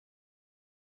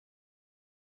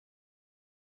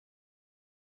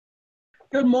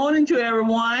Good morning to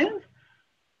everyone.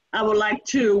 I would like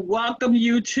to welcome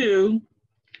you to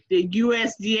the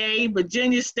USDA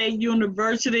Virginia State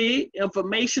University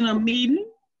informational meeting.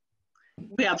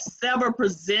 We have several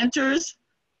presenters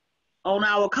on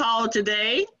our call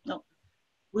today.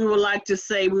 We would like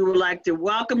to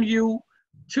welcome you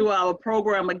to our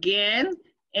program again.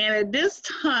 And at this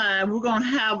time, we're going to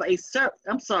have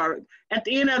at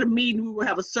the end of the meeting, we will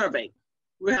have a survey.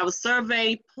 We'll have a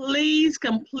survey. Please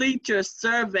complete your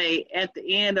survey at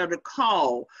the end of the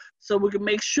call so we can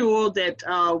make sure that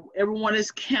everyone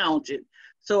is counted.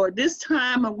 So at this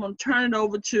time, I'm going to turn it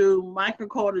over to Michael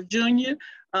Carter Jr.,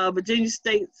 Virginia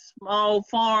State Small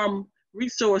Farm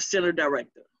Resource Center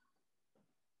Director.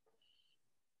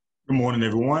 Good morning,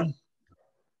 everyone.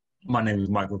 My name is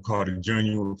Michael Carter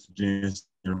Jr. with Virginia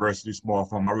University Small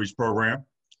Farm Outreach Program.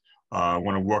 I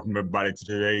want to welcome everybody to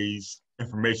today's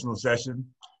informational session.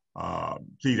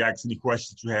 Please ask any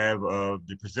questions you have of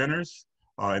the presenters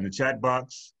in the chat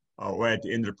box or at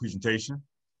the end of the presentation.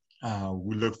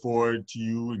 We look forward to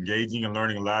you engaging and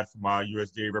learning a lot from our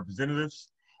USDA representatives.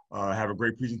 Have a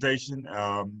great presentation,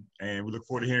 and we look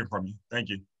forward to hearing from you. Thank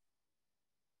you.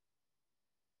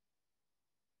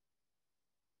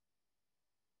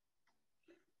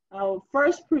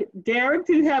 First, Derek,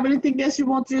 do you have anything else you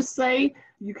want to say?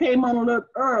 You came on a little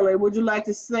early. Would you like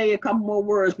to say a couple more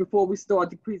words before we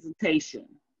start the presentation?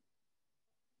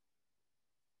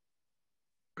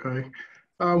 Okay.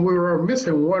 We were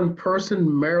missing one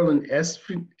person, Marilyn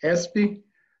Espy.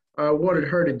 I wanted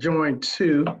her to join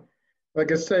too.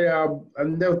 Like I say, I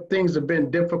know things have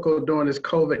been difficult during this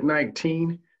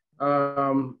COVID-19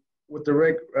 with the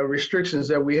restrictions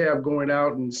that we have going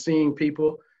out and seeing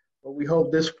people. But we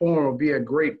hope this forum will be a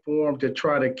great forum to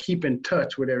try to keep in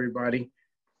touch with everybody.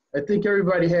 I think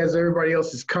everybody has everybody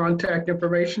else's contact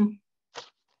information.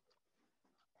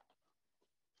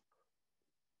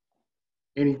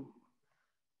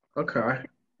 Okay.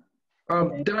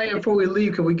 Diane, before we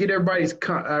leave, can we get everybody's,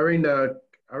 Irene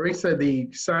said the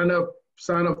sign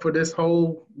up for this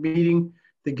whole meeting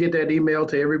to get that email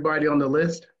to everybody on the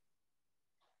list?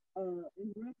 I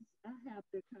have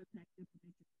the contact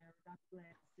information there. I'm glad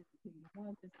to sit with you.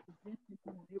 One is presenting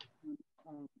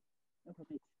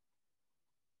information.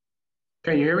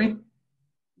 Can you hear me?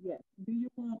 Yes. Do you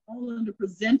want all of the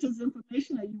presenters'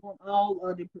 information or you want all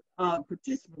of the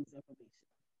participants' information?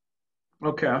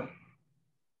 Okay.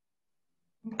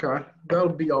 Okay, that'll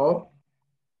be all.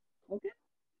 Okay.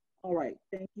 All right,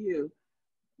 thank you.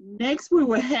 Next, we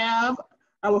will have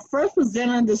our first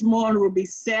presenter this morning will be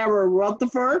Sarah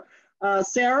Rutherford.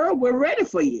 Sarah, we're ready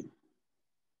for you.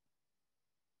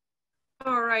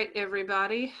 All right,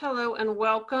 everybody. Hello and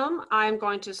welcome. I'm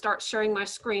going to start sharing my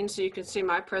screen so you can see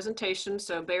my presentation,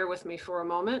 so bear with me for a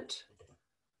moment.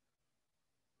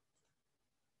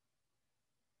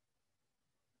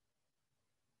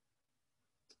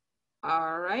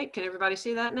 All right, can everybody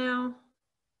see that now?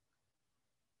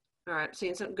 All right,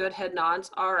 seeing some good head nods.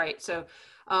 All right, so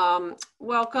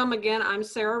welcome again. I'm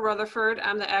Sarah Rutherford.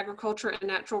 I'm the Agriculture and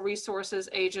Natural Resources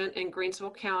Agent in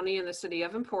Greensville County in the city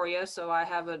of Emporia. So I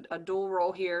have a dual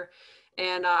role here.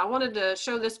 And I wanted to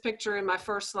show this picture in my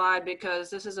first slide because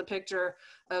this is a picture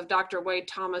of Dr. Wade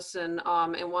Thomason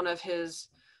in one of his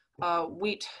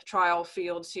wheat trial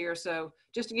fields here. So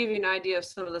just to give you an idea of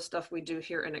some of the stuff we do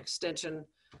here in Extension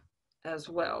as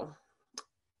well.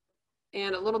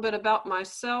 And a little bit about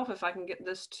myself, if I can get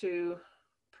this to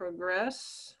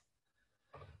progress.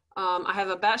 I have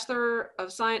a Bachelor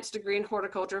of Science degree in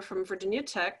horticulture from Virginia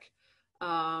Tech.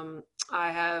 I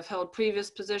have held previous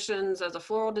positions as a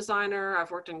floral designer.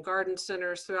 I've worked in garden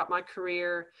centers throughout my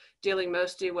career, dealing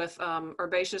mostly with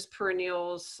herbaceous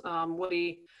perennials,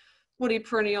 woody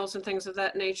perennials and things of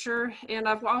that nature. And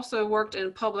I've also worked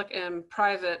in public and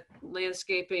private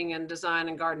landscaping and design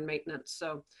and garden maintenance.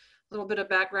 So a little bit of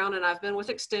background, and I've been with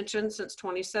Extension since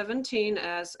 2017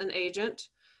 as an agent.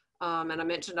 And I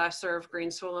mentioned I serve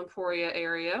Greensville, Emporia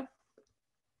area.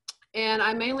 And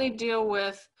I mainly deal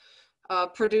with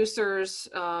producers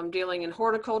dealing in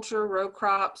horticulture, row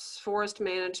crops, forest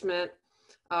management,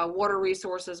 water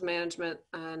resources management,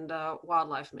 and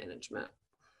wildlife management.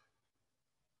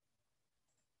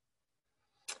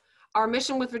 Our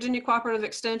mission with Virginia Cooperative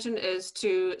Extension is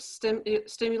to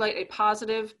stimulate a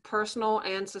positive personal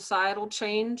and societal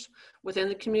change within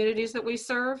the communities that we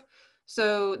serve.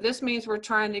 So this means we're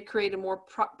trying to create a more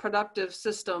productive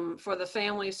system for the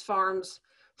families, farms,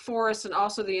 forests, and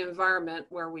also the environment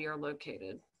where we are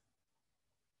located.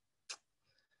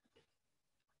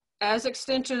 As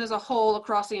Extension as a whole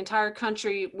across the entire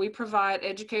country, we provide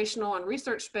educational and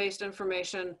research-based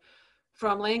information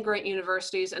from land-grant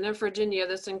universities. And in Virginia,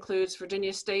 this includes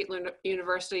Virginia State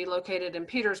University located in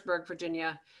Petersburg,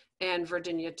 Virginia, and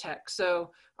Virginia Tech.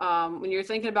 So when you're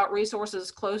thinking about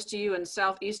resources close to you in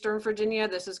southeastern Virginia,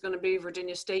 this is going to be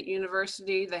Virginia State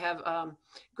University. They have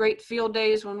great field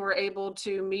days when we're able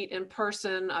to meet in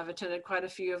person. I've attended quite a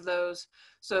few of those.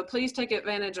 So please take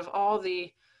advantage of all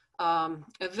the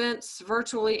events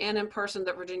virtually and in person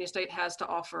that Virginia State has to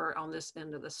offer on this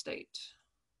end of the state.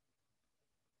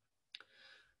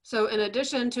 So in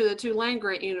addition to the two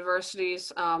land-grant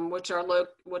universities, which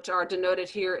are denoted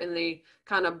here in the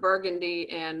kind of burgundy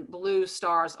and blue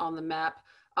stars on the map,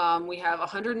 we have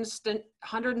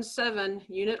 107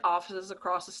 unit offices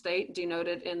across the state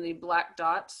denoted in the black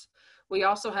dots. We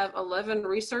also have 11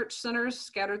 research centers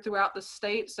scattered throughout the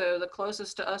state. So the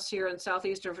closest to us here in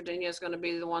southeastern Virginia is going to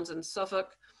be the ones in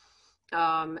Suffolk,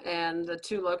 and the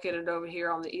two located over here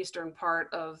on the eastern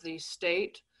part of the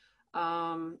state.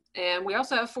 And we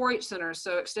also have 4-H centers.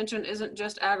 So extension isn't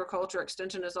just agriculture.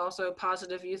 Extension is also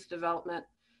positive youth development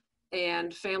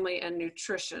and family and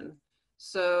nutrition.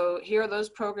 So here are those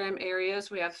program areas.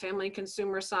 We have family and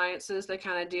consumer sciences. They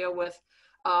kind of deal with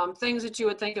things that you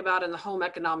would think about in the home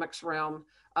economics realm,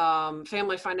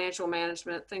 family financial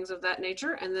management, things of that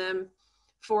nature. And then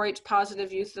 4-H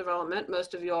positive youth development.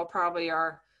 Most of you all probably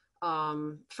are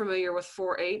familiar with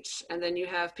 4-H. And then you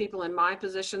have people in my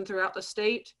position throughout the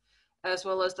state, as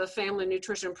well as the family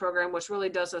nutrition program, which really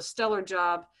does a stellar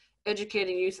job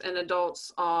educating youth and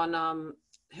adults on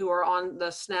who are on the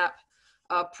SNAP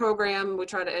program. We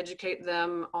try to educate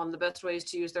them on the best ways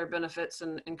to use their benefits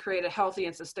and create a healthy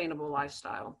and sustainable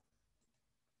lifestyle.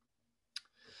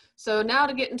 So now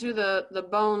to get into the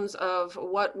bones of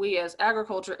what we as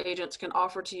agriculture agents can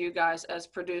offer to you guys as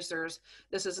producers.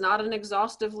 This is not an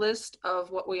exhaustive list of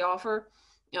what we offer.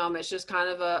 It's just kind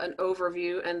of an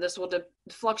overview, and this will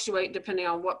fluctuate depending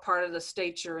on what part of the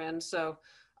state you're in. So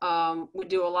we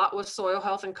do a lot with soil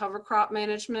health and cover crop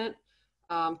management.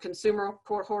 Consumer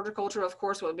horticulture, of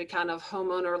course, would be kind of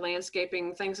homeowner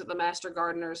landscaping, things that the master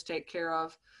gardeners take care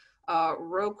of.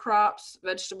 Row crops,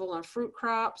 vegetable and fruit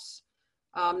crops.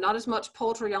 Not as much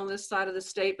poultry on this side of the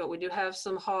state, but we do have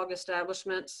some hog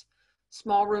establishments.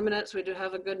 Small ruminants, we do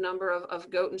have a good number of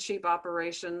goat and sheep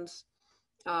operations.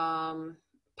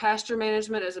 Pasture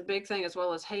management is a big thing, as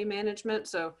well as hay management.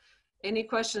 So any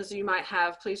questions you might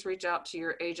have, please reach out to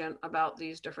your agent about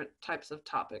these different types of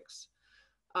topics.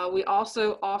 We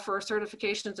also offer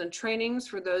certifications and trainings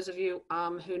for those of you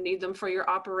who need them for your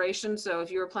operation. So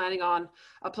if you're planning on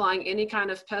applying any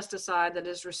kind of pesticide that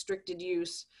is restricted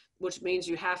use, which means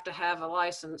you have to have a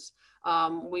license,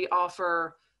 we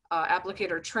offer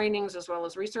applicator trainings as well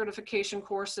as recertification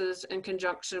courses in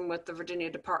conjunction with the Virginia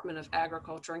Department of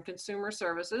Agriculture and Consumer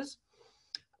Services.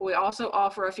 We also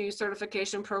offer a few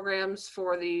certification programs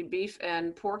for the beef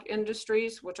and pork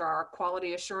industries, which are our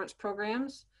quality assurance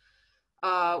programs.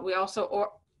 We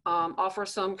also offer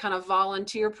some kind of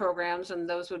volunteer programs, and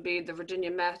those would be the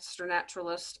Virginia Master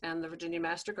Naturalist and the Virginia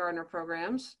Master Gardener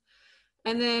programs.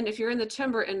 And then if you're in the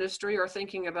timber industry or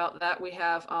thinking about that, we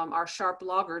have our sharp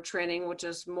logger training, which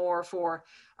is more for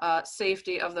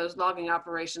safety of those logging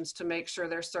operations to make sure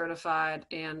they're certified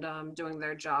and doing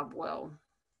their job well.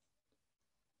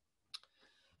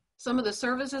 Some of the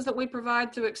services that we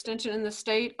provide through Extension in the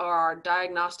state are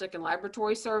diagnostic and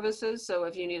laboratory services. So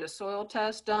if you need a soil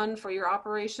test done for your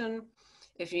operation,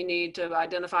 if you need to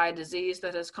identify a disease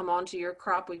that has come onto your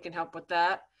crop, we can help with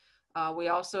that. We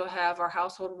also have our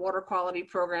household water quality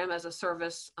program as a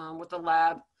service with the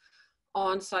lab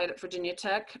on site at Virginia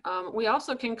Tech. We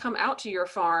also can come out to your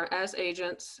farm as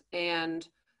agents and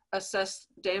assess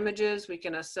damages. We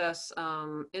can assess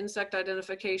insect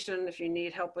identification if you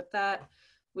need help with that.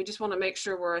 We just want to make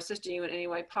sure we're assisting you in any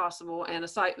way possible, and a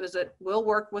site visit will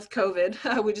work with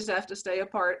COVID. We just have to stay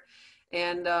apart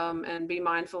and be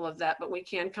mindful of that, but we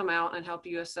can come out and help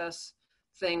you assess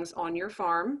things on your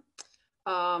farm.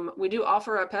 We do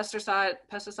offer a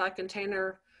pesticide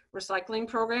container recycling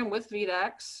program with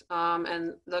VDAX,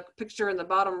 and the picture in the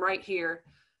bottom right here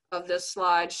of this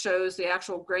slide shows the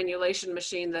actual granulation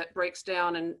machine that breaks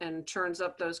down and churns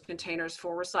up those containers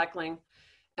for recycling.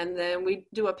 And then we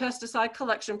do a pesticide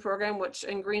collection program, which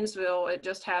in Greensville, it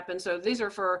just happened. So these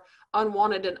are for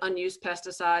unwanted and unused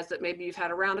pesticides that maybe you've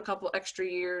had around a couple extra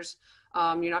years.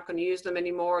 You're not going to use them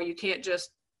anymore. You can't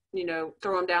just,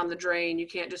 throw them down the drain. You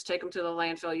can't just take them to the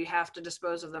landfill. You have to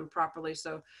dispose of them properly.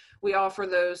 So we offer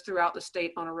those throughout the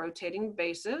state on a rotating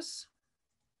basis.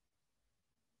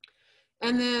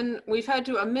 And then we've had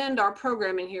to amend our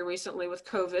programming here recently with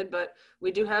COVID, but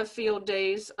we do have field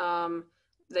days.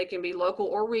 They can be local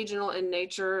or regional in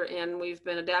nature, and we've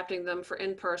been adapting them for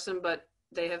in-person, but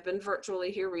they have been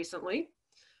virtually here recently.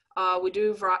 We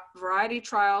do variety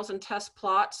trials and test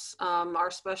plots.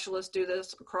 Our specialists do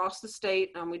this across the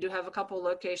state. We do have a couple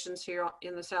locations here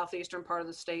in the southeastern part of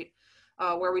the state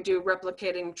where we do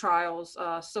replicating trials,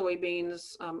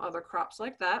 soybeans, other crops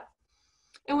like that.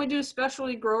 And we do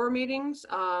specialty grower meetings.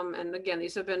 And again,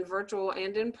 these have been virtual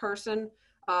and in person.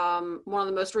 One of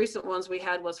the most recent ones we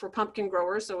had was for pumpkin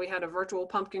growers. So we had a virtual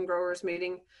pumpkin growers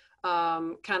meeting,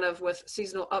 kind of with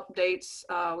seasonal updates.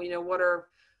 You know, what are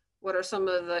some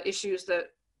of the issues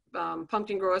that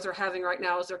pumpkin growers are having right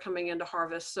now as they're coming into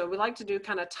harvest. So we like to do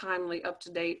kind of timely,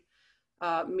 up-to-date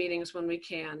meetings when we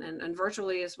can. And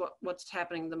virtually is what's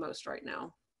happening the most right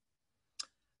now.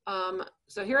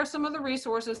 So here are some of the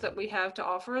resources that we have to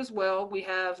offer as well. We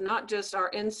have not just our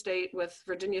in-state with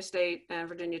Virginia State and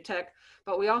Virginia Tech,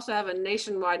 but we also have a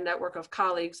nationwide network of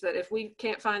colleagues that if we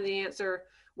can't find the answer,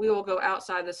 we will go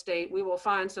outside the state. We will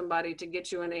find somebody to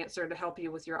get you an answer to help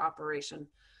you with your operation.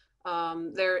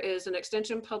 There is an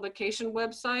extension publication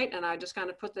website, and I just kind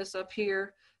of put this up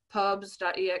here,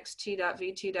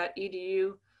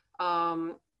 pubs.ext.vsu.edu,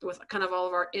 with kind of all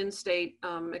of our in-state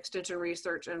extension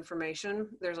research information.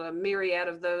 There's a myriad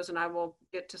of those, and I will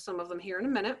get to some of them here in a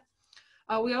minute.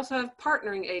 We also have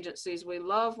partnering agencies. We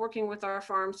love working with our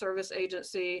Farm Service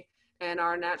Agency and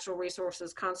our Natural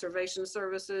Resources Conservation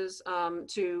Services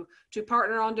to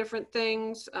partner on different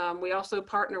things. We also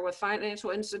partner with financial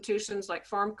institutions like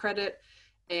Farm Credit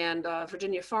and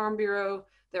Virginia Farm Bureau.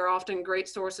 They're often great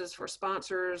sources for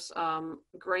sponsors,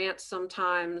 grants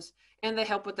sometimes, and they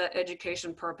help with that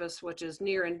education purpose, which is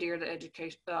near and dear to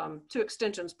education, to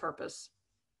Extension's purpose.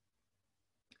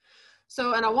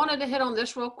 So, and I wanted to hit on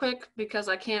this real quick because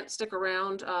I can't stick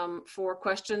around for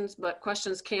questions, but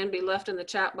questions can be left in the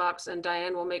chat box and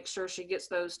Diane will make sure she gets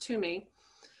those to me.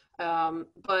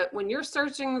 But when you're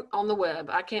searching on the web,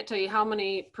 I can't tell you how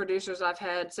many producers I've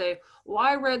had say, well,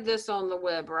 I read this on the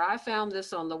web or I found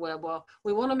this on the web. Well,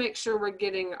 we want to make sure we're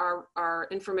getting our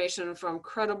information from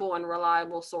credible and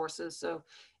reliable sources. So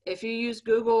if you use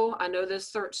Google, I know this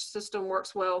search system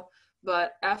works well,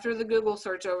 but after the Google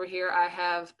search over here, I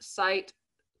have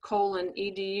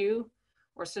cite:/edu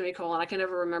or semicolon. I can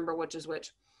never remember which is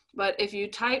which. But if you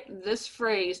type this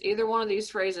phrase, either one of these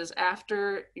phrases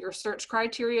after your search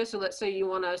criteria, so let's say you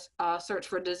want to search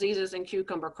for diseases in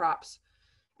cucumber crops,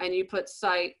 and you put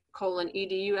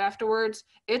cite:/edu afterwards,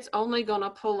 it's only going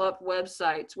to pull up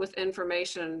websites with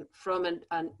information from a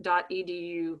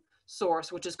 .edu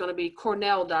source, which is going to be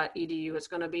cornell.edu. It's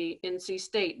going to be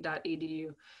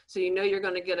ncstate.edu. So you know you're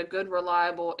going to get a good,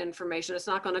 reliable information. It's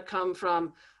not going to come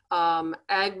from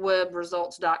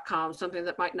agwebresults.com, something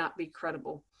that might not be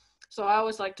credible. So I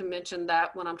always like to mention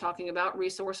that when I'm talking about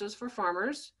resources for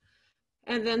farmers.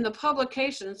 And then the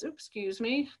publications,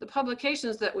 the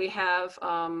publications that we have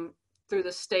through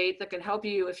the state that can help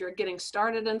you if you're getting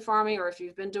started in farming or if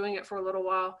you've been doing it for a little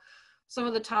while. Some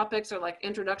of the topics are like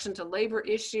Introduction to Labor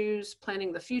Issues,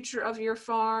 Planning the Future of Your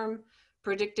Farm,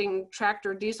 Predicting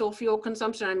Tractor Diesel Fuel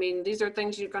Consumption. I mean, these are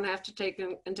things you're going to have to take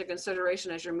into consideration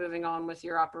as you're moving on with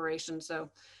your operation. So,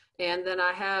 and then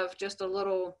I have just a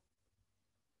little,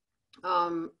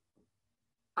 I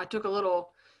took a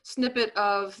little snippet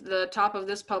of the top of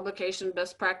this publication,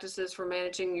 Best Practices for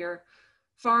Managing Your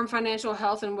Farm Financial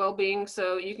Health and Well-Being.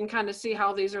 So you can kind of see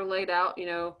how these are laid out, you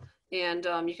know, and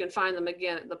you can find them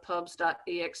again at the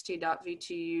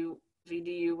pubs.ext.vsu.edu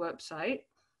website.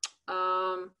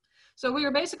 So we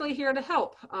are basically here to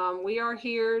help. We are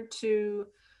here to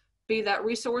be that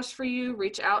resource for you.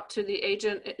 Reach out to the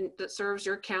agent that serves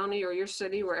your county or your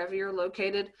city, wherever you're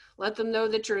located. Let them know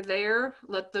that you're there.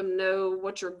 Let them know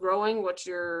what you're growing, what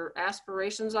your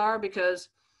aspirations are, because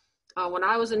when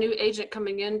I was a new agent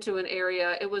coming into an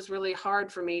area, it was really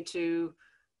hard for me to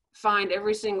find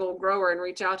every single grower and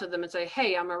reach out to them and say,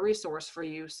 hey, I'm a resource for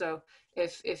you. So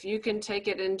if you can take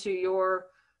it into your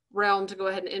realm to go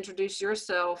ahead and introduce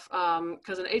yourself,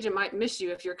 because an agent might miss you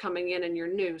if you're coming in and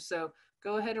you're new. So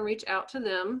go ahead and reach out to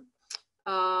them.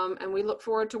 And we look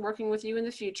forward to working with you in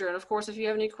the future. And of course, if you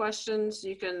have any questions,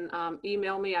 you can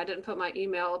email me. I didn't put my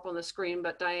email up on the screen,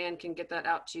 but Diane can get that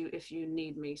out to you if you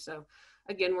need me. So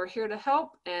again, we're here to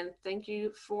help, and thank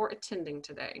you for attending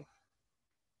today.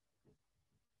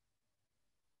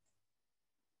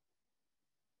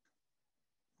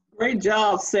 Great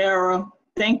job, Sarah.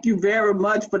 Thank you very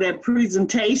much for that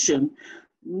presentation.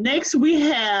 Next, we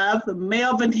have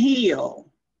Melvin Hill.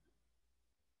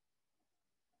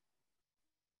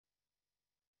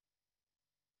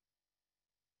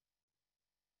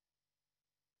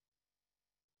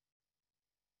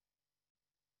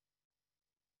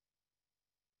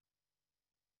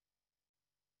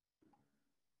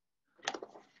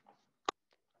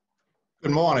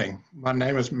 Good morning. My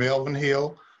name is Melvin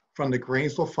Hill from the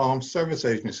Greensville Farm Service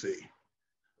Agency.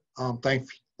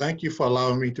 Thank you for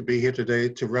allowing me to be here today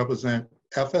to represent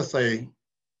FSA.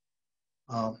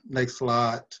 Next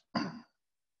slide.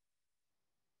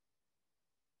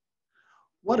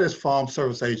 What is Farm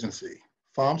Service Agency?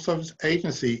 Farm Service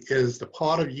Agency is the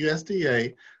part of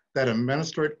USDA that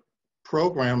administers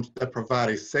programs that provide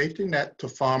a safety net to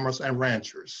farmers and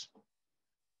ranchers.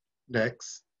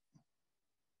 Next.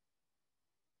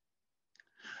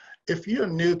 If you're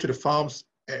new to the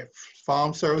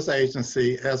Farm Service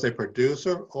Agency as a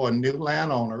producer or a new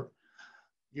landowner,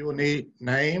 you will need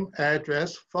name,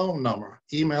 address, phone number,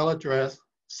 email address,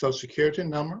 social security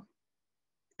number,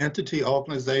 entity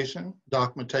organization,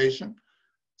 documentation,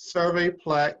 survey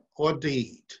plat, or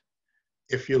deed.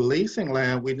 If you're leasing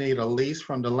land, we need a lease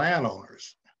from the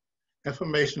landowners.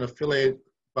 Information affiliated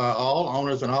by all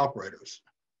owners and operators.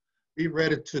 Be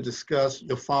ready to discuss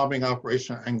your farming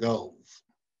operation and goals.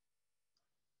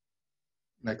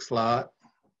 Next slide.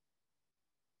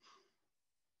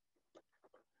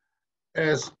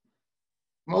 As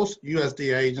most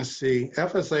USDA agency,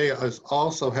 FSA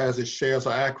also has its shares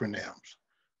of acronyms.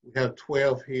 We have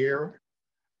 12 here.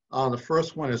 The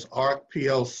first one is ARC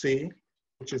PLC,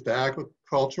 which is the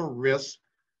Agricultural Risk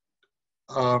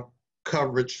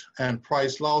Coverage and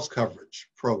Price Loss Coverage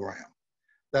Program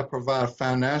that provides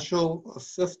financial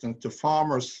assistance to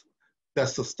farmers that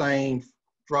sustain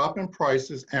drop in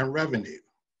prices and revenue.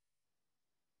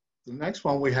 The next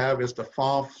one we have is the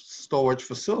Farm Storage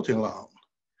Facility Loan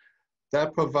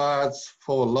that provides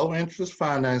for low interest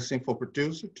financing for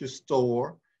producers to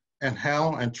store and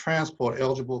handle and transport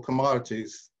eligible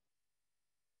commodities.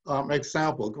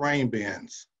 Example, grain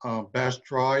bins, batch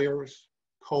dryers,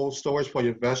 cold storage for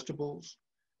your vegetables,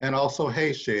 and also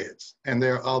hay sheds, and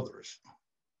there are others.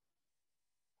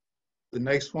 The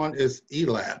next one is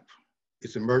ELAP.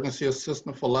 It's Emergency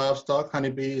Assistance for Livestock,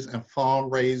 Honeybees, and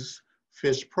Farm-Raised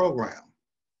Fish Program.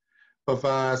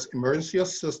 Provides emergency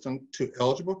assistance to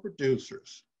eligible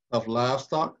producers of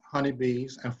livestock,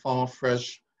 honeybees, and farm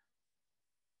fresh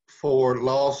for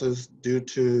losses due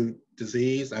to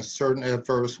disease and certain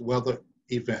adverse weather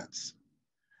events.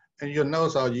 And you'll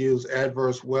notice I'll use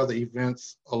adverse weather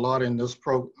events a lot in this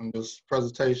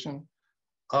presentation.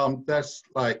 That's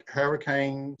like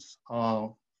hurricanes,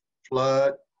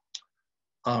 flood,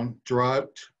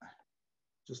 drought,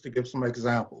 just to give some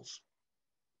examples.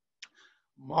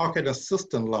 Market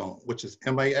Assistance Loan, which is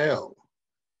MAL,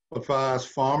 provides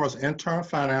farmers interim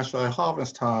financial at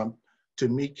harvest time to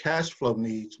meet cash flow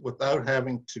needs without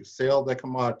having to sell their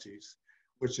commodities,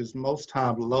 which is most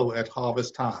times low at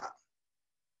harvest time.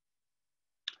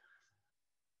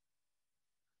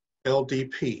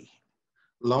 LDP,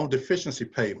 Loan Deficiency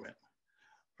Payment.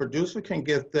 Producer can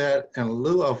get that in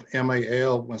lieu of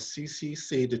MAL when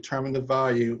CCC determine the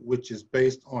value, which is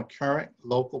based on current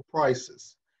local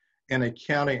prices in a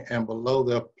county and below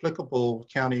the applicable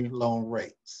county loan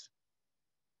rates.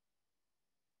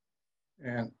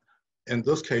 And in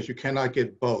this case, you cannot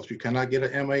get both. You cannot get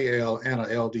an MAL and an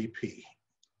LDP.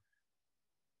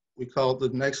 We call the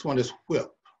next one is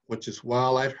WHIP, which is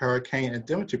Wildlife Hurricane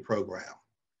Indemnity Program.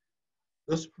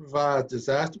 This provides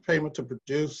disaster payment to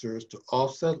producers to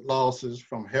offset losses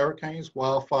from hurricanes,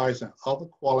 wildfires, and other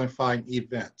qualifying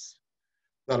events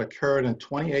that occurred in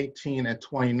 2018 and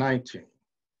 2019.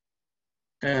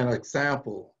 An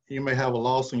example, you may have a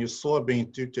loss in your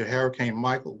soybeans due to Hurricane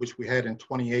Michael, which we had in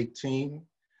 2018,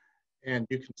 and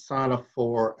you can sign up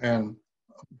for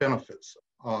benefits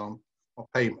or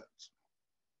payments.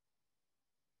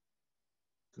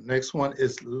 The next one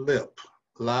is LIP,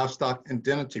 Livestock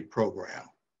Indemnity Program.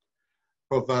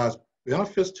 Provides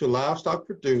benefits to livestock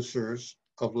producers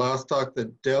of livestock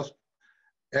that death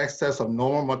excess of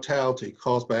normal mortality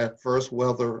caused by adverse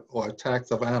weather or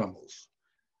attacks of animals.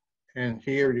 And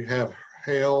here you have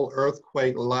hail,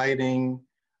 earthquake, lightning,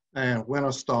 and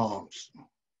winter storms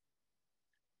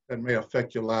that may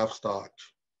affect your livestock.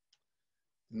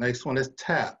 The next one is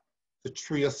TAP, the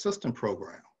Tree Assistance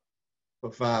Program.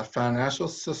 Provide financial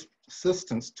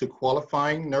assistance to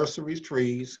qualifying nursery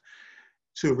trees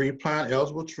to replant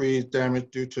eligible trees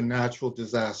damaged due to natural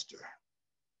disaster.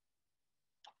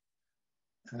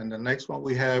 And the next one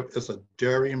we have is a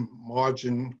dairy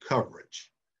margin coverage.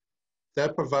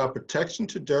 That provide protection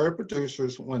to dairy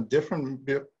producers when difference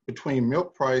between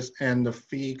milk price and the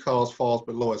feed cost falls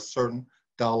below a certain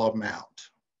dollar amount.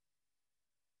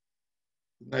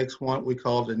 The next one we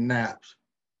call the NAPS,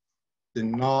 the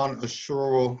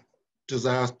Non-Assurable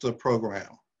Disaster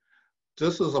Program.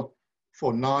 This is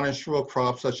for non-insured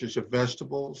crops such as your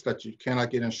vegetables that you cannot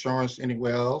get insurance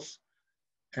anywhere else.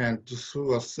 and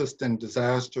to assist in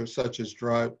disasters such as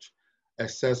drought,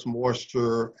 excess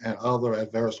moisture, and other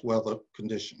adverse weather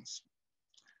conditions.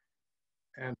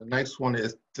 And the next one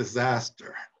is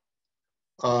disaster.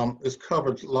 It's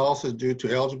covered losses due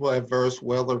to eligible adverse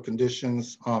weather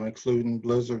conditions, including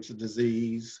blizzards,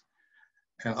 disease,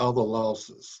 and other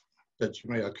losses that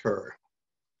may occur.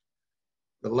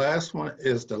 The last one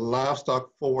is the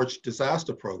Livestock Forage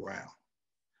Disaster Program.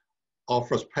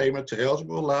 Offers payment to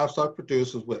eligible livestock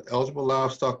producers with eligible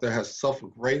livestock that has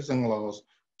suffered grazing loss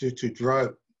due to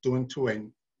drought due to a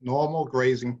normal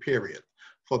grazing period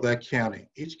for that county.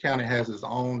 Each county has its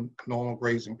own normal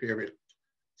grazing period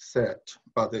set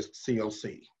by the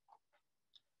COC.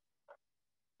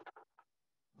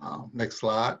 Next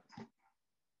slide.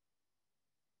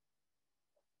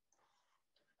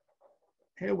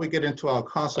 Here we get into our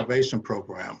conservation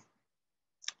program.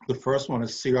 The first one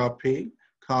is CRP,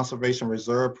 Conservation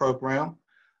Reserve Program.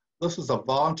 This is a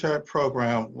voluntary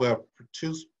program where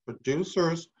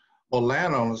producers or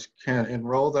landowners can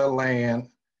enroll their land,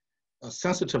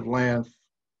 sensitive land,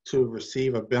 to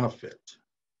receive a benefit.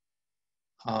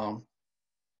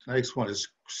 Next one is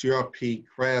CRP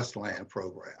Grassland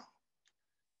Program.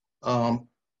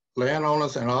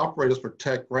 Landowners and operators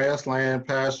protect grassland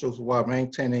pastures while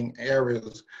maintaining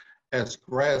areas as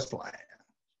grassland.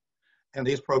 And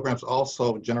these programs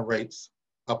also generates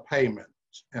a payment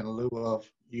in lieu of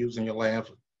using your land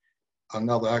for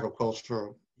another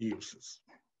agricultural uses.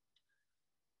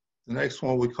 The next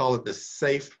one, we call it the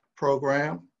SAFE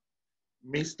program.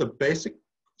 Meets the basic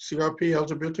CRP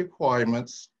eligibility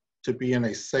requirements to be in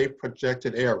a safe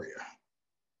projected area.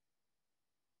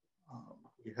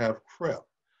 We have CREP.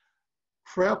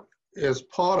 CREP is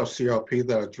part of CRP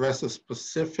that addresses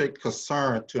specific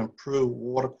concern to improve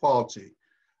water quality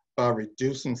by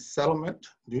reducing settlement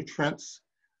nutrients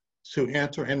to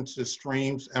enter into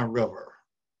streams and river.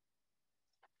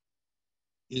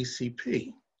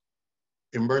 ECP,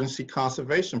 Emergency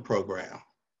Conservation Program,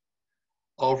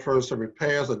 offers the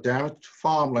repairs of damaged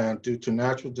farmland due to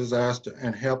natural disaster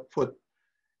and help put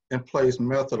in place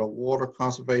method of water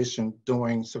conservation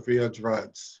during severe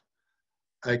droughts.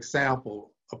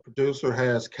 Example, a producer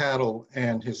has cattle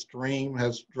and his stream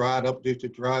has dried up due to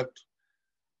drought.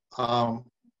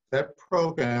 That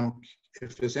program,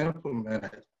 if it's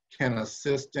implemented, can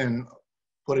assist in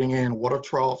putting in water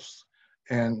troughs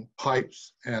and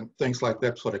pipes and things like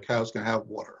that so the cows can have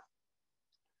water.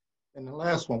 And the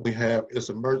last one we have is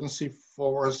Emergency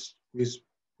Forest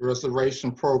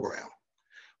Restoration Program.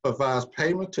 Provides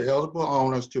payment to eligible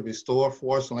owners to restore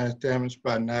forest lands damaged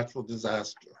by natural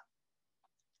disaster.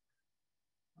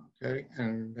 Okay,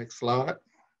 and next slide.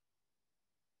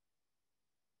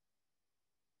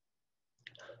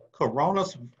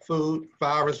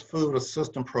 Coronavirus Food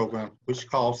Assistance Program, which is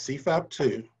called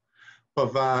CFAP2,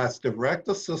 provides direct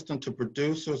assistance to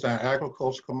producers and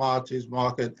agricultural commodities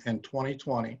market in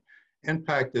 2020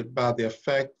 impacted by the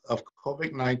effect of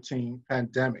COVID-19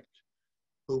 pandemic,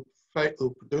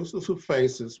 producers who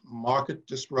faces market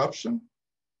disruption,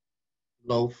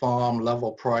 low farm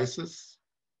level prices,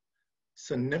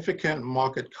 significant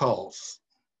market costs.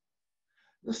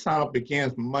 This sign-up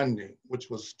begins Monday, which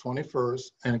was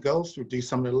 21st, and goes through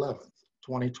December 11th,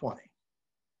 2020.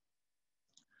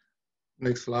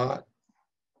 Next slide.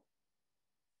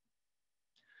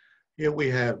 Here we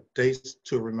have dates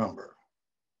to remember.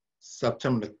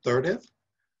 September 30th,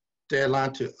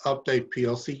 deadline to update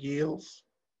PLC yields.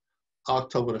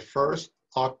 October the 1st,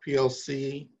 ARC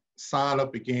PLC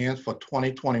sign-up begins for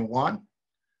 2021.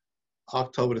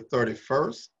 October the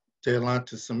 31st, deadline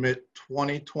to submit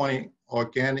 2020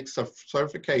 organic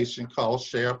certification called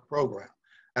SHARE program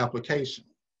application.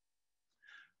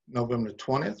 November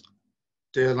 20th,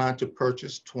 deadline to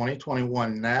purchase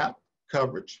 2021 NAP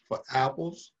coverage for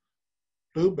apples,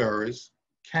 blueberries,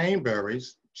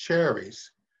 caneberries,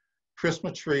 cherries,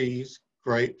 Christmas trees,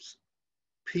 grapes,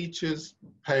 peaches,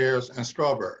 pears, and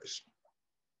strawberries.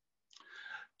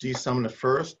 December the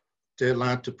 1st,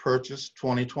 deadline to purchase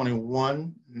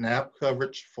 2021 NAP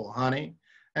coverage for honey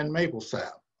and maple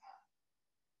sap.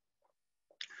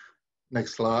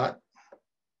 Next slide.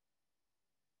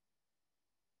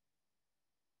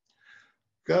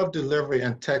 Gov delivery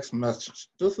and text message.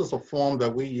 This is a form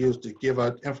that we use to give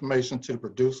out information to the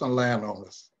producer and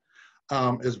landowners.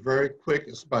 It's very quick,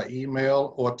 it's by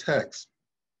email or text.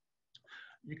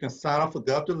 You can sign up for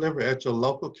Gov delivery at your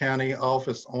local county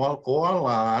office or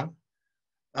online.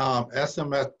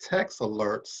 SMS text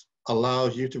alerts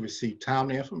allows you to receive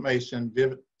timely information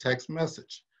via text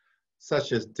message,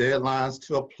 such as deadlines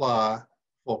to apply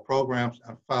for programs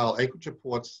and file acreage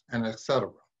reports, and etc.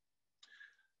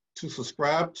 To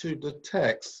subscribe to the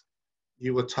text,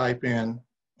 you will type in,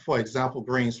 for example,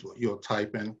 Greensville, you'll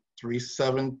type in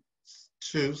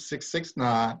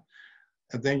 372669,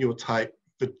 and then you'll type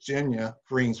Virginia,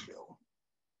 Greensville.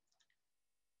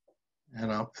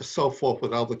 And so forth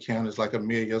with other counties like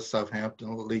Amelia,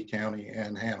 Southampton, Lee County,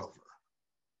 and Hanover.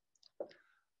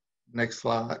 Next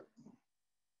slide.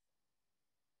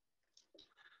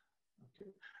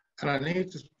 And I need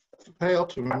to fail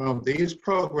to remember, these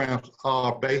programs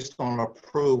are based on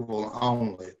approval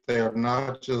only. They're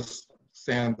not just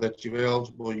saying that you're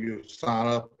eligible, you sign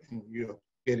up and you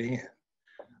get in.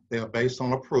 They are based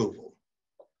on approval.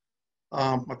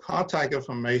 My contact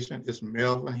information is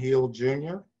Melvin Hill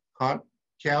Jr.,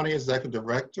 County Executive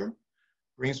Director,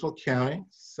 Greensville County,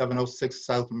 706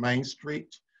 South Main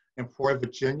Street, in Port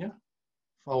Virginia,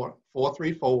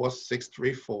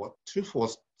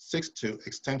 434-634-2462,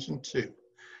 extension 2.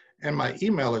 And my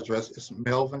email address is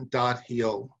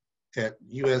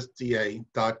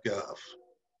melvin.hill@usda.gov.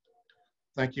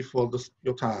 Thank you for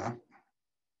your time.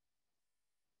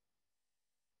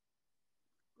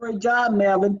 Great job,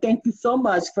 Melvin. Thank you so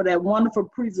much for that wonderful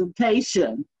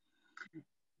presentation.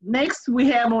 Next we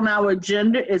have on our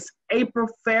agenda is April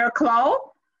Fairclough.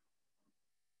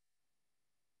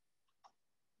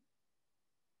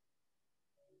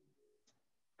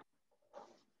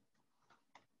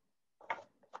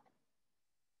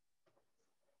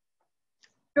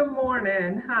 Good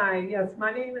morning. Hi. Yes, my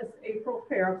name is April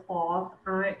Fairclough.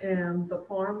 I am the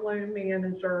farm loan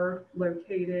manager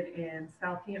located in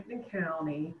Southampton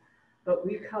County, but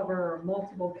we cover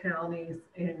multiple counties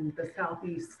in the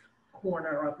southeast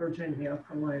corner of Virginia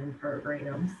for loan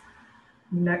programs.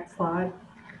 Next slide.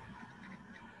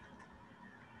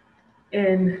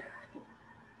 And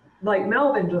like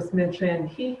Melvin just mentioned,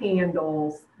 he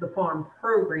handles the farm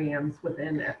programs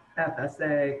within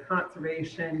FSA,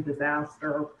 conservation,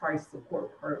 disaster, price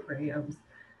support programs.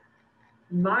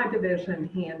 My division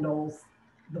handles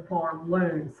the farm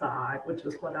loan side, which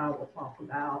is what I will talk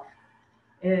about.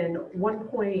 And one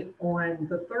point on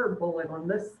the third bullet on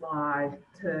this slide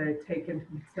to take into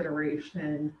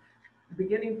consideration,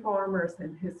 beginning farmers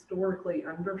and historically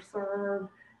underserved,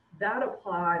 that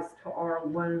applies to our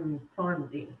loan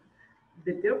funding.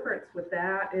 The difference with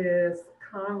that is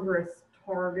Congress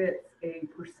targets a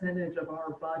percentage of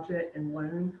our budget and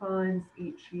loan funds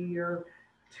each year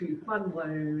to fund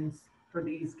loans for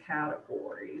these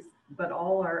categories, but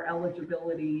all our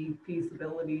eligibility,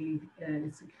 feasibility,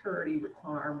 and security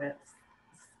requirements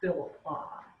still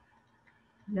apply.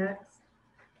 Next.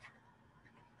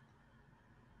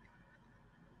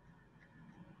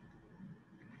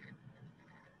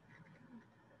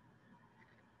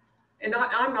 And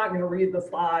I'm not going to read the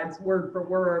slides word for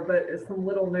word, but some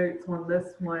little notes on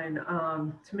this one.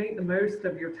 To make the most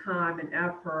of your time and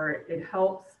effort, it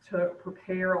helps to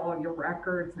prepare all your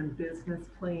records and business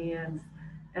plans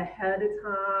ahead of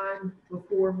time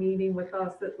before meeting with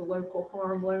us at the local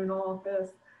farm loan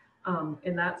office.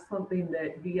 And that's something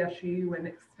that VSU and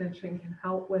Extension can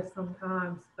help with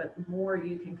sometimes, but the more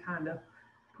you can kind of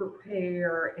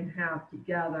prepare and have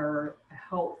together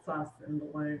helps us in the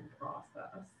loan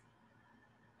process.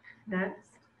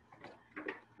 Next.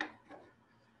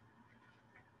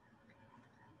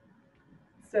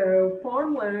 So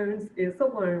farm loans is a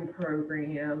loan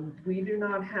program. We do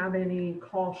not have any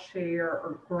cost share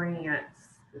or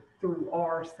grants through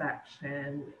our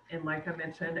section. And like I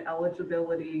mentioned,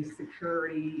 eligibility,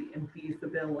 security, and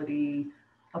feasibility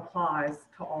applies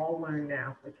to all loan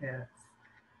applicants.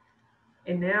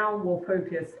 And now we'll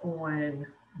focus on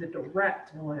the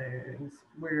direct loans,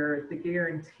 where the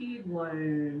guaranteed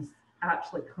loans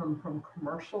actually come from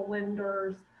commercial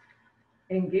lenders.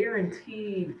 And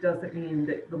guaranteed doesn't mean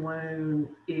that the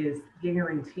loan is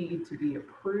guaranteed to be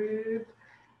approved.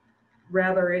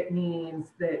 Rather, it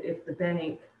means that if the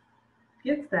bank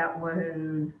gets that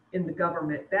loan and the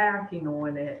government backing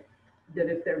on it, that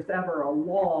if there's ever a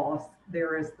loss,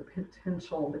 there is the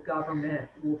potential the government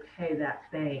will pay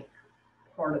that bank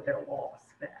part of their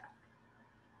loss back.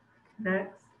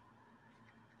 Next.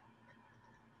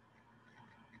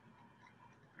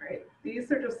 All right, these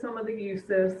are just some of the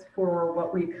uses for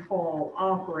what we call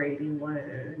operating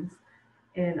loans.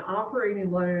 And operating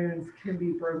loans can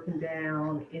be broken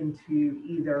down into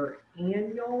either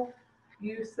annual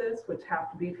uses, which have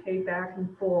to be paid back in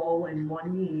full in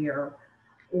 1 year,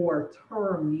 or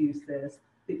term uses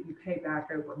that you pay back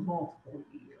over multiple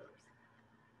years.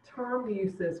 Term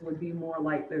uses would be more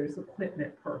like those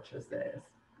equipment purchases,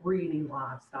 breeding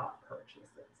livestock purchases.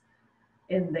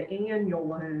 And the annual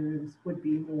loans would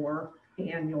be more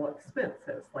annual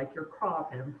expenses, like your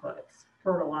crop inputs,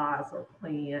 fertilizer,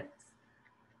 plants,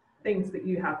 things that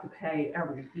you have to pay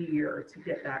every year to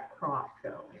get that crop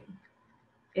going.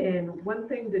 And one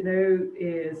thing to note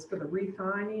is for the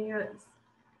refinance,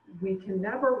 we can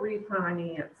never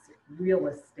refinance real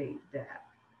estate debt.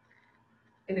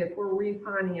 And if we're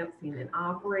refinancing an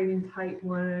operating type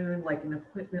loan, like an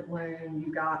equipment loan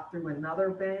you got through another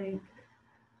bank,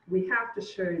 we have to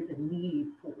show the need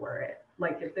for it.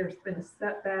 Like if there's been a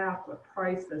setback with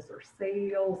prices or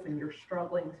sales and you're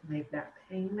struggling to make that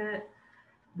payment,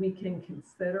 we can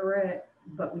consider it,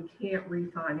 but we can't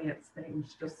refinance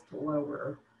things just to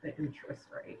lower the interest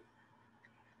rate.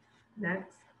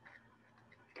 Next.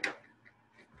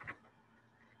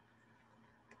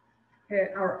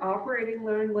 Okay, our operating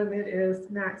loan limit is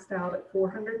maxed out at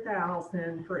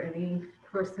 $400,000 for any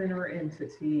person or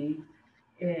entity.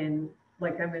 And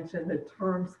like I mentioned, the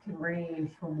terms can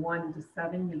range from 1 to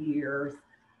 7 years.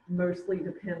 Mostly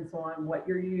depends on what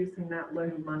you're using that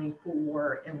loan money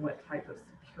for and what type of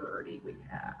security we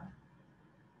have.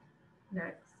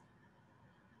 Next.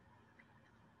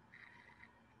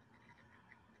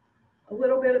 A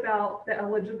little bit about the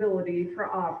eligibility for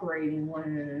operating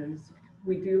loans.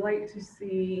 We do like to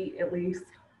see at least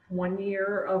 1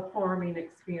 year of farming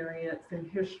experience and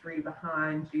history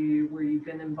behind you where you've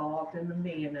been involved in the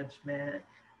management,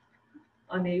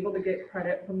 unable to get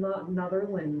credit from another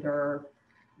lender.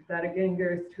 That again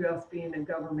goes to us being a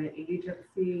government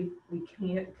agency. We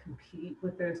can't compete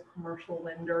with those commercial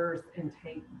lenders and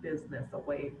take business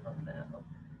away from them.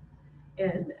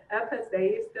 And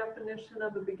FSA's definition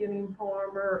of a beginning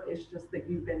farmer is just that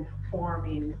you've been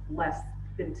farming less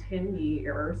than 10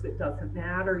 years. It doesn't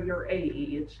matter your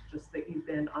age, just that you've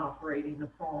been operating a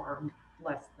farm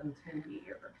less than 10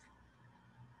 years.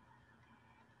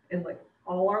 And like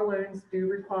all our loans do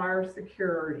require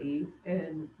security.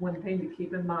 And one thing to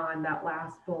keep in mind, that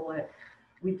last bullet,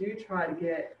 we do try to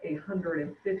get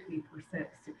 150%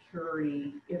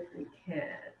 security if we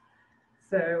can.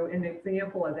 So an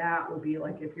example of that would be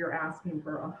like if you're asking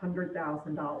for a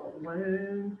 $100,000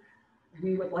 loan,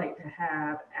 we would like to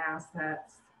have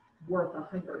assets worth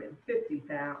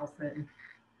 $150,000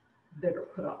 that are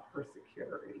put up for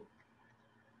security.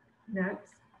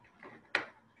 Next.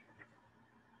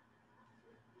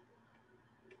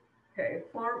 Okay,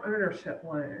 farm ownership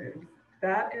loan.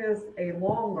 That is a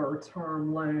longer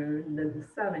term loan than the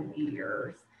 7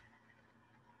 years,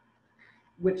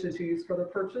 which is used for the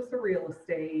purchase of real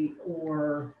estate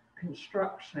or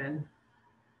construction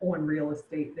on real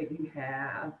estate that you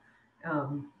have.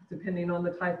 Depending on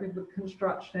the type of the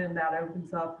construction, that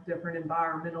opens up different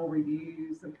environmental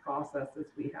reviews and processes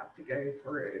we have to go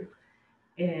through.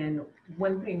 And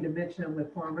one thing to mention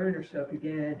with farm ownership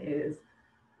again is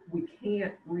we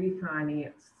can't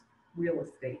refinance real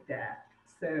estate debt.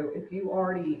 So if you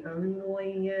already own the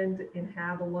land and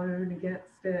have a loan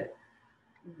against it,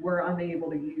 we're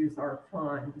unable to use our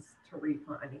funds to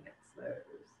refinance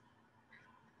those.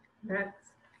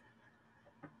 Next.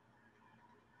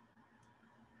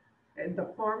 And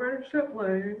the farm ownership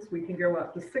loans, we can go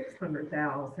up to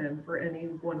 $600,000 for any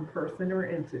one person or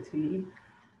entity.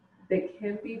 They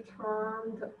can be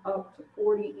termed up to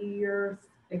 40 years.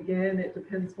 Again, it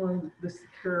depends on the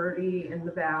security and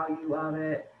the value of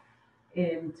it.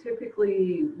 And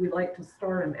typically, we like to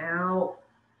start them out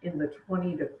in the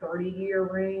 20 to 30 year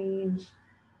range.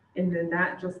 And then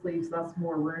that just leaves us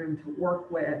more room to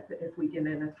work with if we get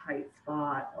in a tight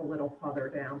spot a little further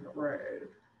down the road.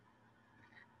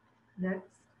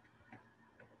 Next.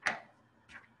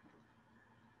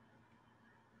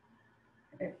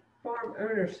 Okay. Farm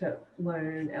ownership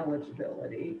loan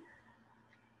eligibility.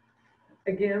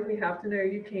 Again, we have to know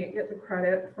you can't get the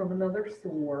credit from another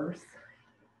source.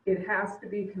 It has to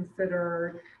be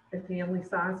considered a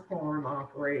family-sized farm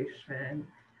operation,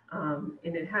 and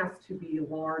it has to be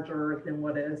larger than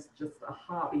what is just a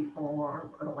hobby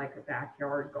farm or like a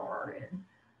backyard garden.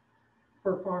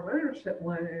 For farm ownership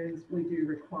loans, we do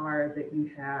require that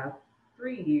you have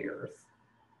 3 years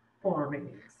farming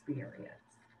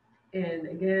experience. And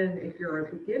again, if you're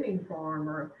a beginning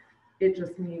farmer, it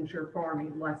just means you're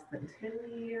farming less than 10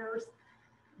 years.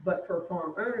 But for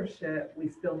farm ownership, we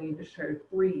still need to show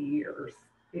 3 years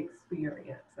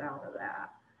experience out of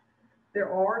that. There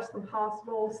are some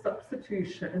possible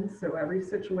substitutions, so every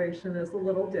situation is a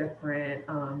little different.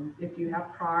 If you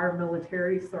have prior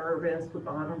military service with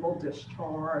honorable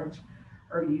discharge,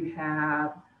 or you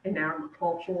have an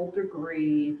agricultural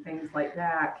degree, things like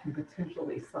that can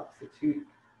potentially substitute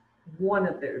one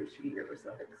of those years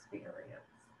of experience.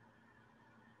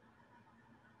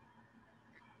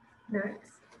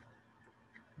 Next.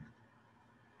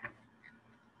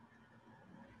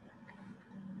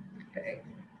 Okay.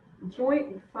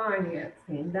 joint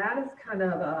financing, that is kind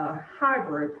of a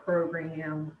hybrid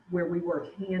program where we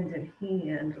work hand in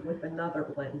hand with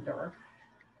another lender.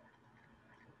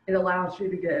 It allows you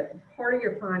to get part of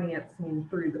your financing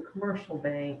through the commercial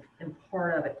bank and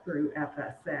part of it through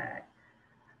FSA.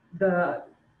 The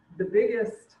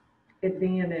biggest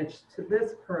advantage to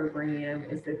this program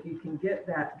is if you can get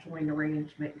that joint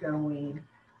arrangement going,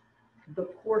 the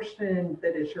portion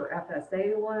that is your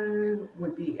FSA loan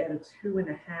would be at a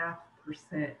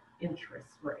 2.5% interest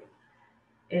rate.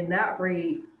 And that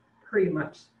rate pretty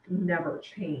much never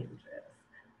changes.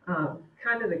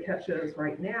 Kind of the catch is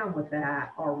right now with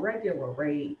that, our regular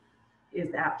rate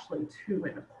is actually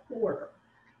 2.25%.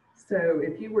 So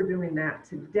if you were doing that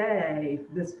today,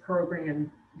 this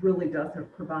program really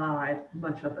doesn't provide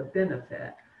much of a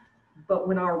benefit. But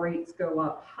when our rates go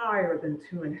up higher than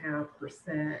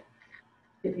 2.5%,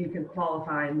 if you can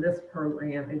qualify in this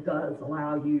program, it does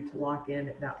allow you to lock in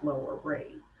at that lower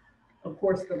rate. Of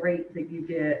course, the rate that you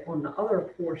get on the other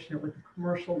portion with the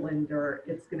commercial lender,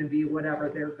 it's going to be whatever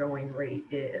their going rate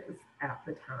is at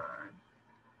the time.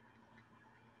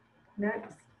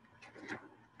 Next.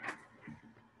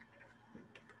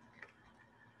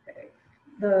 Okay.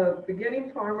 The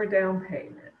beginning farmer down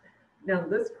payment. Now,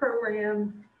 this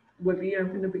program would be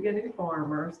open to beginning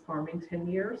farmers farming 10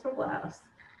 years or less.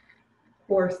 Of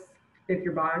course, if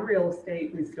you're buying real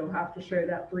estate, we still have to show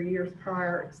that 3 years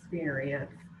prior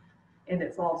experience. And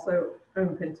it's also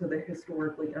open to the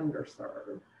historically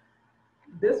underserved.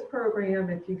 This program,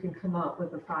 if you can come up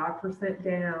with a 5%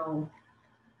 down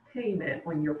payment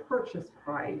on your purchase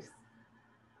price,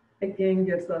 again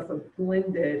gives us a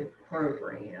blended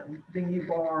program. Then you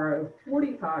borrow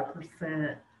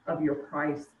 45% of your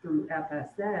price through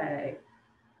FSA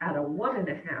at a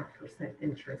 1.5%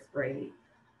 interest rate.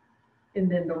 And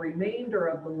then the remainder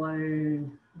of the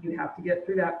loan, you have to get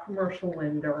through that commercial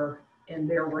lender, and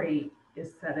their rate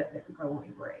is set at the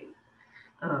going rate.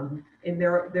 And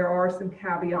there are some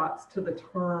caveats to the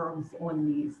terms on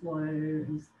these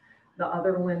loans. The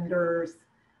other lenders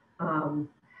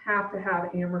have to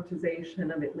have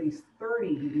amortization of at least 30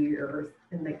 years,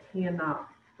 and they cannot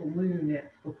balloon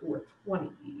it before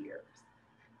 20 years.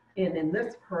 And in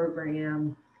this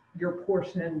program, your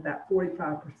portion, that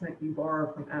 45% you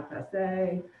borrow from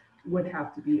FSA, would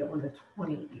have to be on a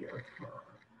 20-year term.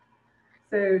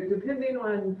 So depending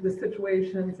on the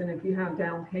situations and if you have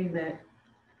down payment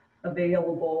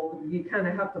available, you kind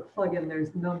of have to plug in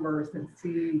those numbers and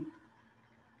see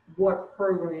what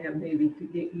program maybe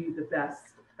could get you the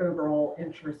best overall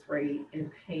interest rate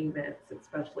and payments,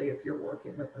 especially if you're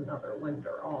working with another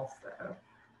lender also.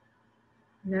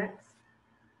 Next.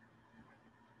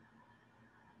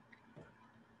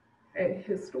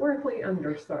 Historically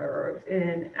underserved,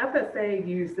 and FSA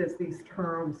uses these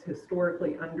terms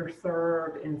historically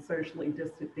underserved and socially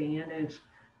disadvantaged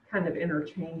kind of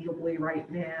interchangeably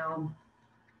right now.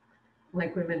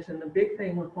 Like we mentioned, the big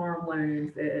thing with farm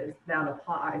loans is that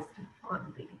applies to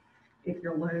funding. If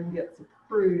your loan gets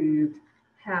approved,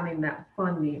 having that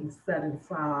funding set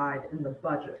aside in the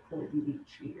budget for you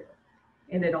each year.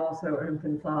 And it also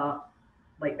opens up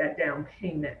like that down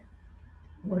payment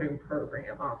loan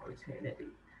program opportunity.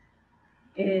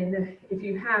 And if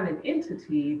you have an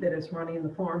entity that is running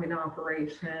the farming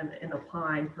operation and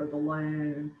applying for the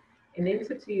loan, an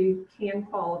entity can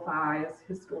qualify as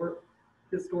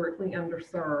historically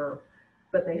underserved,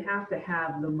 but they have to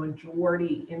have the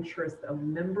majority interest of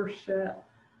membership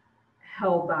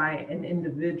held by an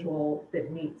individual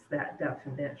that meets that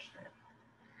definition.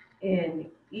 And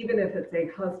even if it's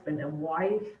a husband and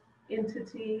wife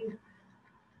entity,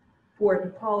 for it to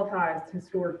qualify as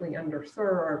historically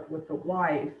underserved with the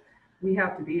wife, we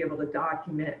have to be able to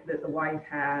document that the wife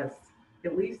has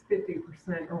at least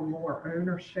 50% or more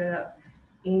ownership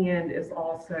and is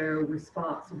also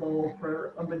responsible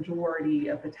for a majority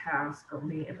of the task or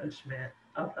management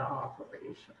of the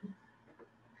operation.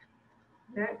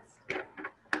 Next.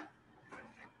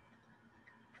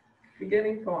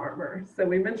 Beginning farmer. So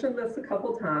we mentioned this a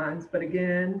couple times, but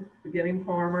again, beginning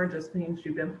farmer just means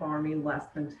you've been farming less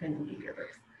than 10 years.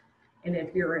 And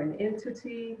if you're an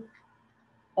entity,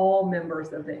 all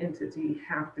members of the entity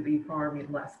have to be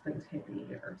farming less than 10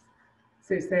 years.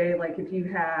 So say like if you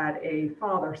had a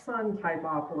father-son type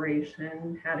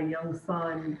operation, had a young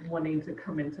son wanting to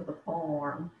come into the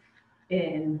farm,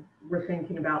 and we're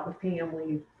thinking about the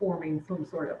family forming some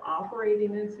sort of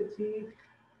operating entity,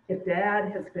 if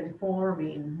dad has been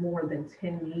farming more than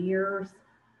 10 years,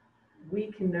 we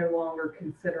can no longer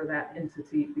consider that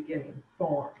entity beginning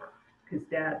farmer because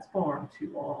dad's farmed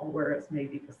too long, whereas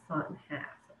maybe the son hasn't.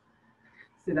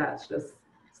 So that's just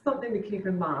something to keep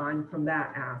in mind from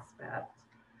that aspect.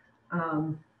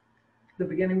 The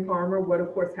beginning farmer would,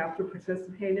 of course, have to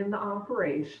participate in the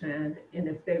operation. And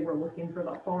if they were looking for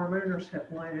the farm ownership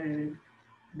loan,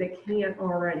 they can't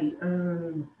already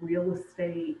own real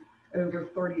estate over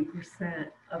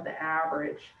 30% of the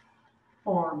average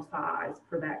farm size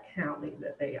for that county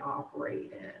that they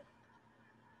operate in.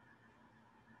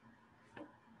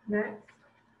 Next.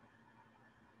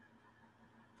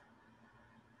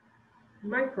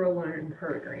 Microloan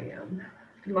program.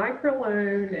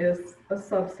 Microloan is a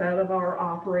subset of our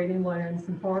operating loans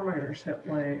and farm ownership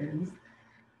loans.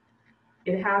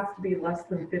 It has to be less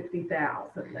than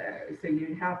 $50,000 though. So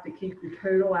you have to keep your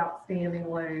total outstanding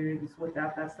loans with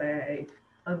FSA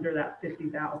under that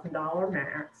 $50,000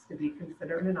 max to be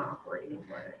considered an operating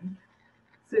loan.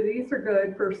 So these are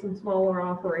good for some smaller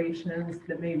operations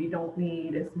that maybe don't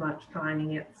need as much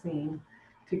financing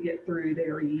to get through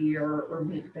their year or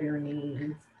meet their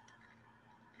needs.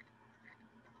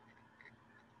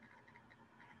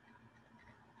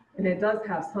 And it does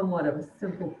have somewhat of a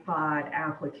simplified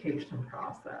application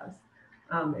process.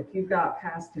 If you've got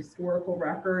past historical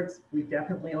records, we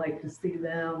definitely like to see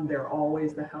them. They're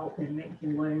always a help in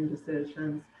making loan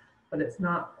decisions, but it's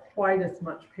not quite as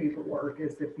much paperwork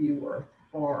as if you were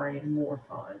borrowing more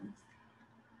funds.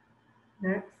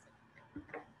 Next.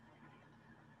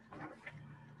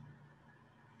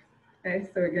 Okay,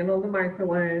 so again on the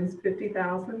microloans,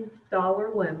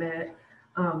 $50,000 limit.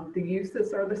 The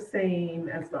uses are the same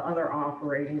as the other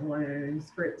operating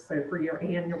loans. So for your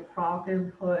annual crop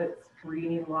inputs,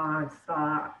 breeding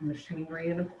livestock, machinery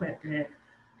and equipment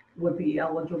would be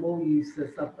eligible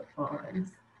uses of the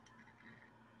funds.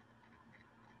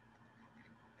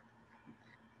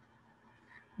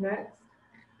 Next.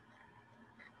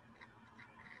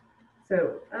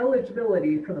 So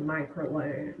eligibility for the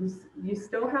microloans, you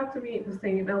still have to meet the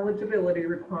same eligibility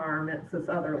requirements as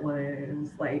other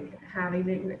loans, like having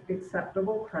an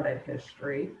acceptable credit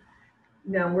history.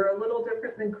 Now we're a little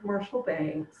different than commercial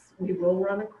banks. We will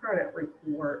run a credit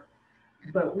report,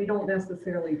 but we don't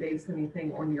necessarily base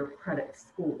anything on your credit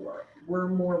score. We're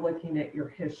more looking at your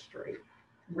history.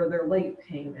 Were there late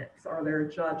payments? Are there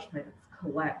judgments,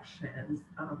 collections?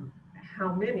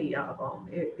 How many of them?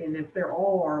 And if there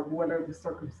are, what are the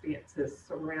circumstances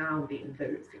surrounding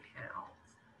those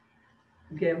accounts?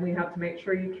 Again, we have to make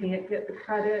sure you can't get the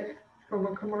credit from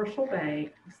a commercial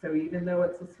bank. So even though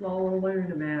it's a smaller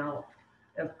loan amount,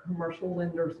 if a commercial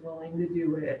lender's willing to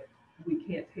do it, we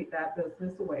can't take that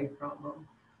business away from them.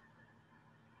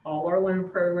 All our loan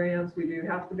programs, we do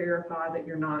have to verify that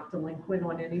you're not delinquent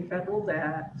on any federal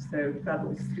debt, so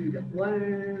federal student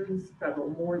loans, federal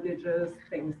mortgages,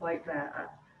 things like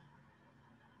that.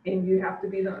 And you have to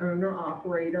be the owner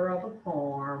operator of a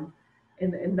farm.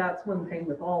 And that's one thing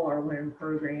with all our loan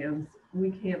programs. We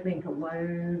can't make a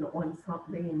loan on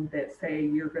something that, say,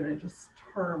 you're going to just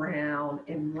turn around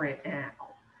and rent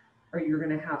out, or you're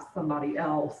going to have somebody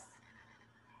else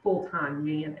full-time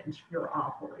manage your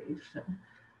operation.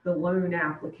 The loan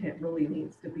applicant really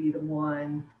needs to be the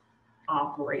one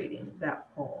operating that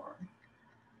farm.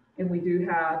 And we do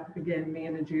have, again,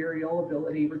 managerial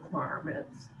ability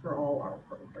requirements for all our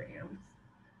programs.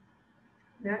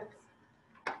 Next.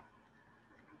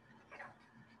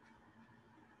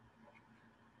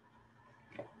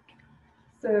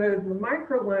 So the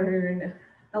microloan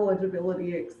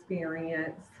eligibility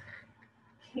experience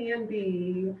can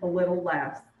be a little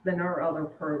less than our other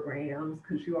programs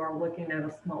because you are looking at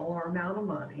a smaller amount of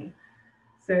money.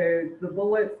 So the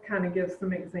bullets kind of give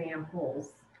some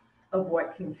examples of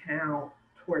what can count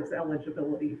towards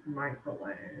eligibility for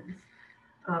microloans.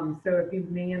 So if you've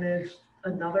managed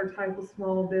another type of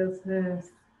small business,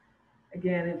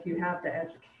 again, if you have the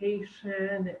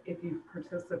education, if you've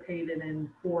participated in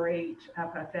 4-H,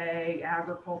 FFA,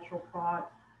 agricultural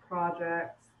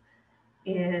projects,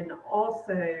 and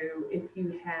also if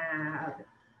you have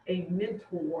a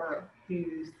mentor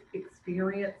who's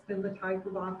experienced in the type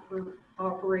of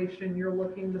operation you're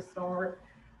looking to start,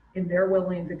 and they're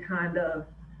willing to kind of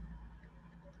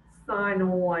sign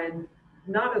on,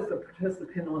 not as a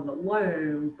participant on the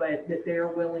loan, but that they're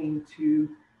willing to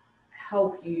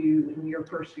help you in your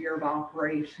first year of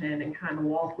operation and kind of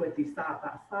walk with you side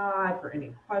by side for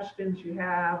any questions you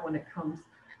have when it comes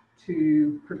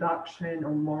to production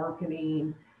or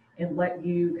marketing, and let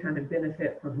you kind of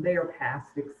benefit from their past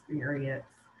experience.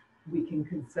 We can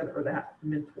consider that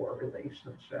mentor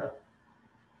relationship.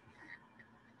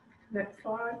 Next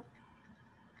slide.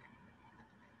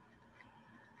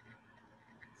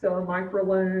 So a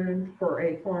microloan for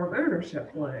a farm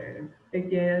ownership loan,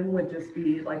 again, would just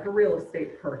be like a real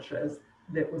estate purchase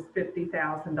that was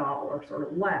 $50,000 or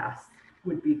less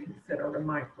would be considered a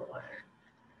microloan.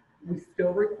 We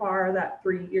still require that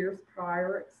 3 years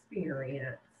prior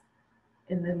experience.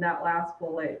 And then that last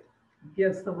bullet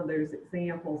gives some of those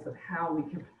examples of how we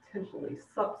can potentially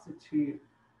substitute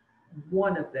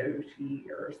one of those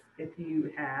years if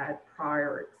you had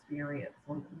prior experience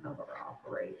on another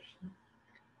operation.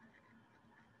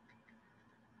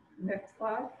 Next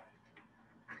slide.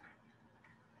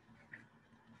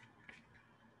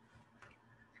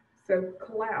 So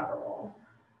collateral.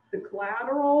 The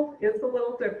collateral is a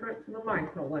little different from the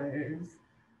microloans.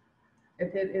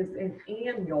 If it is an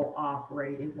annual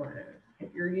operating loan,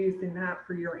 if you're using that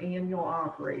for your annual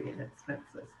operating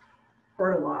expenses,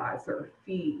 fertilizer,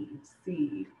 feed,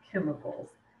 seed, chemicals,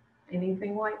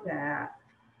 anything like that,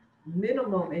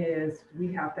 minimum is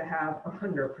we have to have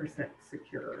 100%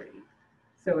 security.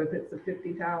 So if it's a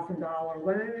 $50,000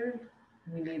 loan,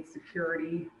 we need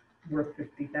security worth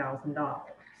 $50,000.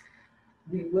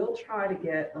 We will try to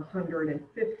get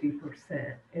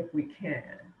 150% if we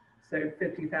can. So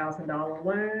 $50,000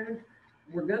 loan,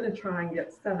 we're going to try and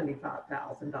get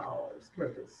 $75,000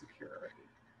 worth of security.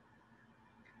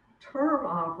 Term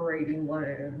operating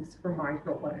loans for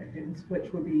microloans,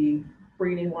 which would be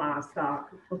breeding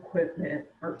livestock, equipment,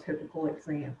 are typical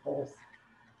examples,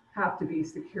 have to be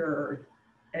secured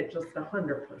at just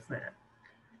 100%.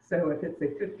 So if it's a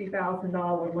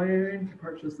 $50,000 loan to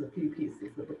purchase a few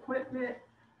pieces of equipment,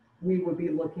 we would be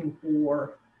looking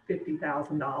for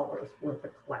 $50,000 worth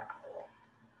of collateral.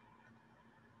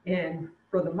 And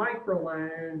for the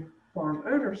microloan, farm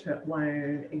ownership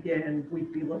loan, again,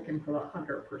 we'd be looking for the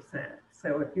 100%.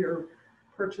 So if you're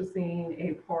purchasing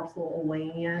a parcel of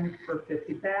land for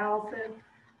 $50,000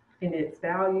 and its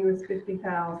value is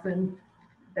 $50,000,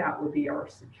 that would be our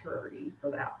security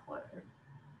for that loan.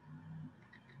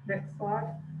 Next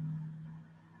slide.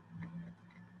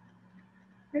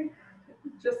 Okay.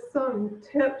 Just some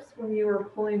tips when you are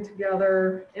pulling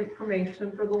together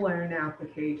information for the loan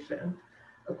application.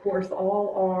 Of course,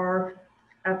 all our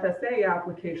FSA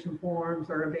application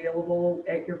forms are available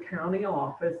at your county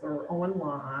office or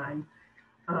online.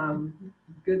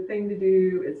 Good thing to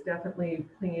do is definitely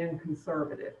plan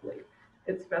conservatively,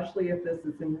 especially if this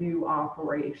is a new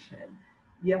operation.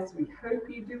 Yes, we hope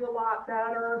you do a lot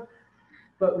better,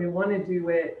 but we want to do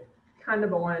it kind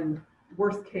of on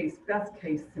worst case, best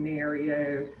case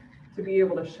scenario to be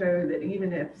able to show that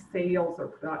even if sales or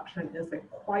production isn't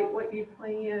quite what you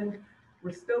planned,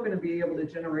 we're still going to be able to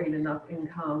generate enough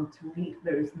income to meet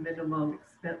those minimum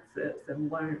expenses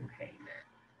and loan payment.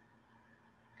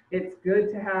 It's good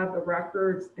to have the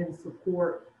records and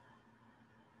support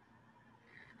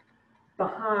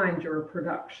behind your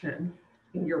production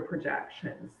and your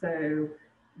projections. So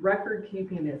record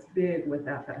keeping is big with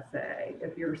FSA.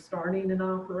 If you're starting an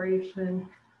operation,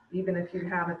 even if you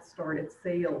haven't started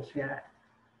sales yet,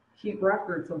 keep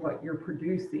records of what you're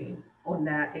producing on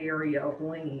that area of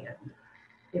land.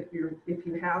 If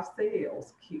you have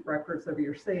sales, keep records of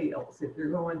your sales. If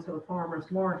you're going to the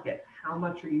farmer's market, how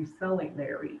much are you selling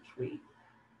there each week?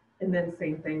 And then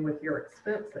same thing with your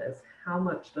expenses. How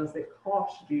much does it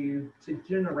cost you to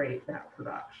generate that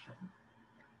production?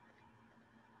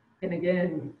 And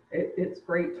again, it's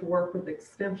great to work with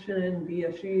Extension,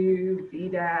 VSU,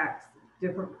 VDAX.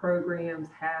 Different programs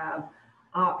have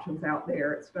options out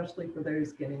there, especially for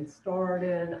those getting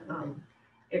started.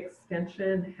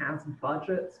 Extension has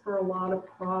budgets for a lot of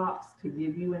crops to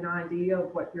give you an idea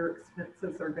of what your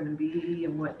expenses are going to be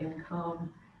and what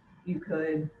income you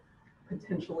could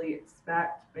potentially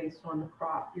expect based on the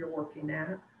crop you're working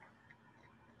at.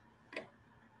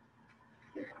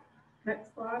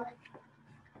 Next slide.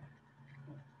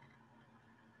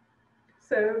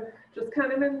 So just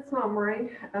kind of in summary,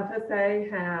 FSA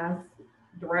has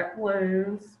direct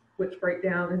loans, which break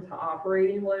down into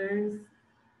operating loans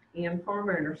and farm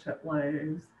ownership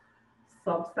loans.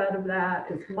 Subset of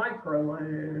that is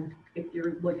microloan if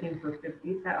you're looking for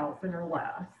 $50,000 or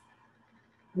less.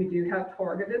 We do have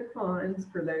targeted funds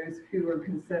for those who are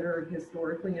considered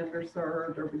historically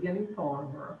underserved or beginning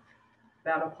farmer.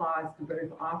 That applies to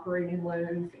both operating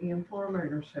loans and farm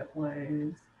ownership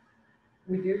loans.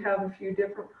 We do have a few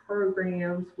different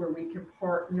programs where we can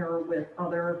partner with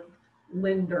other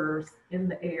lenders in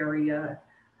the area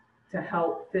to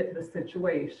help fit the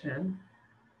situation.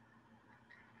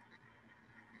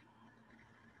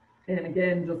 And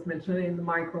again, just mentioning the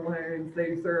microloans,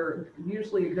 those are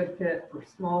usually a good fit for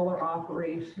smaller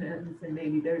operations and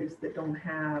maybe those that don't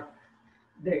have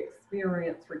the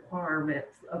experience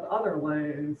requirements of other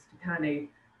loans to kind of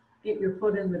get your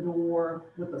foot in the door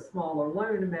with a smaller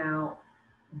loan amount,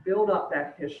 build up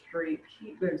that history,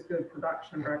 keep those good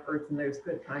production records and those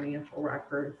good financial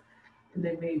records. And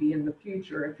then maybe in the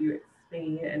future, if you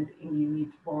expand and you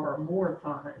need to borrow more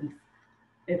funds,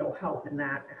 it'll help in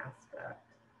that aspect.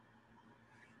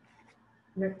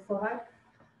 Next slide.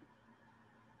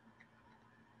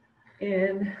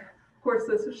 And of course,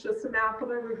 this is just a map of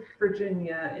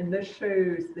Virginia, and this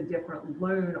shows the different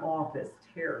loan office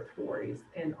territories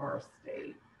in our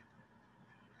state.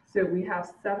 So we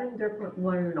have 7 different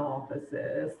loan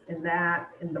offices, and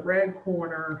that in the red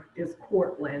corner is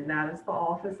Cortland. That is the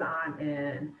office I'm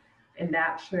in, and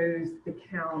that shows the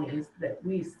counties that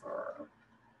we serve.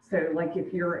 So like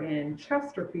if you're in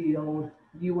Chesterfield,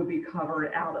 you would be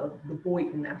covered out of the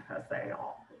Boynton FSA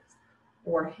office,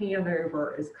 or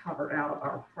Hanover is covered out of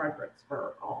our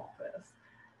Fredericksburg office.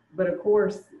 But of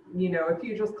course, you know, if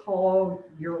you just call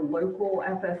your local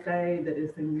FSA that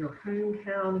is in your home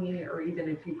county, or even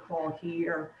if you call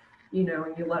here, you know,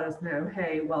 and you let us know,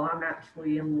 hey, well, I'm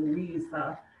actually in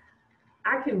Louisa,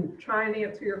 I can try and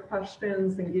answer your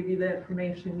questions and give you the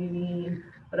information you need,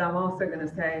 but I'm also going to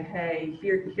say, hey,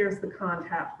 here's the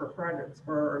contact for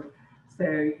Fredericksburg.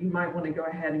 So you might want to go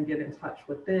ahead and get in touch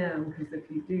with them, because if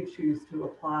you do choose to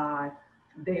apply,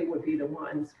 they would be the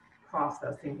ones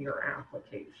processing your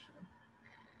application.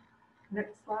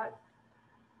 Next slide.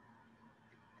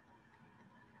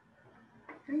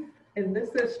 Okay. And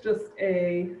this is just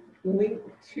a link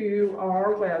to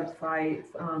our website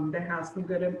that has some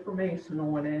good information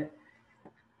on it.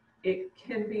 It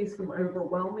can be some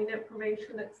overwhelming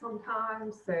information at some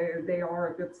times, so they are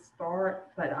a good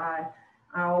start, but I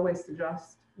always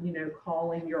suggest, you know,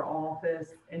 calling your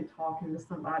office and talking to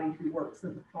somebody who works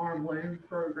in the farm loan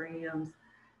programs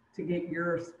to get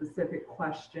your specific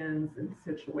questions and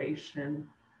situation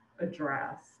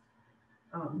addressed.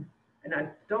 And I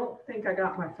don't think I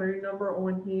got my phone number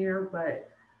on here, but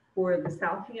for the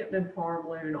Southampton Farm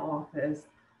Loan Office,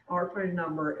 our phone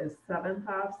number is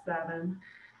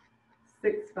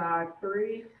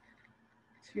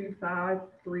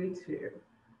 757-653-2532.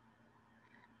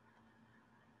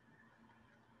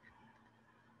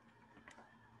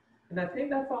 And I think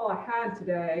that's all I had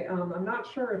today. I'm not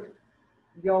sure if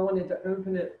y'all wanted to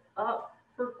open it up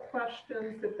for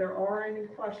questions, if there are any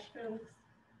questions.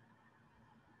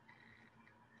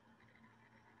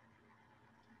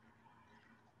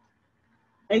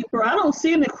 April, I don't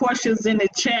see any questions in the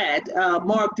chat.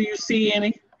 Mark, do you see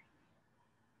any?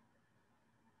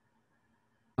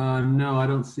 No, I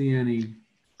don't see any.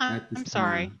 I'm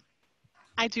sorry.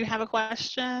 I do have a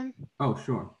question. Oh,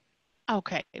 sure.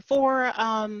 Okay. For,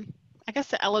 I guess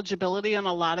the eligibility on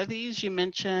a lot of these, you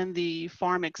mentioned the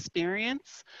farm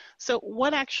experience. So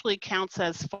what actually counts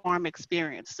as farm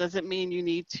experience? Does it mean you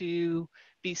need to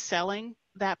be selling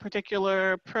that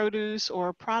particular produce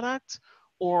or product,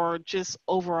 or just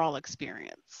overall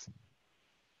experience?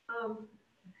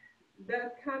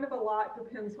 That kind of a lot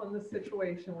depends on the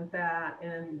situation with that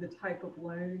and the type of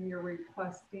loan you're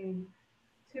requesting.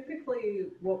 Typically,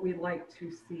 what we like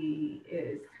to see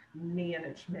is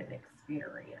management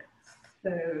experience.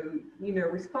 So, you know,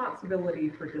 responsibility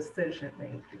for decision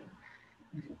making.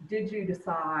 Did you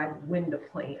decide when to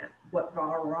plant? What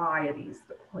varieties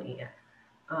to plant?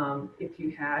 If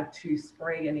you had to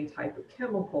spray any type of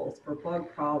chemicals for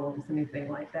bug problems, anything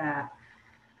like that,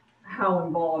 how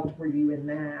involved were you in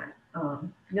that?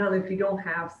 Now, if you don't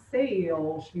have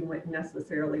sales, you wouldn't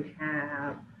necessarily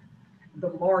have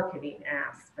the marketing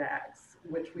aspects,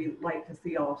 which we like to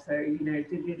see also. You know,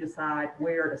 did you decide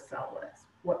where to sell it?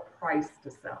 What price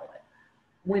to sell it?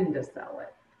 When to sell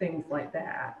it? Things like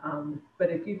that. But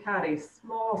if you've had a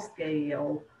small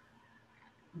scale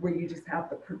where you just have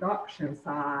the production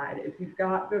side, if you've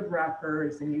got good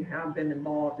records and you have been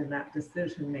involved in that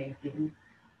decision making,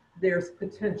 there's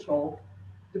potential,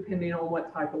 depending on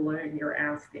what type of loan you're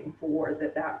asking for,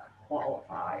 that could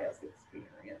qualify as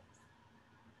experience.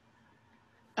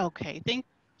 Okay, thank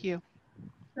you.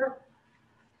 Sure.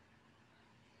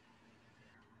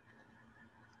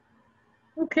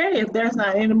 Okay, if there's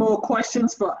not any more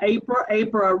questions for April, I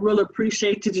really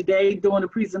appreciate you today doing the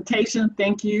presentation.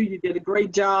 Thank you. You did a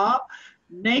great job.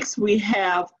 Next, we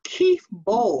have Keith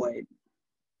Boyd.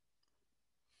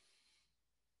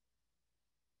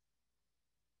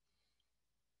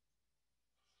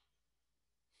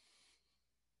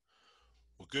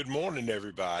 Well, good morning,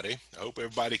 everybody. I hope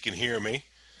everybody can hear me.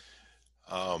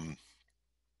 I'm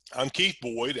Keith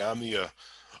Boyd. I'm the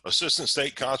Assistant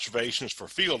State Conservationist for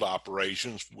Field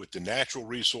Operations with the Natural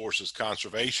Resources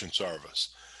Conservation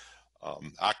Service.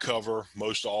 I cover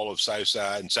most all of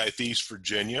Southside and Southeast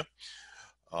Virginia.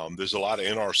 There's a lot of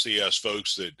NRCS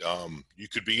folks that you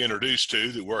could be introduced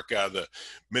to that work out of the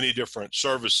many different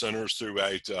service centers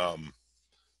throughout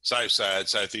Southside,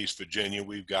 Southeast Virginia.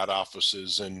 We've got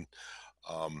offices in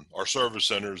Our service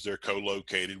centers, they're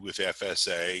co-located with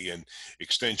FSA, and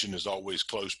Extension is always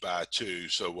close by too.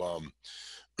 So,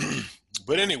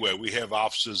 but anyway, we have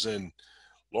offices in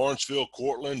Lawrenceville,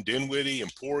 Cortland, Dinwiddie,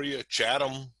 Emporia,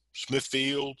 Chatham,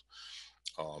 Smithfield,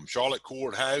 Charlotte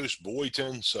Courthouse,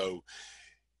 Boynton. So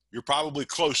you're probably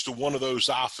close to one of those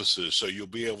offices, so you'll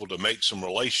be able to make some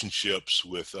relationships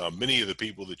with many of the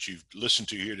people that you've listened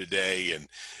to here today,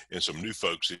 and some new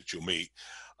folks that you'll meet.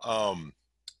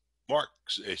 Mark,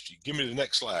 if you give me the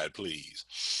next slide, please.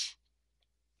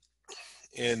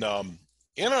 In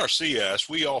NRCS,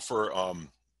 we offer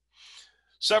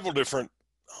several different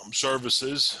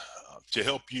services to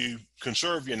help you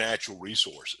conserve your natural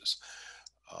resources.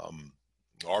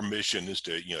 Our mission is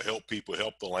to help people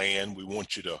help the land. We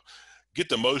want you to get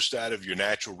the most out of your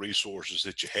natural resources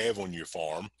that you have on your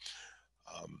farm.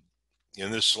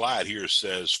 In this slide here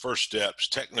says first steps,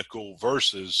 technical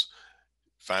versus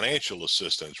financial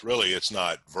assistance. Really, it's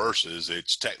not versus,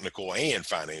 it's technical and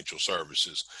financial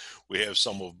services. We have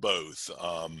some of both.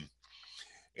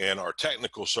 And our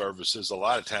technical services, a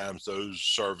lot of times those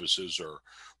services are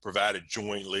provided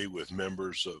jointly with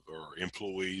members of or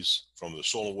employees from the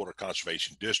soil and water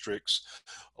conservation districts.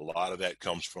 A lot of that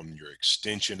comes from your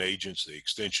extension agents, the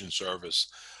extension service.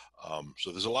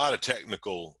 So there's a lot of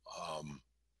technical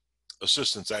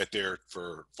assistance out there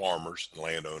for farmers and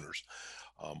landowners.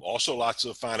 Also lots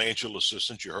of financial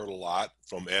assistance. You heard a lot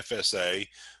from FSA,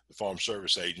 the Farm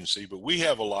Service Agency, but we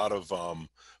have a lot of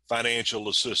financial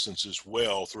assistance as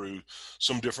well through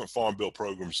some different farm bill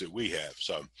programs that we have.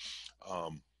 So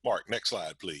Mark, next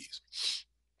slide, please.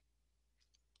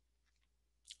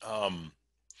 Our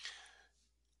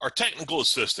technical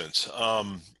assistance.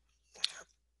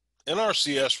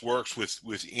 NRCS works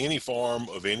with any farm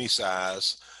of any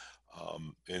size.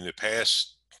 In the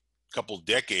past couple of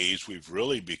decades, we've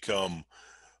really become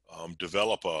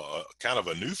develop a kind of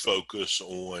a new focus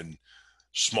on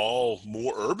small,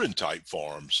 more urban type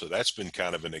farms. So that's been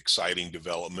kind of an exciting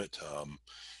development.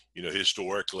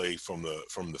 Historically from the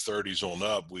 30s on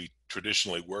up, we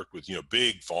traditionally worked with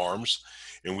big farms,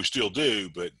 and we still do,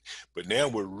 but now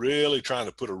we're really trying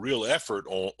to put a real effort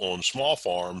on small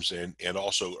farms and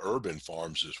also urban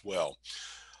farms as well.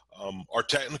 Our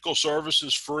technical service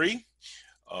is free.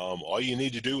 All you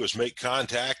need to do is make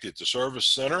contact at the service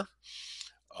center,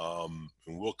 and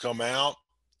we'll come out.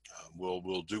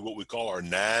 We'll do what we call our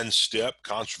 9-step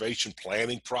conservation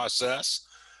planning process.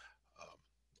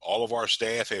 All of our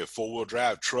staff have four-wheel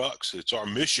drive trucks. It's our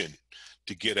mission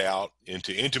to get out and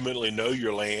to intimately know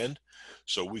your land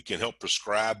so we can help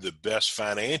prescribe the best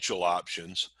financial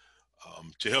options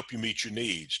to help you meet your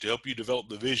needs, to help you develop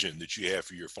the vision that you have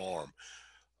for your farm.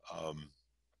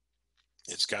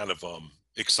 It's kind of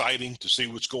exciting to see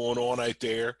what's going on out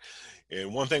there.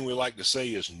 And one thing we like to say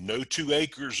is no 2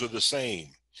 acres are the same.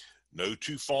 No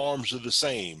 2 farms are the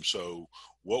same. So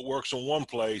what works in one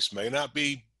place may not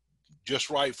be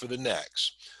just right for the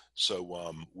next.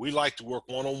 So we like to work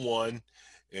one-on-one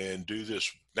and do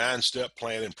this 9-step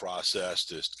planning process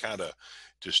to kind of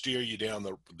to steer you down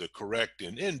the correct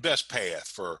and best path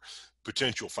for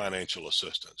potential financial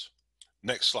assistance.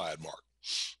 Next slide, Mark.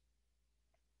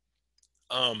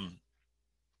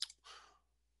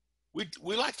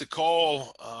 We like to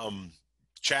call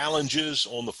challenges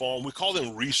on the farm, we call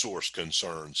them resource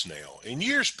concerns now. In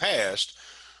years past,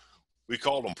 we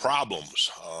called them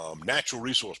problems, natural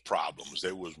resource problems.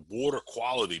 There was water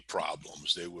quality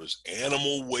problems. There was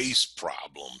animal waste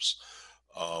problems.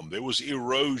 There was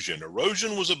erosion.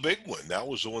 Erosion was a big one. That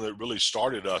was the one that really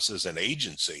started us as an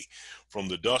agency from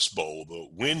the Dust Bowl. The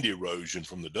wind erosion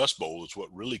from the Dust Bowl is what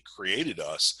really created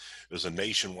us as a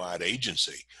nationwide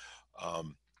agency.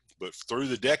 But through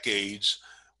the decades,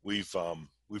 we've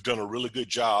done a really good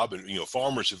job, and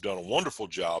farmers have done a wonderful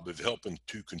job of helping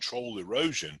to control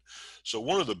erosion. So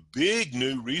one of the big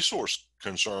new resource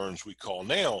concerns we call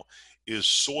now is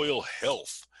soil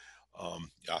health.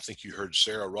 I think you heard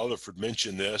Sarah Rutherford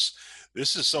mention this.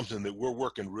 This is something that we're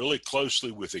working really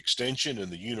closely with Extension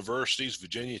and the universities,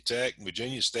 Virginia Tech,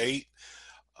 Virginia State,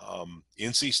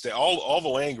 NC State, all the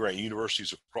land-grant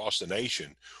universities across the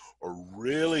nation are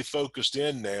really focused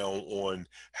in now on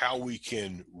how we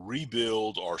can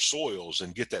rebuild our soils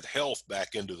and get that health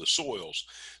back into the soils.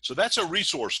 So that's a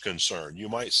resource concern. You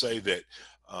might say that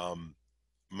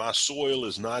my soil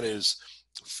is not as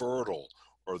fertile,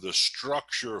 or the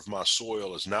structure of my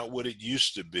soil is not what it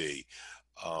used to be.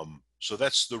 So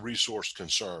that's the resource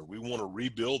concern. We want to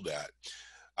rebuild that.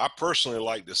 I personally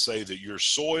like to say that your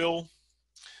soil,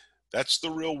 that's the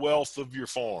real wealth of your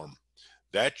farm.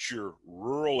 That's your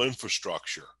rural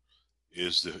infrastructure,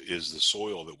 is the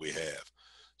soil that we have.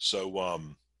 So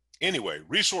Anyway,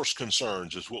 resource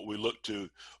concerns is what we look to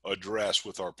address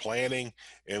with our planning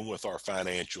and with our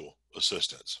financial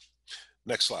assistance.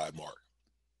 Next slide, Mark.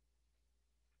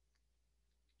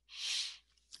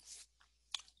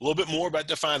 A little bit more about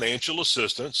the financial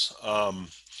assistance.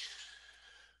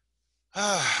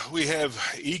 We have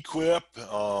EQIP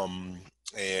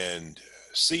and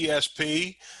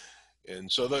CSP,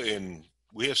 and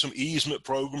we have some easement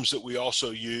programs that we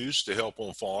also use to help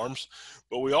on farms,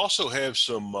 but we also have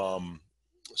some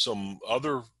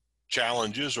other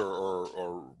challenges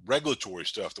or regulatory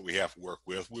stuff that we have to work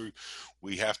with.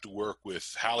 We have to work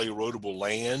with highly erodible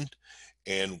land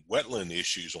and wetland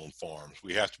issues on farms.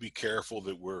 We have to be careful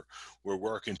that we're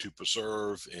working to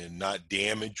preserve and not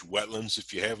damage wetlands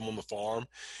if you have them on the farm.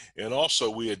 And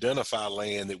also we identify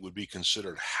land that would be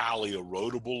considered highly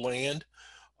erodible land.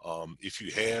 If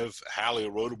you have highly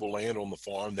erodible land on the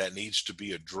farm, that needs to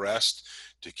be addressed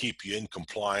to keep you in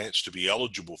compliance to be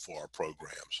eligible for our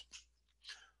programs.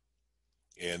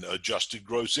 And adjusted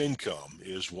gross income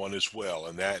is one as well,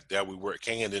 and that we work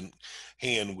hand in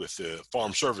hand with the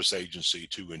Farm Service Agency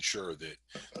to ensure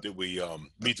that we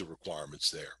meet the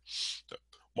requirements there. So,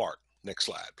 Mark, next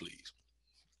slide, please.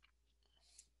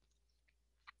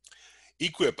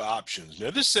 EQIP options. Now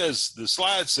the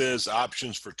slide says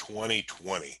options for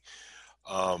 2020.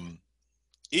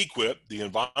 EQIP, the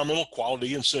Environmental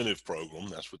Quality Incentive Program,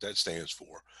 that's what that stands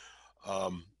for.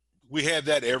 We have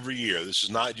that every year. This is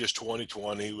not just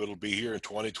 2020. It'll be here in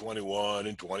 2021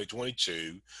 and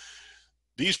 2022.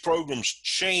 These programs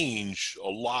change a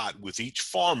lot with each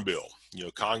farm bill. You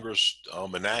know, Congress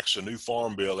enacts a new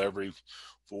farm bill every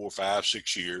 4, 5,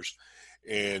 6 years.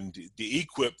 And the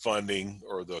EQIP funding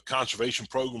or the conservation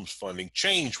programs funding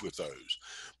change with those.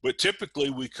 But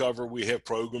typically we have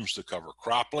programs to cover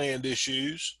cropland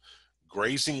issues,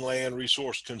 grazing land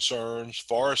resource concerns,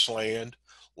 forest land,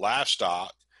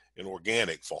 livestock, and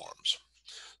organic farms.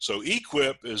 So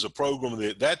EQIP is a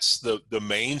program that's the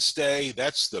mainstay,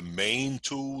 that's the main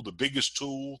tool, the biggest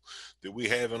tool that we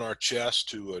have in our chest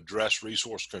to address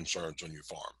resource concerns on your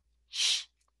farm.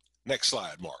 Next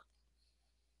slide, Mark.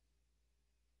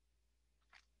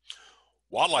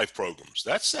 Wildlife programs.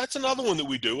 That's another one that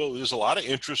we do. There's a lot of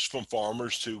interest from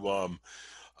farmers to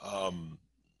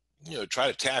try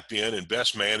to tap in and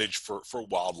best manage for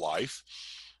wildlife.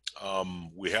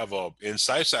 We have in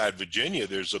Southside Virginia,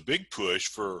 there's a big push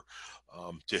for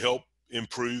to help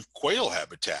improve quail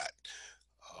habitat.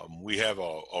 We have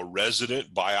a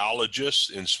resident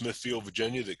biologist in Smithfield,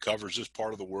 Virginia that covers this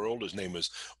part of the world. His name is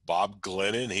Bob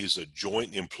Glennon. He's a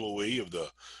joint employee of the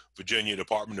Virginia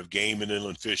Department of Game and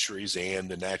Inland Fisheries and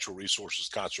the Natural Resources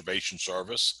Conservation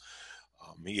Service.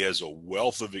 He has a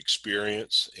wealth of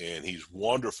experience and he's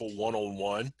wonderful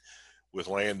one-on-one with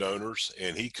landowners,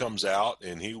 and he comes out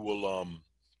and he will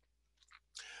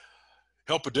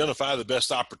help identify the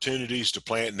best opportunities to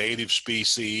plant native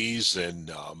species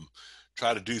and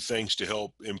try to do things to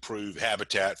help improve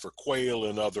habitat for quail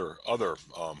and other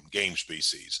game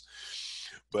species.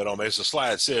 But as the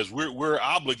slide says, we're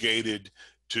obligated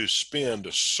to spend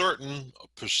a certain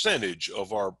percentage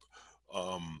of our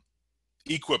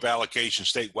EQIP allocation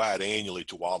statewide annually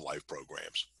to wildlife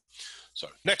programs. So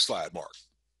next slide, Mark.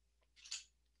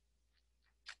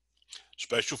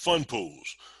 Special fund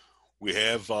pools. We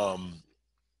have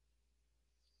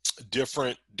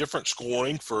different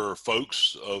scoring for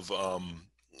folks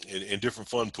in different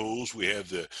fund pools. We have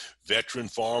the veteran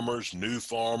farmers, new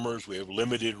farmers, we have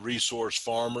limited resource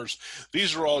farmers.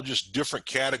 These are all just different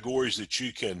categories that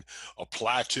you can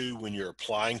apply to when you're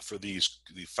applying for the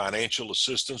financial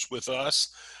assistance with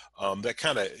us. That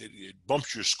kind of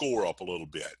bumps your score up a little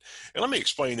bit. And let me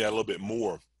explain that a little bit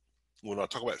more when I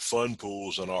talk about fund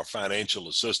pools and our financial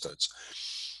assistance.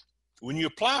 When you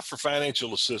apply for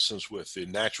financial assistance with the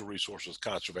Natural Resources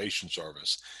Conservation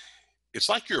Service, it's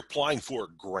like you're applying for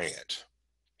a grant.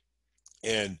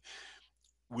 And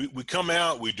we come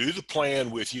out, we do the plan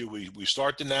with you, we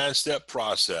start the 9-step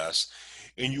process,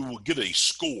 and you will get a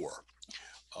score,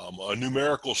 a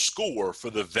numerical score for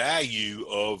the value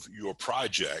of your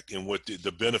project and what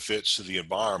the benefits to the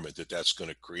environment that's going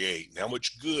to create and how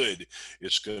much good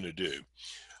it's going to do.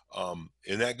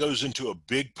 And that goes into a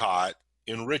big pot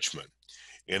in Richmond.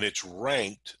 And it's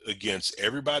ranked against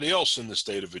everybody else in the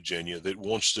state of Virginia that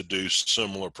wants to do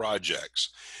similar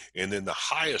projects. And then the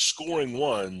highest scoring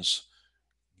ones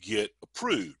get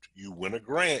approved. You win a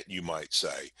grant, you might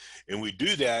say. And we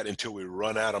do that until we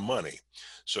run out of money.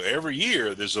 So every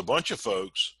year there's a bunch of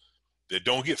folks that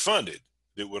don't get funded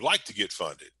that would like to get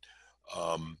funded.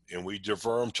 And we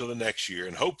defer them to the next year,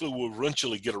 and hopefully we'll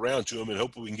eventually get around to them, and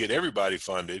hopefully we can get everybody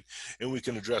funded and we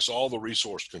can address all the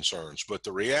resource concerns. But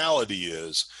the reality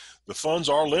is the funds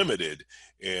are limited,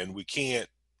 and we can't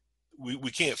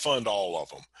fund all of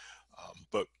them.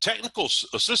 But technical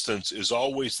assistance is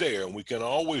always there, and we can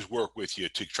always work with you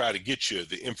to try to get you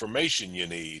the information you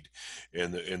need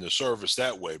in the service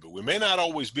that way. But we may not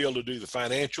always be able to do the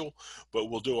financial, but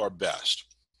we'll do our best.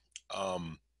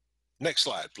 Next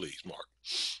slide, please, Mark.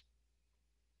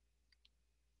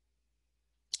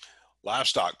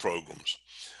 Livestock programs.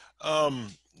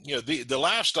 You know, the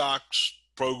livestock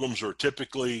programs are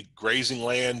typically grazing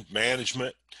land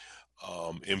management,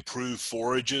 improved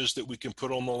forages that we can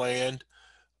put on the land,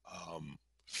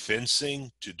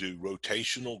 fencing to do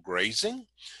rotational grazing.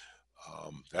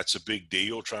 That's a big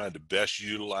deal, trying to best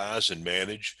utilize and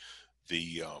manage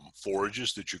the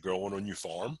forages that you're growing on your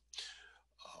farm.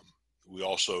 We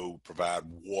also provide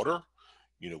water.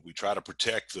 You know, we try to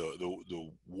protect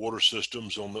the water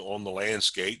systems on the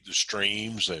landscape, the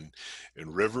streams and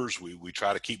rivers. We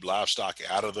try to keep livestock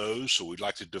out of those. So we'd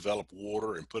like to develop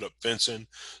water and put up fencing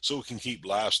so we can keep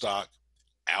livestock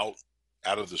out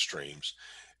of the streams.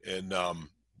 And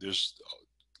there's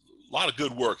a lot of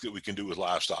good work that we can do with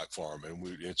livestock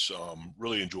farming. It's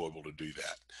really enjoyable to do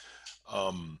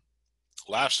that.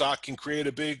 Livestock can create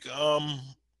a big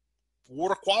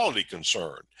water quality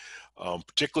concern,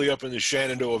 particularly up in the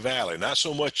Shenandoah Valley. Not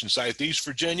so much in Southeast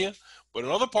Virginia, but in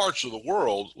other parts of the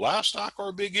world, livestock are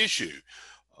a big issue.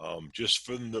 Just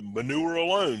from the manure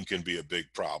alone can be a big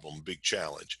problem, big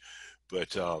challenge.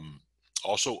 But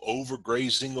also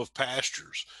overgrazing of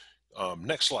pastures.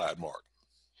 Next slide, Mark.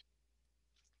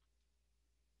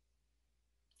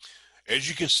 As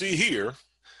you can see here,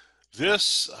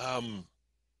 this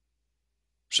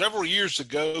several years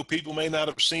ago, people may not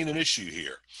have seen an issue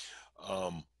here.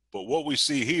 But what we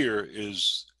see here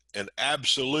is an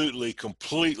absolutely,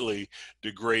 completely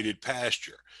degraded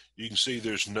pasture. You can see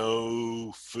there's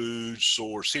no food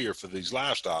source here for these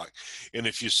livestock. And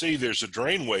if you see there's a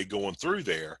drainway going through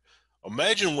there,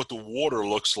 imagine what the water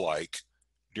looks like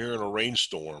during a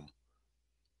rainstorm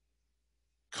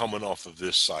coming off of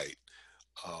this site.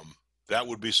 That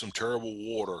would be some terrible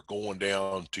water going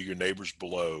down to your neighbors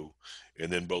below, and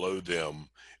then below them,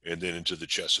 and then into the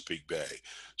Chesapeake Bay.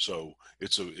 So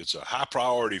it's a high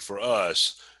priority for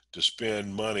us to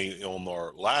spend money on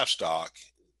our livestock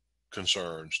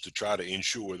concerns to try to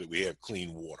ensure that we have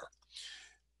clean water.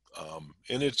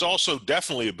 And it's also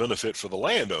definitely a benefit for the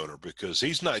landowner, because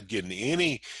he's not getting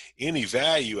any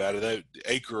value out of that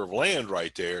acre of land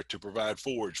right there to provide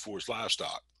forage for his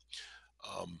livestock.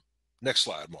 Next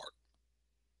slide, Mark.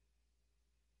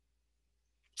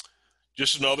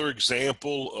 Just another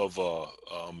example of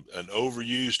an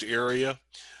overused area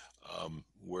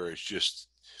where it's just,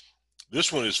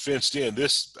 this one is fenced in.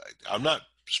 This, I'm not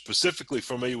specifically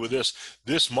familiar with this.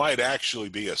 This might actually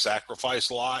be a sacrifice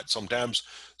lot. Sometimes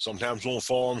on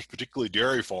farms, particularly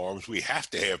dairy farms, we have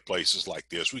to have places like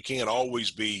this. We can't always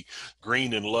be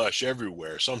green and lush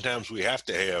everywhere. Sometimes we have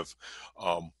to have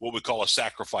what we call a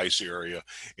sacrifice area,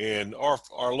 and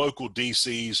our local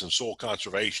DCs and soil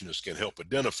conservationists can help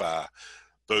identify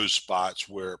those spots,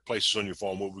 where places on your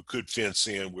farm where we could fence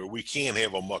in, where we can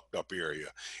have a mucked up area.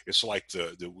 It's like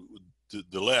the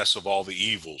less of all the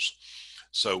evils.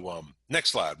 So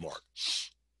next slide, Mark.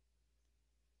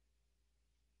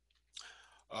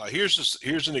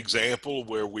 Here's an example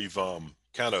where we've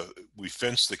we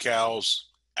fenced the cows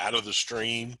out of the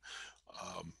stream,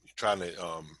 trying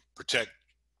to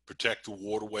protect the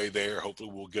waterway there.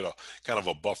 Hopefully we'll get a kind of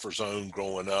a buffer zone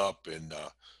growing up, and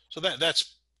so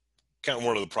that's kind of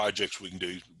one of the projects we can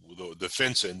do with the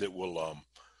fencing that will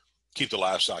keep the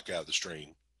livestock out of the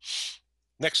stream.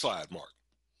 Next slide, Mark.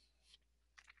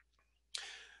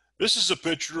 This is a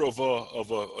picture of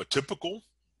a typical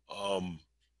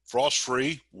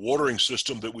frost-free watering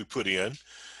system that we put in.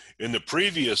 In the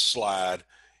previous slide,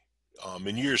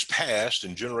 in years past,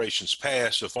 in generations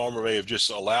past, the farmer may have just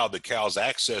allowed the cows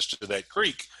access to that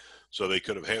creek, so they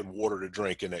could have had water to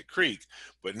drink in that creek.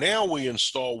 But now we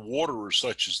install waterers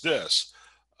such as this.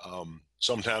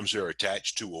 Sometimes they're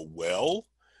attached to a well,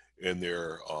 and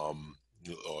they're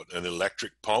an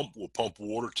electric pump will pump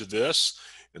water to this,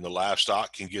 and the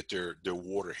livestock can get their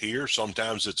water here.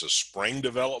 Sometimes it's a spring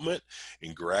development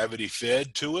and gravity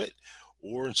fed to it,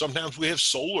 and sometimes we have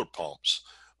solar pumps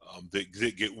that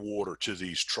get water to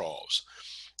these troughs.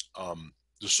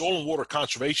 The soil and water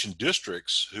conservation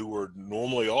districts, who are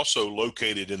normally also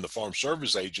located in the farm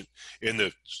service agent, in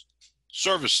the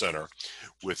service center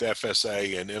with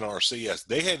FSA and NRCS,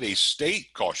 they have a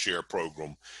state cost share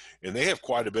program, and they have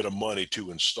quite a bit of money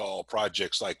to install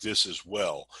projects like this as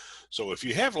well. So if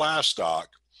you have livestock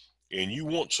and you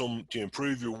want to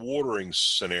improve your watering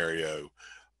scenario,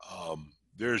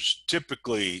 there's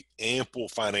typically ample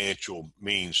financial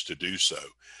means to do so.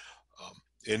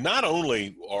 And not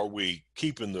only are we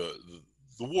keeping the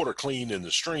water clean in the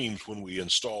streams when we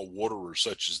install waterers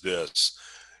such as this,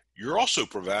 you're also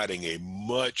providing a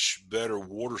much better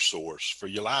water source for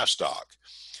your livestock.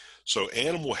 So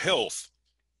animal health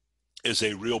is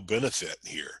a real benefit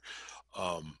here.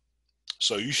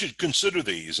 So you should consider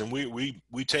these, and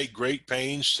we take great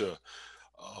pains to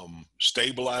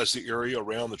stabilize the area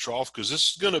around the trough, because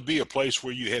this is going to be a place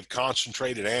where you have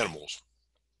concentrated animals.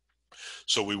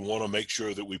 So we want to make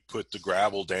sure that we put the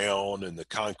gravel down and the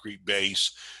concrete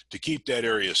base to keep that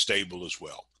area stable as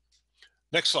well.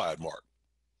 Next slide, Mark.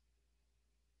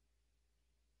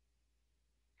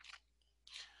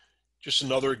 Just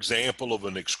another example of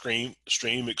an extreme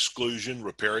exclusion,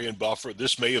 riparian buffer.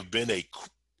 This may have been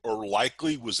or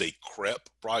likely was a CREP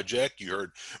project. You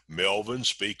heard Melvin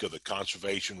speak of the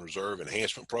Conservation Reserve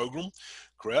Enhancement Program,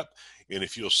 CREP. And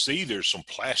if you'll see, there's some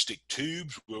plastic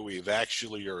tubes where we have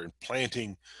actually are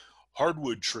implanting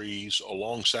hardwood trees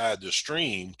alongside the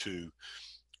stream to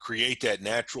create that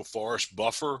natural forest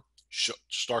buffer,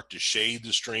 start to shade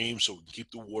the stream so we can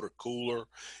keep the water cooler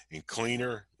and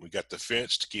cleaner. We got the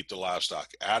fence to keep the livestock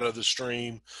out of the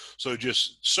stream. So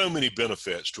just so many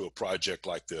benefits to a project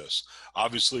like this.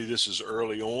 Obviously this is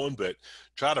early on, but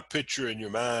try to picture in your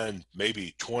mind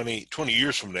maybe 20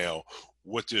 years from now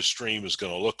what this stream is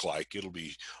going to look like. It'll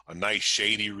be a nice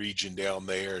shady region down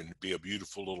there and be a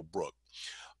beautiful little brook.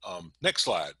 Next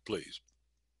slide, please.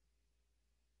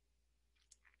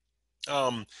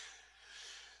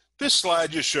 This slide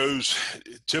just shows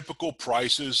typical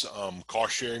prices,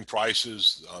 cost sharing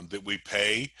prices that we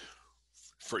pay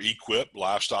for EQIP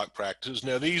livestock practices.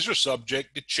 Now these are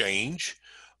subject to change.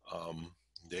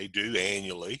 They do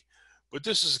annually, but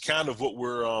this is kind of what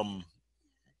we're,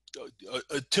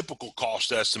 a typical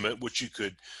cost estimate, which you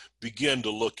could begin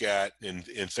to look at and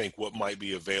think what might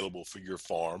be available for your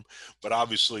farm. But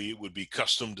obviously it would be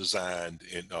custom designed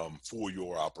for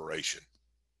your operation.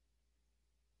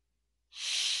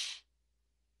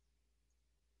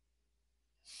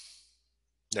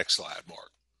 Next slide,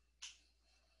 Mark.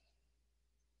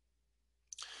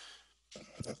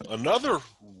 Another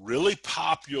really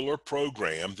popular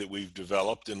program that we've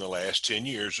developed in the last 10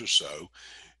 years or so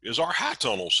is our high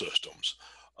tunnel systems.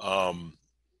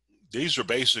 These are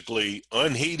basically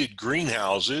unheated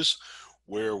greenhouses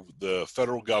where the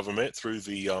federal government, through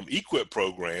the EQIP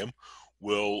program,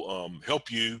 will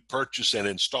help you purchase and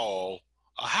install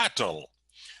a high tunnel,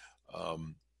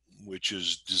 which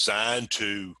is designed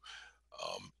to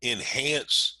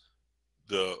enhance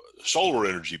the solar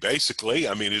energy. Basically,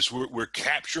 I mean, we're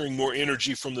capturing more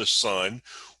energy from the sun.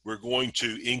 We're going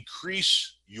to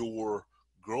increase your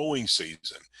growing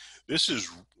season. This is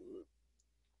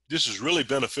really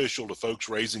beneficial to folks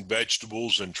raising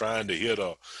vegetables and trying to hit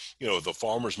the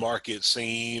farmer's market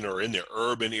scene or in the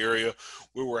urban area,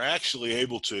 where we're actually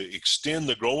able to extend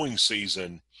the growing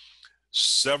season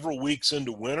several weeks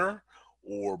into winter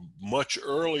or much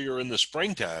earlier in the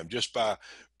springtime, just by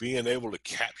being able to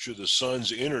capture the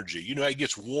sun's energy. You know, it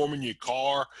gets warm in your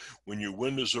car when your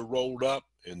windows are rolled up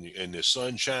and the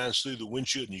sun shines through the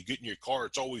windshield and you get in your car,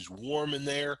 it's always warm in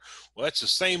there. Well, that's the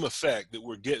same effect that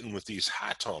we're getting with these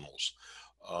high tunnels.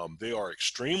 They are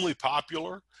extremely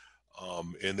popular,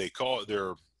 and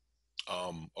they're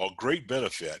a great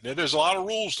benefit. Now, there's a lot of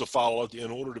rules to follow in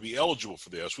order to be eligible for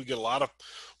this. We get a lot of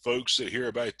folks that hear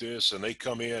about this and they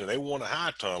come in and they want a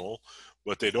high tunnel,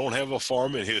 but they don't have a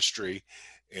farming history.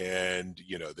 And,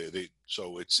 you know,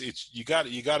 so you got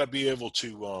to be able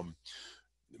to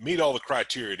meet all the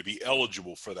criteria to be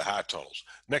eligible for the high tunnels.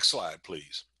 Next slide,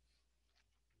 please.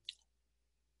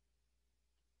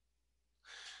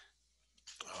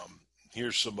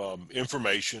 Here's some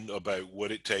information about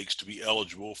what it takes to be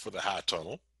eligible for the high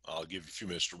tunnel. I'll give you a few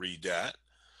minutes to read that.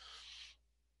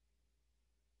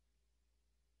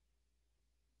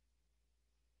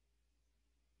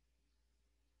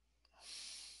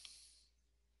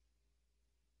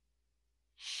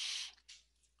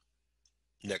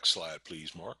 Next slide,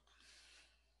 please, Mark.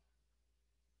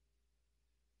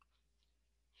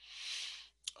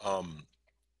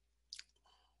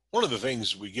 One of the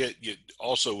things we get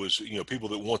also is, you know, people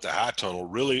that want the high tunnel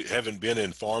really haven't been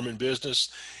in farming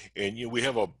business. And, you know, we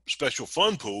have a special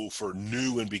fund pool for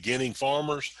new and beginning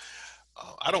farmers.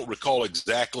 I don't recall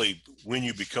exactly when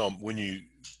you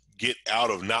get out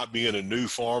of not being a new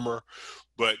farmer,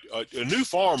 but a new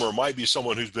farmer might be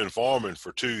someone who's been farming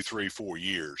for 2, 3, 4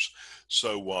 years.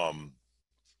 So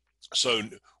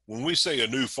when we say a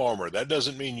new farmer, that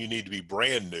doesn't mean you need to be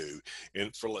brand new.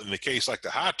 And in the case like the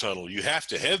high tunnel, you have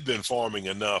to have been farming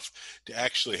enough to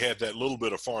actually have that little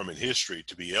bit of farming history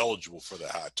to be eligible for the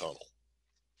high tunnel.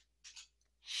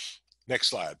 Next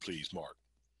slide, please, Mark.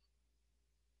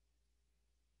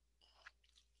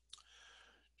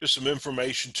 Just some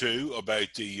information too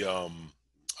about the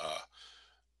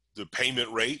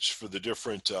payment rates for the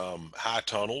different high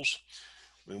tunnels.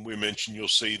 And we mentioned, you'll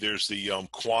see there's the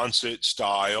Quonset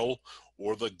style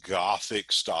or the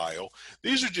Gothic style.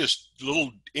 These are just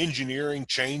little engineering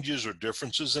changes or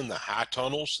differences in the high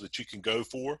tunnels that you can go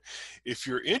for. If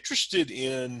you're interested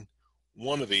in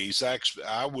one of these,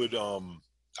 I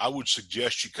would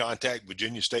suggest you contact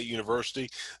Virginia State University.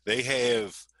 They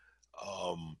have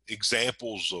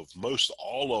examples of most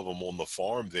all of them on the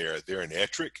farm there. They're in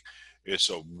Ettrick.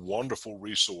 It's a wonderful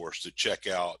resource to check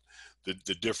out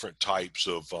the different types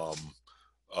of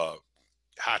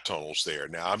high tunnels there.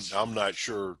 Now, I'm not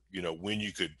sure, when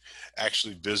you could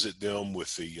actually visit them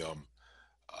with the,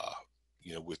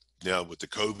 with the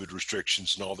COVID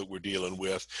restrictions and all that we're dealing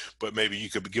with, but maybe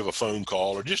you could give a phone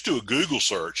call or just do a Google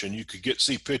search and you could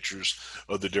see pictures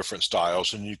of the different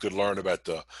styles and you could learn about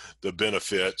the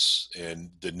benefits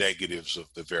and the negatives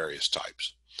of the various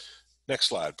types. Next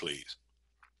slide, please.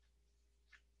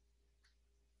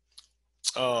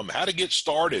 How to get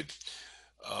started.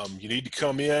 You need to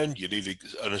come in, you need to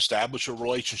establish a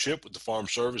relationship with the Farm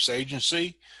Service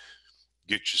Agency,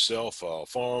 get yourself a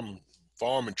farm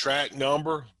and track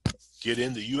number, get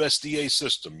in the USDA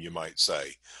system, you might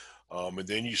say. And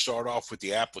then you start off with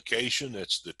the application.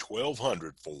 That's the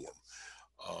 1200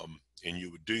 form. And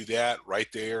you would do that right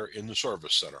there in the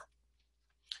service center.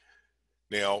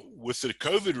 Now, with the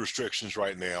COVID restrictions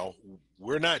right now,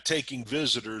 we're not taking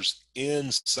visitors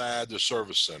inside the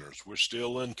service centers. We're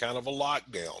still in kind of a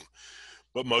lockdown,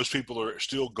 but most people are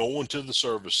still going to the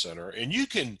service center. And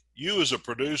you as a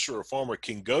producer or farmer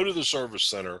can go to the service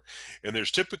center, and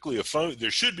there's typically there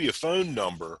should be a phone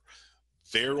number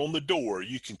there on the door.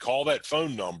 You can call that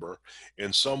phone number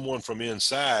and someone from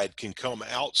inside can come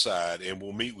outside and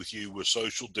will meet with you with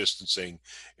social distancing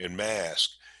and mask.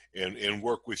 And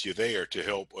work with you there to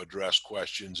help address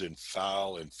questions and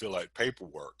file and fill out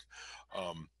paperwork.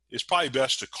 It's probably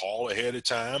best to call ahead of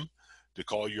time, to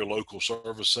call your local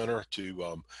service center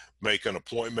to make an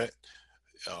appointment.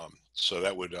 So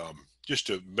that would, just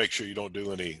to make sure you don't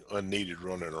do any unneeded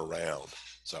running around.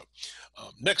 So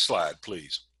next slide,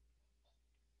 please.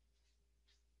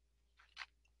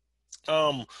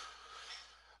 Once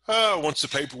the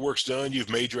paperwork's done, you've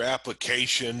made your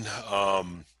application.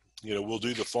 We'll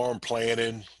do the farm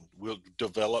planning. We'll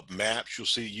develop maps. You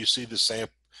see the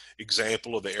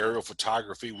example of the aerial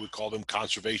photography. We call them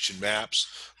conservation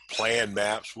maps, plan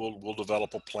maps. We'll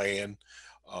develop a plan,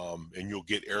 and you'll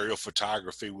get aerial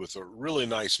photography with a really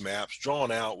nice maps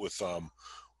drawn out with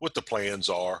what the plans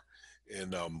are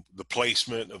and the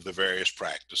placement of the various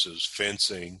practices,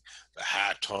 fencing, the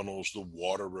high tunnels, the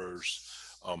waterers,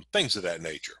 things of that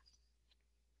nature.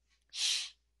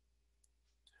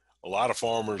 A lot of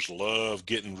farmers love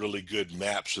getting really good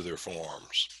maps of their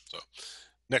farms. So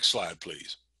next slide,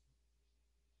 please.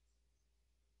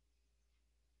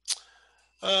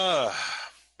 A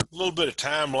little bit of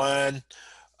timeline.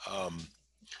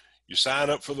 You sign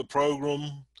up for the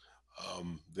program.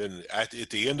 Then at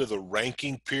the end of the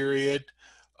ranking period,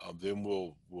 then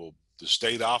the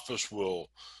state office will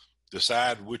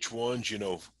decide which ones,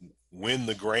 win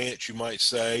the grant, you might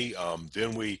say.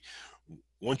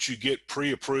 Once you get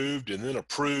pre-approved and then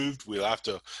approved, we'll have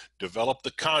to develop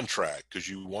the contract because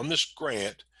you won this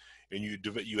grant and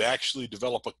you actually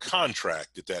develop a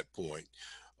contract at that point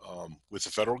with the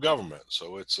federal government.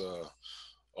 So it's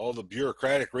all the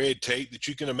bureaucratic red tape that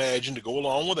you can imagine to go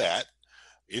along with that.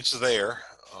 It's there,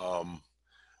 but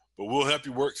we'll help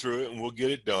you work through it and we'll get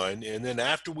it done. And then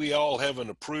after we all have an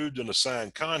approved and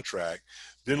assigned contract,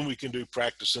 then we can do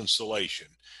practice installation.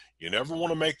 You never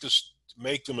want to make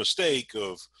the mistake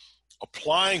of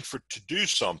applying to do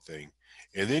something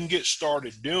and then get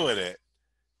started doing it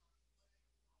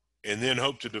and then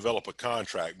hope to develop a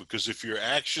contract, because if you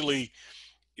actually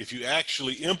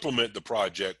implement the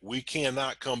project, we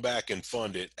cannot come back and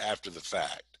fund it after the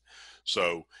fact.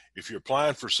 So if you're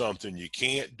applying for something, you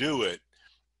can't do it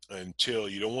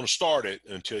you don't want to start it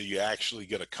until you actually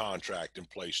get a contract in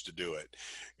place to do it.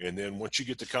 And then once you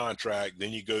get the contract,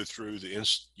 then you go through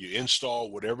you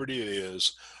install whatever it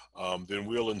is. Then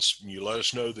you let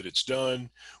us know that it's done.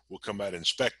 We'll come out and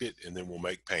inspect it, and then we'll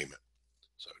make payment.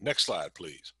 So next slide,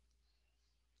 please.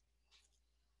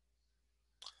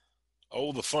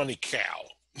 Oh, the funny cow.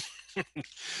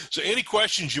 So any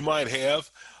questions you might have,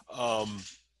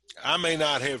 I may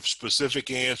not have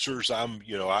specific answers.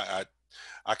 I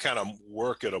kind of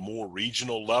work at a more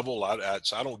regional level.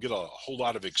 So I don't get a whole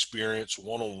lot of experience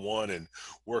one-on-one and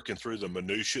working through the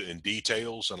minutia and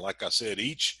details. And like I said,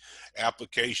 each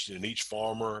application and each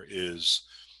farmer is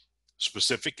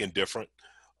specific and different.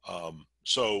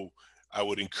 So I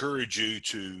would encourage you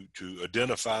to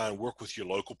identify and work with your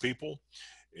local people,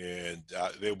 and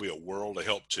there'll be a world of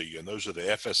help to you. And those are the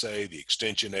FSA, the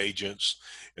extension agents,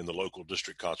 and the local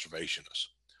district conservationists.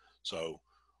 So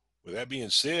with that being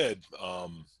said,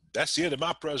 that's the end of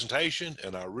my presentation,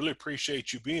 and I really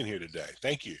appreciate you being here today.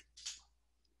 Thank you.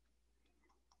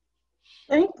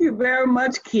 Thank you very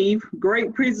much, Keith.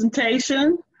 Great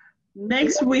presentation.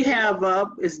 Next we have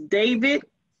up is David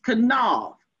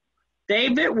Knopf.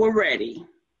 David, we're ready.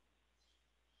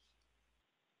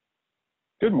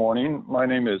 Good morning. My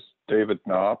name is David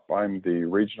Knopf. I'm the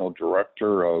Regional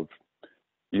Director of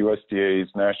USDA's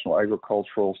National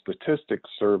Agricultural Statistics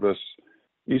Service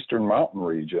Eastern Mountain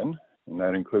Region, and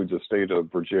that includes the state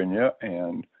of Virginia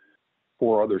and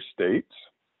 4 other states.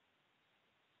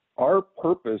 Our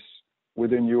purpose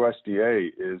within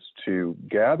USDA is to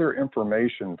gather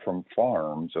information from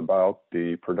farms about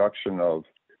the production of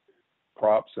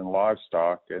crops and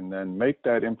livestock and then make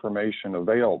that information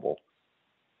available.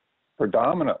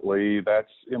 Predominantly,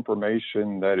 that's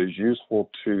information that is useful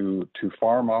to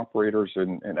farm operators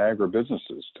and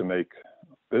agribusinesses to make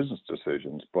business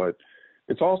decisions, but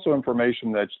it's also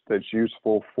information that's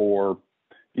useful for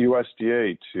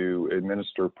USDA to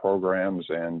administer programs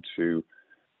and to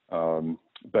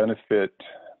benefit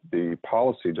the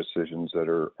policy decisions that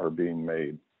are being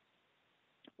made.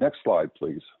 Next slide,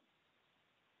 please.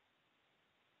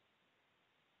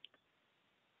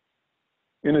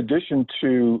 In addition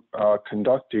to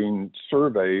conducting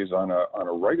surveys on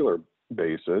a regular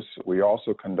basis, we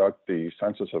also conduct the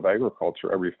Census of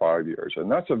Agriculture every 5 years.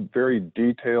 And that's a very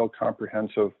detailed,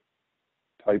 comprehensive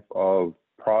type of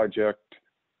project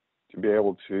to be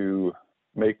able to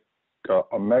make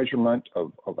a measurement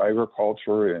of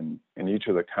agriculture in each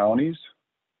of the counties.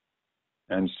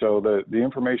 And so the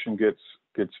information gets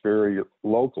very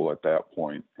local at that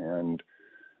point. And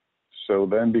so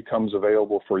then becomes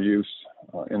available for use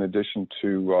in addition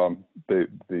to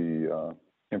the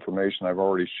information I've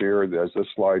already shared, as this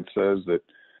slide says, that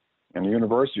and the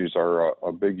universities are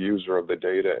a big user of the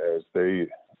data as they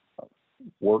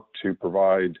work to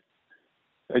provide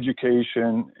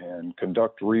education and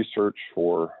conduct research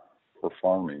for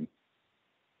farming.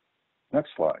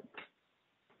 Next slide.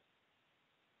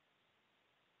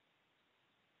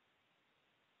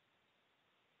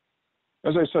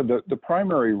 As I said, the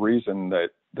primary reason that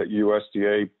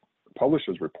USDA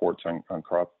publishes reports on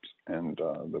crops and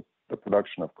the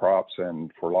production of crops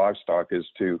and for livestock is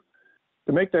to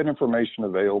make that information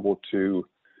available to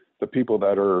the people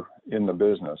that are in the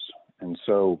business. And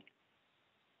so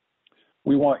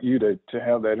we want you to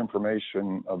have that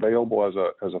information available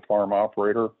as a farm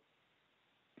operator,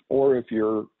 or if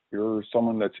you're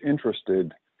someone that's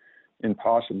interested in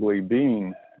possibly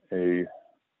being a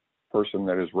person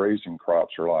that is raising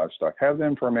crops or livestock, have the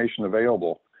information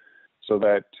available so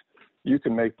that you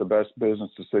can make the best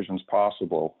business decisions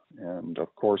possible. And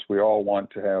of course, we all want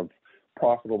to have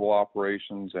profitable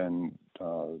operations, and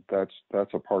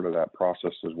that's a part of that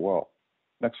process as well.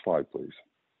 Next slide, please.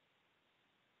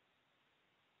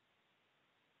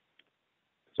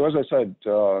 So as I said,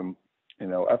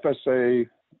 FSA,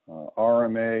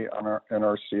 RMA,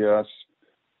 NRCS,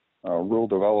 rural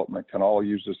development can all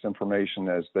use this information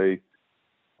as they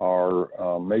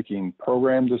are making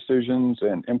program decisions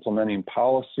and implementing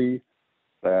policy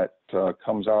that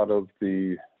comes out of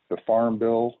the Farm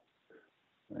Bill.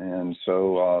 And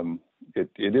so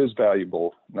it is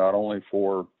valuable not only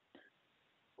for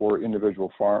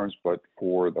individual farms, but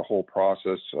for the whole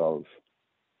process of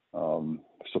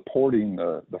supporting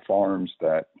the farms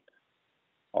that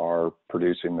are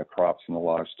producing the crops and the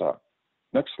livestock.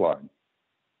 Next slide.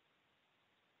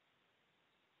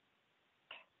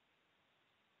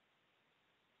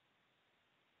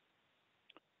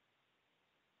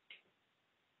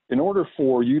 In order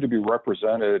for you to be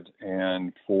represented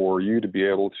and for you to be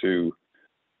able to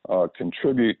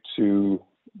contribute to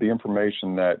the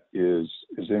information that is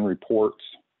in reports,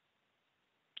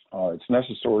 it's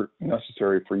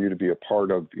necessary for you to be a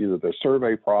part of either the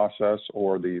survey process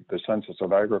or the Census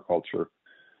of Agriculture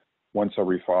once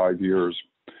every 5 years.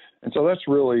 And so that's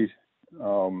really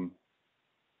the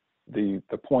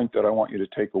point that I want you to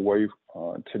take away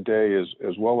today,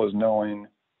 as well as knowing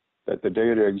that the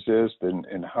data exists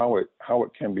and how it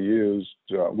can be used.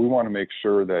 We want to make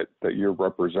sure that you're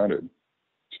represented.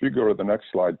 So if you go to the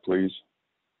next slide, please.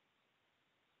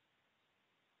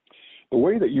 The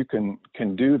way that you can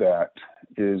do that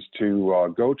is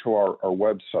to go to our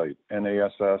website,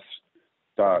 nass.usda.gov,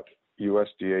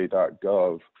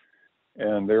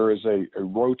 and there is a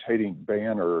rotating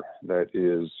banner that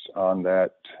is on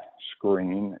that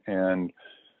screen, and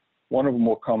one of them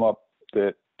will come up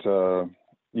that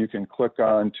you can click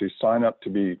on to sign up to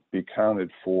be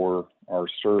counted for our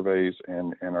surveys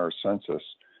and our census.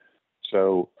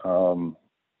 So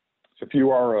if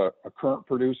you are a current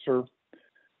producer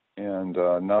and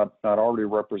not already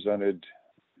represented,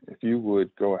 if you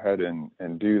would go ahead and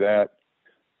do that,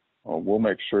 we'll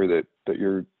make sure that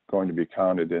you're going to be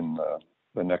counted in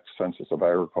the next census of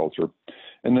agriculture.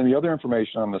 And then the other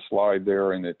information on the slide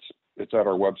there, and it's at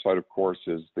our website, of course,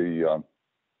 is the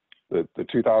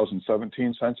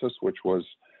 2017 census, which was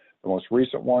the most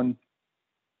recent one,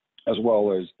 as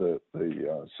well as the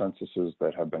censuses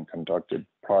that have been conducted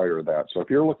prior to that. So if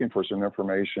you're looking for some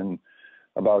information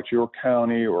about your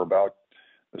county or about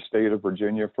the state of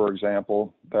Virginia, for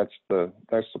example, that's the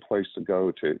place to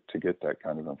go to get that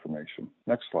kind of information.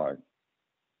 Next slide.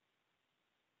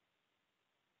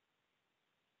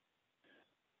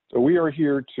 So we are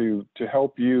here to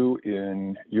help you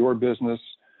in your business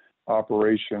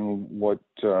operation,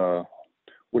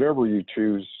 whatever you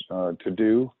choose to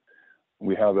do.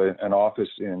 We have an office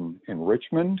in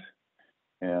Richmond,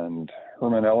 and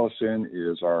Herman Ellison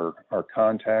is our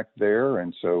contact there,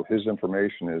 and so his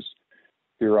information is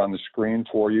here on the screen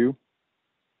for you.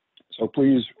 So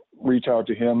please reach out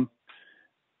to him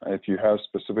if you have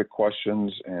specific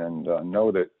questions, and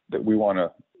know that we want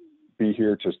to be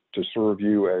here to serve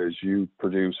you as you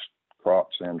produce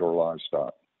crops and or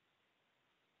livestock.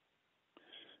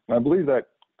 And I believe that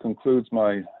concludes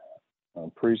my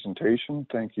presentation.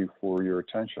 Thank you for your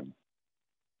attention.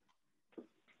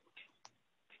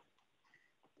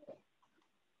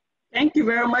 Thank you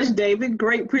very much, David.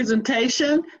 Great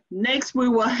presentation. Next we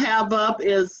will have up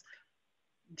is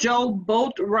Joe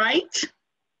Boatwright.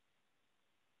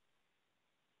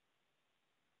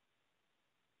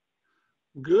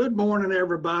 Good morning,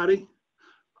 everybody.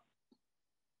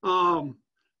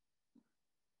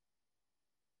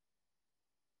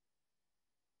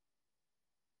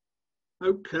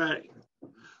 Okay.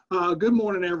 Good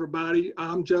morning, everybody.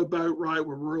 I'm Joe Boatwright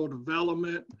with Rural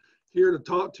Development, here to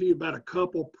talk to you about a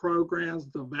couple programs,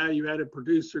 the Value Added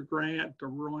Producer Grant, the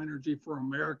Rural Energy for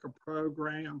America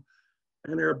program,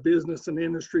 and our Business and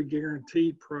Industry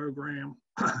Guaranteed program.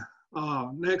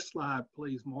 Next slide,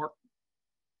 please, Mark.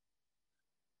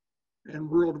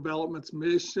 And Rural Development's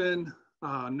mission.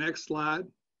 Next slide,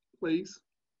 please.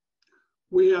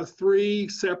 We have three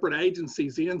separate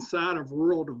agencies inside of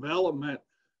Rural Development,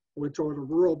 which are the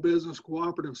Rural Business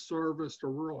Cooperative Service, the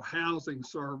Rural Housing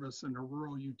Service, and the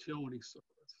Rural Utility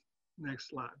Service. Next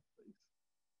slide, please.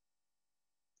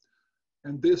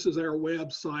 And this is our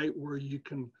website where you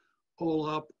can pull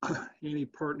up any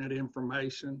pertinent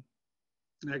information.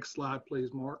 Next slide,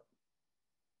 please, Mark.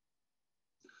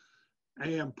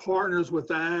 And partners with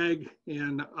Ag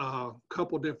in a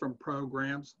couple different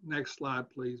programs. Next slide,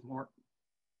 please, Mark.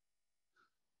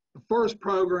 The first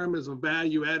program is a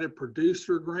Value Added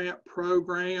Producer Grant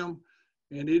program,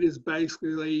 and it is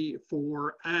basically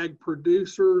for ag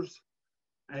producers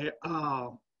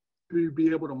to be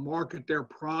able to market their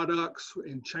products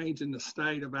and changing the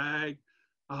state of ag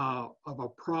of a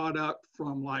product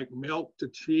from like milk to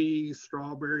cheese,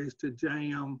 strawberries to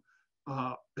jam,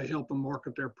 to help them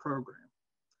market their program.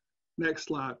 Next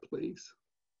slide, please.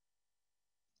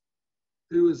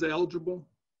 Who is eligible?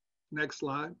 Next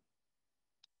slide.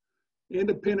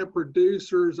 Independent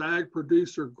producers, ag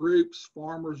producer groups,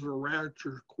 farmers or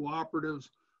rancher cooperatives,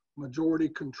 majority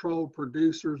controlled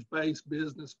producers based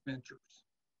business ventures.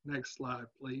 Next slide,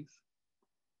 please.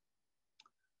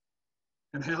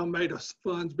 And how may the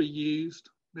funds be used?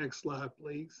 Next slide,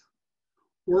 please.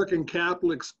 Working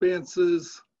capital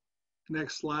expenses.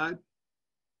 Next slide.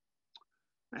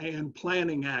 And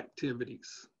planning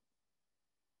activities.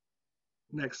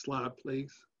 Next slide,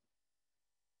 please.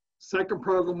 Second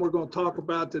program we're going to talk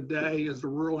about today is the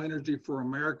Rural Energy for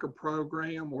America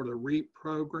program, or the REAP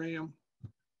program.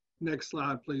 Next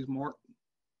slide, please, Mark.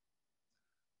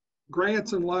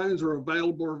 Grants and loans are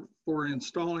available for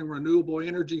installing renewable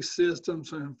energy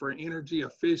systems and for energy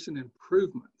efficient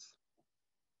improvements.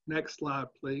 Next slide,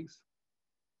 please.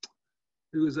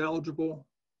 Who is eligible?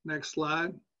 Next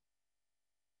slide.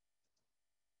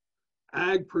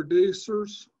 Ag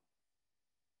producers.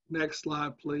 Next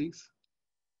slide, please.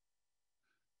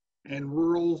 And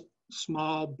rural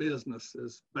small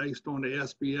businesses based on the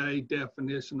SBA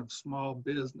definition of small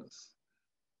business.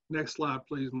 Next slide,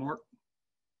 please, Mark.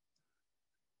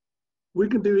 We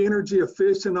can do energy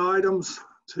efficient items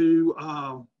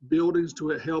to buildings to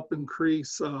help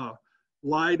increase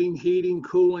lighting, heating,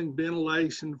 cooling,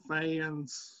 ventilation,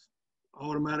 fans,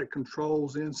 automatic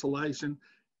controls, insulation,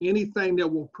 anything that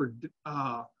will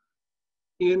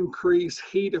increase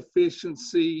heat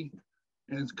efficiency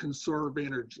and conserve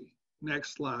energy.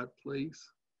 Next slide,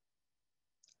 please.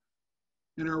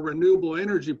 In our renewable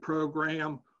energy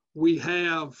program, we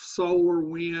have solar,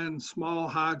 wind, small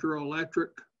hydroelectric,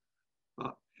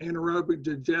 anaerobic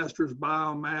digesters,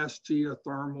 biomass,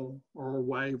 geothermal, or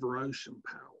wave or ocean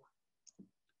power.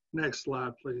 Next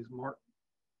slide, please, Mark.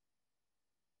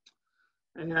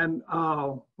 And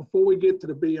before we get to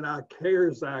the B&I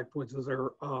CARES Act, which is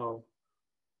our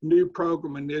new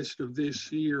program initiative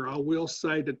this year, I will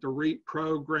say that the REAP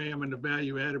program and the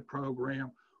Value Added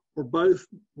program were both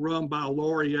run by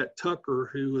Laureate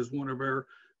Tucker, who is one of our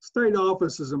state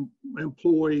offices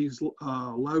employees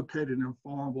located in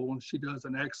Farmville, and she does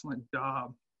an excellent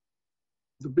job.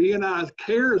 The B&I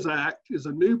CARES Act is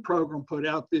a new program put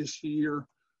out this year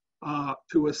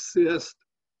to assist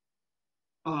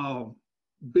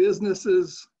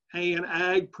businesses and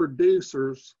ag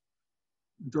producers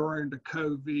during the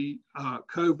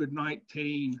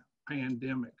COVID-19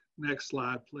 pandemic. Next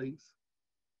slide, please.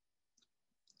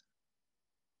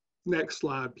 Next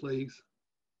slide, please.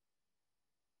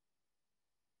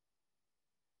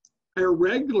 Our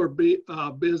regular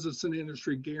business and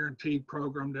industry guarantee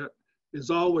program that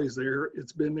is always there,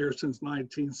 it's been there since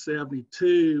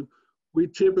 1972. We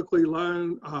typically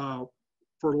loan,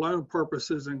 for loan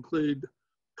purposes, include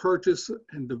purchase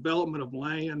and development of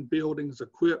land, buildings,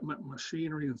 equipment,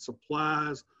 machinery, and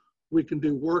supplies. We can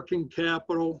do working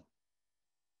capital.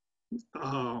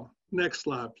 Next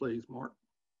slide, please, Mark.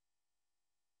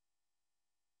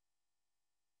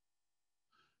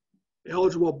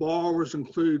 Eligible borrowers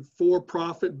include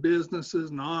for-profit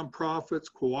businesses,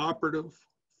 nonprofits, cooperative,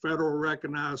 federal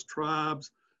recognized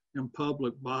tribes, and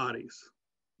public bodies.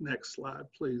 Next slide,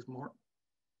 please, Mark.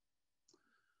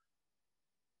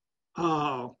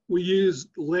 We use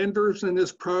lenders in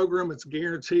this program. It's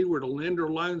guaranteed where the lender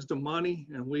loans the money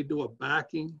and we do a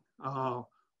backing of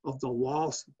the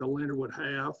loss that the lender would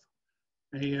have.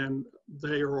 And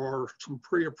there are some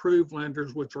pre-approved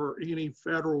lenders, which are any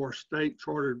federal or state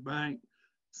chartered bank,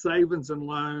 savings and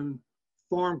loan,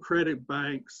 farm credit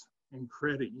banks, and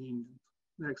credit unions.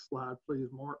 Next slide,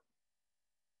 please, Mark.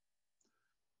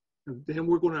 And then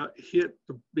we're going to hit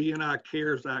the B&I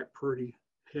CARES Act pretty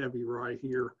heavy right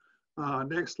here.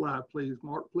 Next slide, please,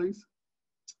 Mark, please.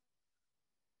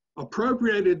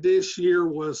 Appropriated this year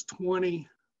was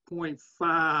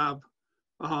 $20.5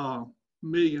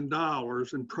 million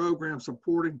in programs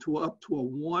supporting to up to a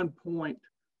 $1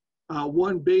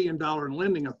 billion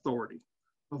lending authority,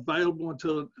 available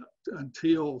until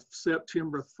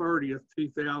September 30th,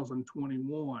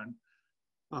 2021.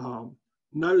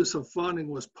 Notice of funding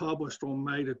was published on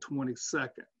May the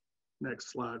 22nd.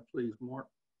 Next slide, please, Mark.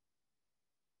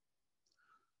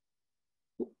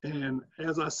 And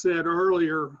as I said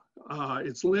earlier,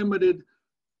 it's limited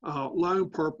loan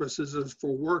purposes is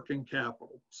for working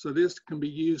capital. So this can be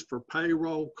used for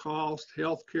payroll costs,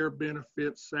 healthcare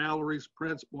benefits, salaries,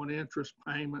 principal and interest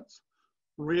payments,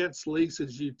 rents,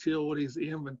 leases, utilities,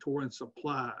 inventory, and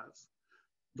supplies.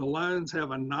 The loans have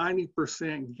a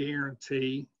 90%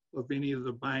 guarantee of any of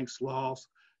the bank's loss,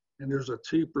 and there's a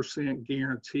 2%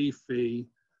 guarantee fee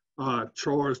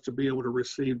charged to be able to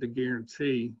receive the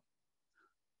guarantee.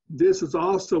 This is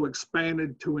also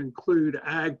expanded to include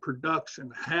ag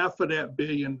production. Half of that $1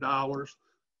 billion,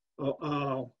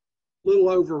 little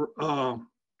over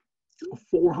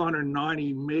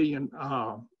 $490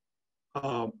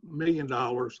 million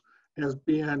has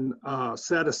been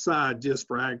set aside just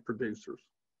for ag producers.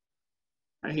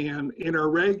 And in our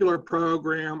regular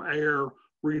program, our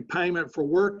repayment for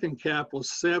working capital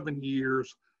is 7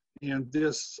 years, and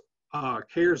this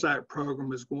CARES Act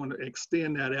program is going to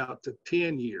extend that out to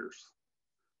 10 years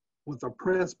with a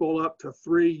principal up to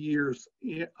 3 years,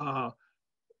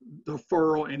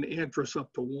 deferral and interest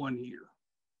up to 1 year.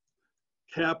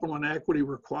 Capital and equity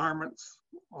requirements,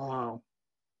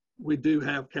 we do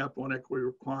have capital and equity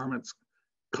requirements.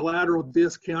 Collateral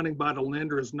discounting by the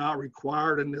lender is not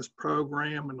required in this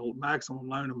program, and the maximum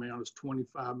loan amount is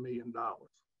 $25 million.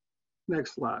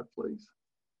 Next slide, please.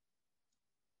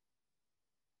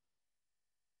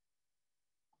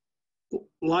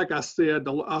 Like I said,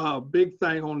 the big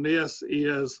thing on this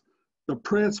is the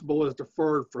principal is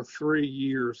deferred for 3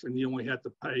 years and you only have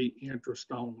to pay interest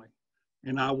only.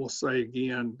 And I will say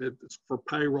again that it's for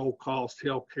payroll costs,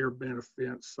 healthcare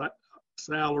benefits,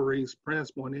 salaries,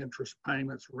 principal and interest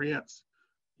payments, rents,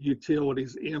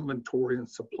 utilities, inventory, and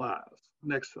supplies.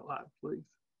 Next slide, please.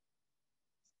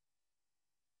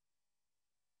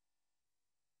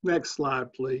 Next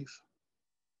slide, please.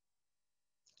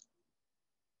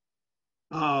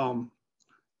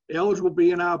 Eligible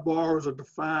B&I borrowers are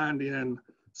defined in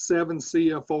 7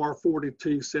 CFR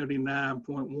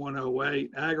 4279.108.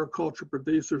 Agriculture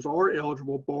producers are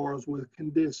eligible borrowers with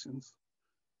conditions.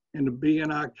 And the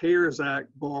B&I CARES Act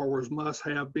borrowers must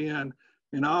have been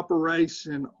in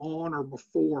operation on or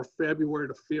before February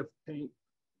the 15th,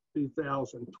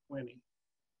 2020.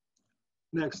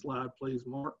 Next slide, please,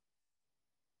 Mark.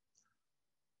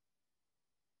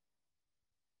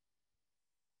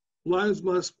 Loans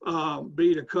must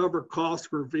be to cover costs to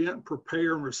prevent,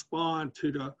 prepare, and respond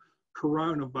to the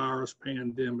coronavirus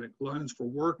pandemic. Loans for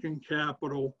working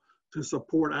capital to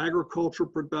support agricultural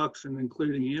production,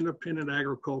 including independent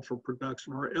agricultural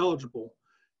production, are eligible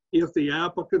if the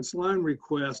applicant's loan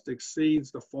request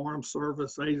exceeds the Farm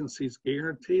Service Agency's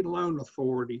guaranteed loan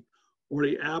authority, or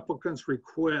the applicant's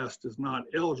request is not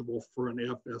eligible for an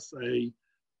FSA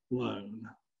loan.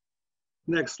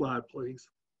 Next slide, please.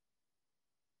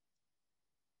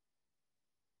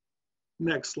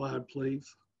 Next slide,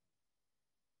 please.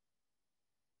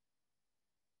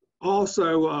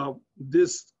 Also,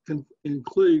 this can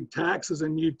include taxes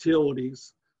and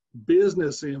utilities,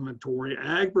 business inventory,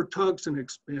 agri-production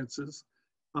expenses,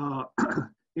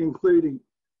 including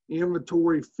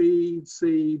inventory, feed,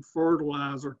 seed,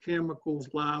 fertilizer, chemicals,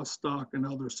 livestock, and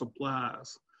other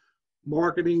supplies.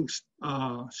 Marketing,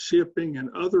 shipping, and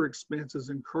other expenses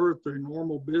incurred through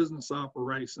normal business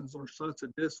operations or such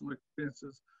additional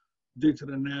expenses due to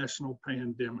the national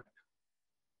pandemic.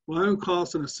 Loan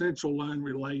costs and essential loan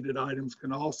related items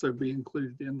can also be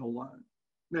included in the loan.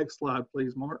 Next slide,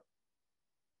 please, Mark.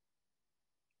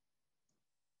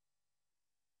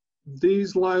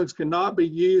 These loans cannot be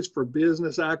used for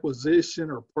business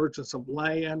acquisition or purchase of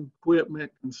land,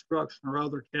 equipment, construction, or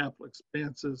other capital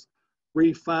expenses,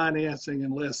 refinancing,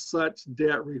 unless such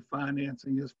debt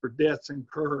refinancing is for debts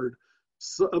incurred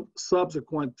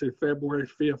subsequent to February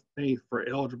 15th for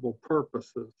eligible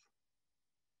purposes.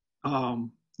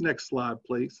 Next slide,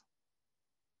 please.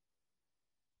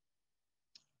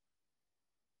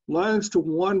 Loans to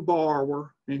one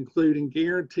borrower, including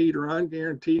guaranteed or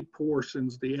unguaranteed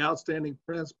portions, the outstanding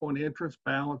principal and interest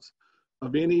balance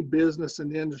of any business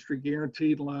and industry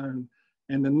guaranteed loan,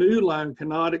 and the new loan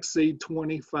cannot exceed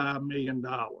 $25 million.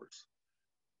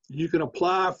 You can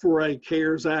apply for a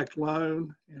CARES Act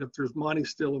loan, and if there's money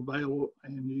still available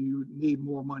and you need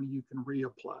more money, you can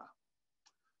reapply.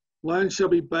 Loans shall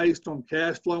be based on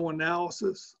cash flow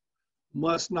analysis,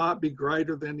 must not be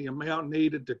greater than the amount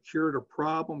needed to cure the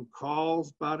problem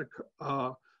caused by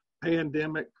the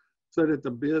pandemic so that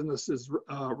the business is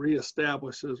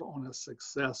reestablishes on a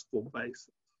successful basis.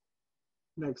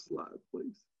 Next slide,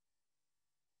 please.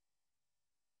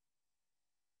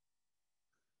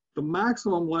 The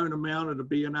maximum loan amount of the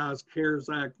B&I's CARES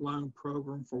Act loan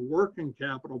program for working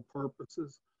capital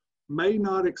purposes may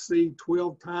not exceed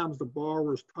 12 times the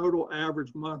borrower's total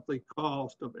average monthly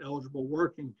cost of eligible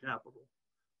working capital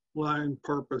loan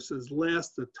purposes, less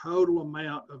the total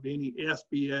amount of any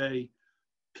SBA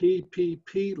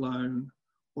PPP loan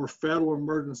or federal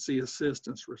emergency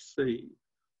assistance received.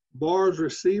 Borrowers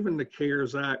receiving the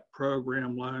CARES Act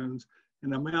program loans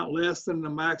an amount less than the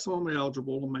maximum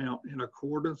eligible amount in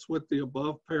accordance with the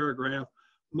above paragraph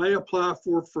may apply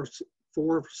for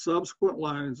subsequent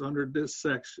loans under this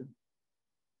section.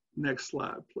 Next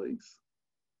slide, please.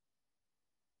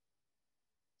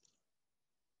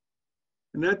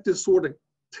 And that just sort of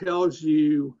tells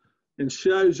you and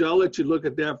shows you, I'll let you look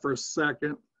at that for a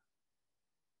second.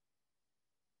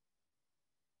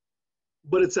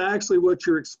 But it's actually what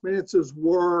your expenses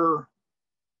were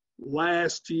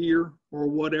last year or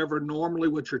whatever, normally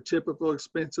what your typical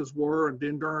expenses were, and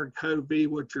then during COVID,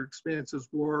 what your expenses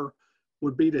were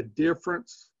would be the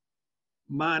difference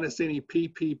minus any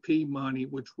PPP money,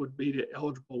 which would be the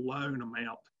eligible loan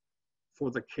amount for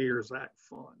the CARES Act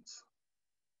funds.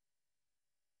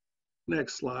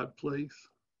 Next slide, please.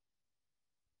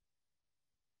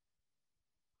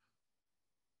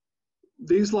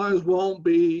 These loans won't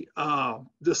be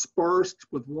dispersed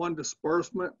with one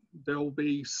disbursement. They'll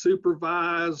be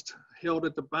supervised, held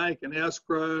at the bank in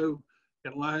escrow,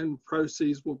 and loan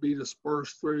proceeds will be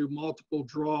dispersed through multiple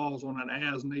draws on an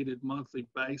as-needed monthly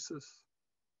basis.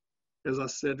 As I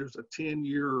said, there's a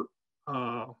 10-year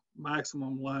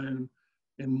maximum loan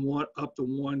and up to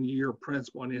 1 year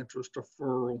principal and interest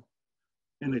deferral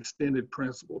and extended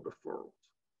principal deferrals.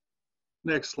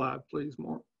 Next slide, please,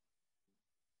 Mark.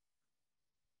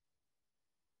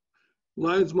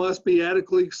 Loans must be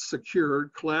adequately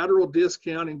secured. Collateral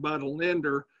discounting by the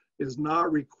lender is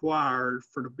not required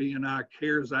for the B&I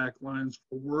CARES Act loans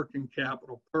for working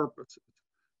capital purposes.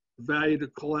 The value of the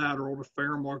collateral, the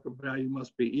fair market value,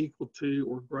 must be equal to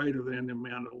or greater than the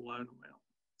amount of the loan amount.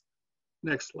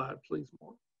 Next slide, please,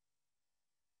 Mark.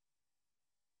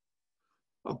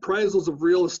 Appraisals of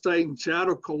real estate and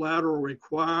chattel collateral are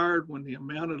required when the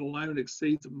amount of the loan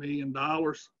exceeds $1 million,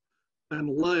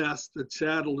 unless the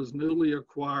chattel is newly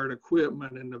acquired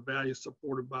equipment and the value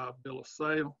supported by a bill of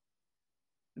sale.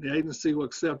 And the agency will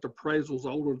accept appraisals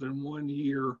older than 1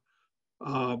 year,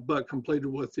 but completed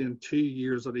within 2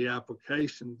 years of the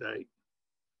application date.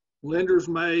 Lenders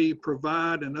may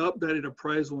provide an updated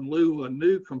appraisal in lieu of a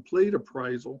new complete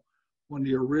appraisal when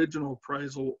the original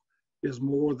appraisal is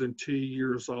more than 2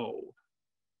 years old,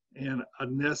 and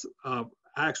an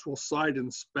actual site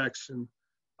inspection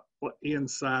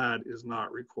inside is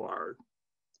not required.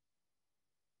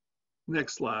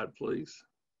 Next slide, please.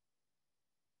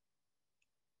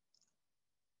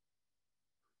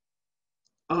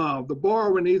 The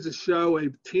borrower needs to show a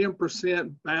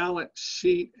 10% balance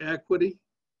sheet equity.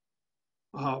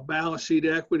 Balance sheet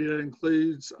equity that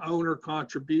includes owner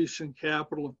contribution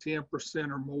capital of 10%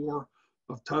 or more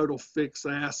of total fixed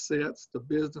assets. The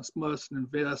business must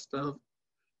invest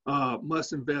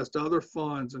other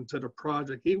funds into the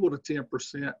project equal to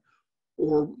 10%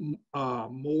 or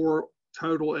more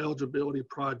total eligibility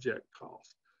project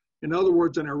cost. In other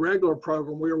words, in a regular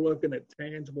program, we're looking at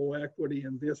tangible equity.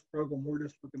 In this program, we're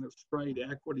just looking at straight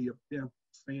equity of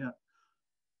 10%,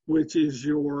 which is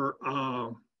your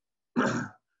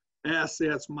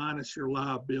assets minus your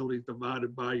liabilities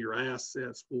divided by your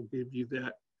assets will give you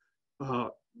that.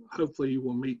 Hopefully you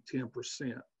will meet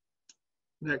 10%.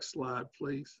 Next slide,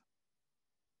 please.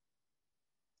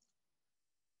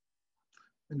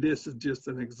 And this is just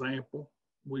an example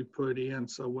we put in.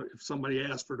 So if somebody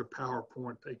asks for the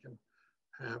PowerPoint, they can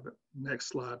have it. Next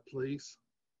slide, please.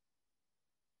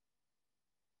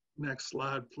 Next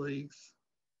slide, please.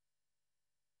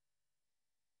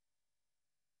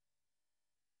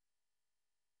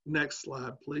 Next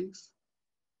slide, please.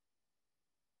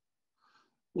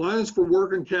 Loans for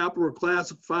working capital are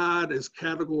classified as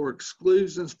category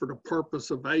exclusions for the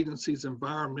purpose of agency's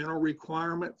environmental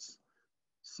requirements.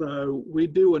 So we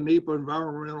do a NEPA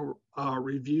environmental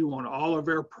review on all of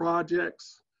our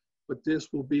projects, but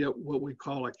this will be what we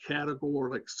call a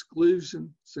category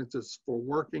exclusion since it's for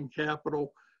working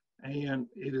capital and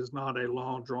it is not a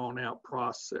long drawn out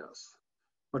process.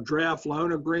 A draft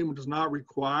loan agreement is not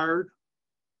required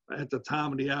at the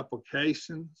time of the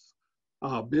applications.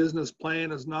 Business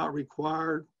plan is not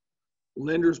required.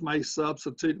 Lenders may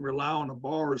substitute and rely on the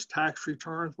borrower's tax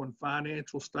returns when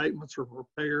financial statements are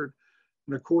prepared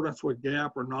in accordance with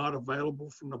GAAP are not available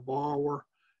from the borrower.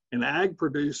 And ag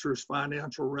producers'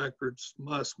 financial records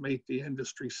must meet the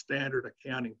industry standard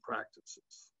accounting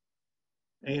practices.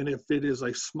 And if it is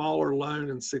a smaller loan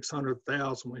than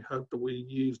 $600,000, we hope that we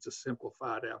use the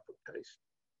simplified application.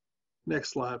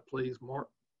 Next slide, please, Mark.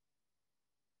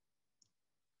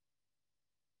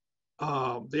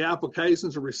 The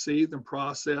applications are received and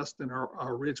processed in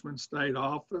our Richmond State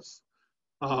office.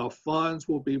 Funds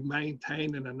will be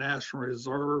maintained in the National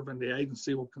Reserve and the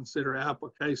agency will consider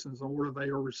applications in order they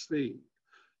are received.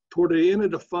 Toward the end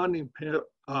of the funding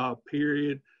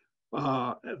period,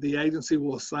 the agency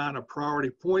will assign a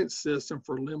priority point system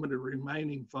for limited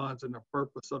remaining funds, and the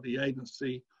purpose of the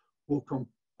agency will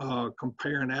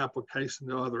compare an application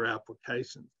to other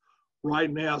applications.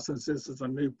 Right now, since this is a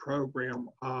new program,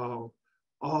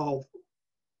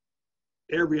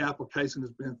 every application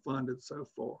has been funded so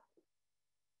far.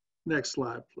 Next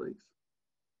slide, please.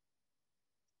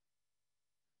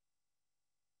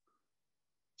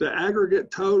 The aggregate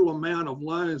total amount of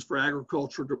loans for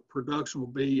agricultural production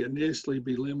will initially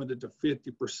be limited to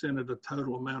 50% of the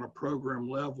total amount of program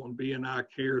level in B&I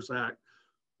CARES Act,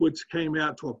 which came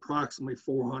out to approximately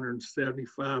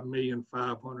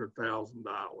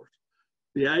 $475,500,000.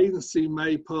 The agency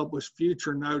may publish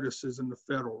future notices in the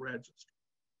Federal Register.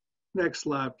 Next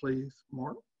slide, please,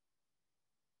 Mark.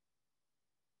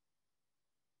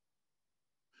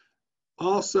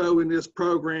 Also in this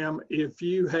program, if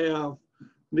you have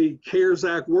the CARES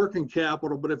Act working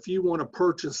capital, but if you want to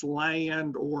purchase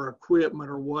land or equipment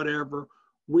or whatever,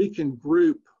 we can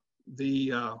group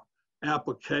the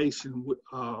application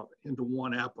into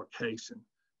one application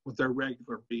with their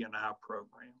regular B&I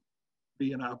program.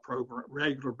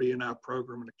 Regular B&I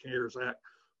program and the CARES Act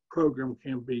program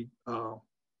can be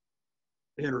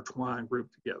intertwined,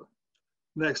 grouped together.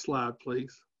 Next slide,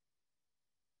 please.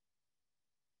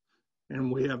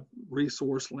 And we have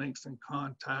resource links and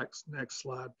contacts. Next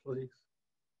slide, please.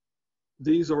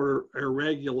 These are our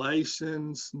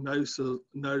regulations, notice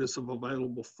of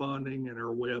available funding, and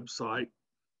our website.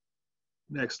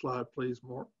 Next slide, please,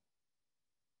 Mark.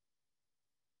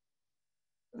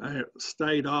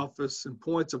 state office, and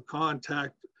points of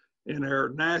contact in our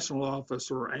national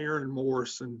office are Aaron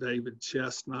Morris and David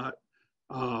Chestnut.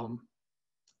 And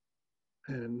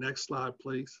next slide,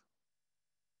 please.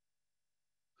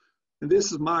 And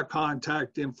this is my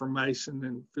contact information,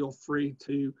 and feel free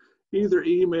to either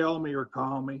email me or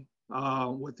call me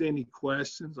with any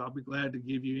questions. I'll be glad to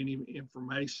give you any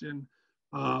information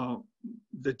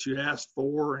that you asked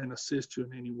for and assist you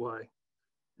in any way.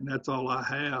 And that's all I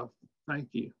have. Thank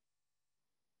you.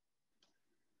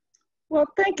 Well,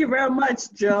 thank you very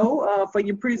much, Joe, for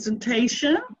your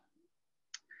presentation.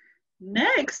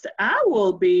 Next, I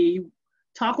will be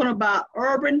talking about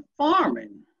urban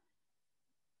farming.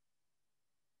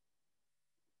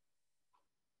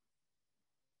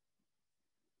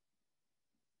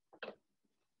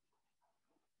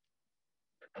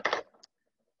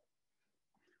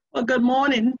 Well, good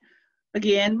morning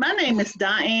again. My name is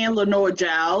Diane Lenore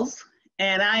Giles,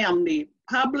 and I am the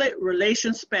Public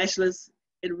Relations Specialist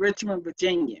in Richmond,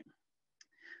 Virginia.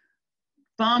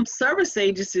 Farm Service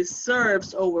Agency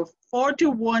serves over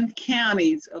 41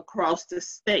 counties across the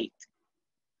state.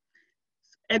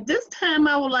 At this time,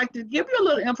 I would like to give you a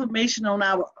little information on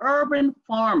our urban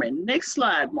farming. Next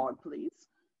slide, Mark, please.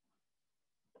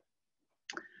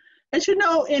 As you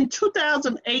know, in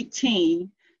 2018,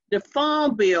 the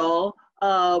Farm Bill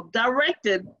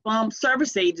directed Farm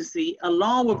Service Agency,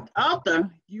 along with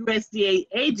other USDA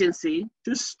agencies,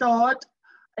 to start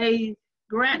a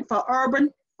grant for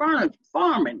urban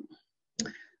farming.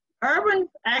 Urban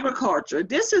agriculture,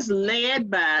 this is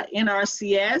led by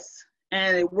NRCS,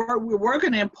 and we're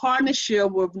working in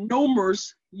partnership with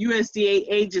numerous USDA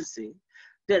agencies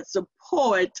that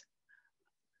support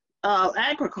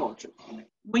agriculture.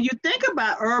 When you think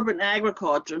about urban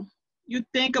agriculture, you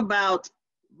think about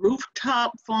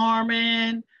rooftop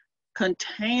farming,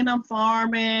 container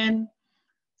farming,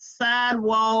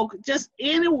 sidewalk, just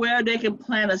anywhere they can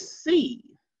plant a seed.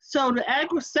 So the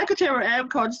Secretary of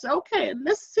Agriculture said, okay,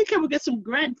 let's see, can we get some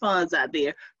grant funds out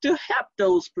there to help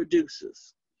those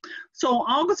producers? So on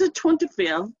August the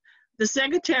 25th, the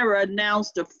Secretary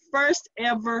announced the first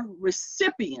ever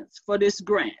recipients for this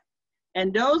grant.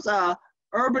 And those are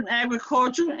Urban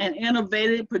Agriculture and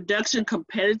Innovative Production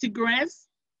Competitive Grants,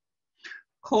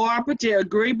 Cooperative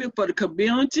Agreement for the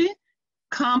Community,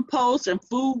 Compost and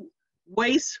Food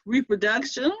Waste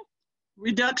Reduction.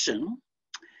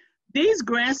 These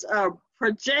grants are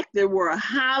projected were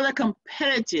highly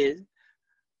competitive.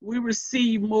 We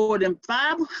received more than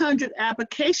 500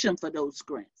 applications for those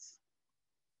grants.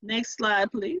 Next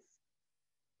slide, please.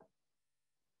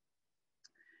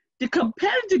 The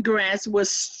competitive grants will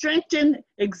strengthen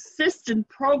existing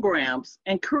programs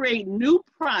and create new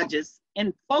projects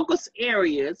in focus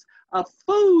areas of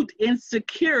food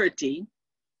insecurity,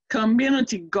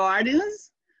 community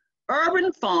gardens,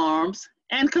 urban farms,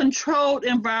 and controlled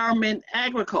environment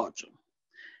agriculture.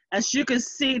 As you can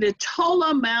see, the total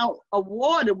amount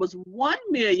awarded was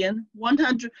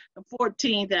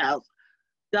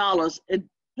 $1,114,000 in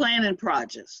planning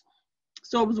projects.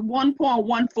 So it was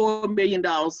 $1.14 million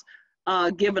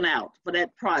given out for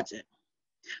that project.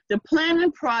 The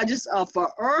planning projects are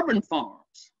for urban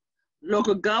farms,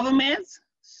 local governments,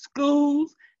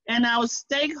 schools, and our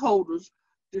stakeholders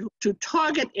to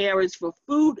target areas for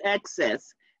food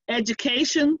access,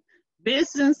 education,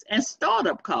 business, and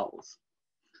startup calls.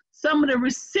 Some of the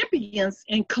recipients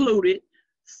included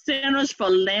Centers for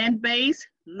Land-Based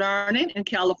Learning in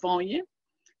California,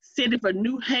 City for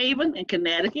New Haven in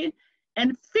Connecticut,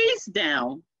 and Feast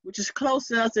Down, which is close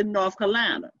to us in North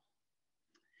Carolina.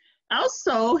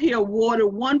 Also, he awarded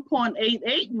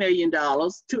 $1.88 million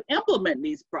to implement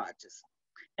these projects.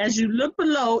 As you look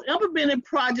below, implemented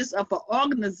projects are for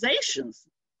organizations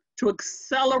to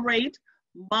accelerate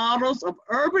models of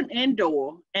urban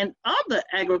indoor and other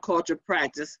agriculture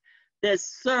practice that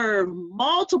serve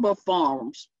multiple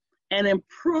farms and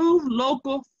improve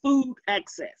local food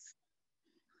access.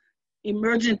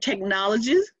 Emerging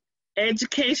technologies,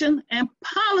 education, and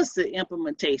policy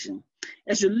implementation.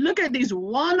 As you look at these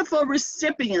wonderful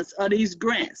recipients of these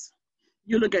grants,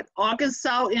 you look at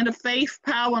Arkansas Interfaith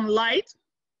Power and Light,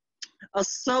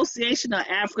 Association of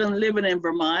African Living in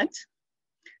Vermont,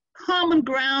 Common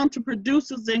Ground to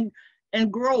Producers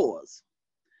and Growers.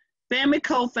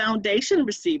 Famico Foundation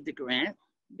received the grant.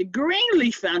 The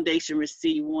Greenleaf Foundation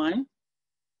received one.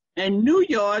 And New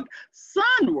York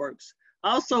Sunworks,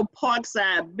 also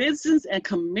Parkside Business and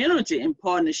Community in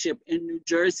Partnership in New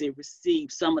Jersey,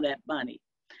 received some of that money.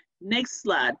 Next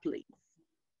slide, please.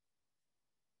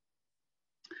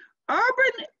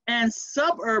 Urban and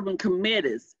suburban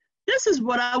committees. This is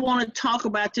what I want to talk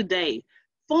about today.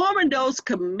 Forming those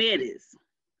committees.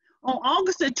 On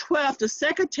August the 12th, the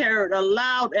Secretary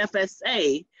allowed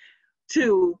FSA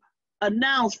to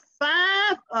announce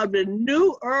 5 of the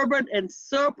new urban and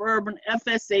suburban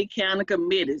FSA county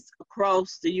committees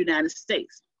across the United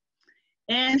States.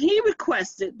 And he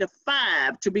requested the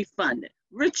 5 to be funded.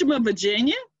 Richmond,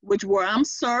 Virginia, which where I'm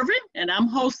serving, and I'm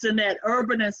hosting that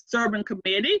urban and suburban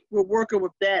committee. We're working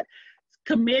with that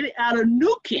committee out of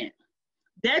New Kent.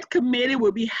 That committee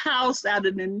will be housed out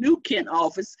of the New Kent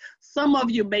office. Some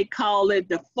of you may call it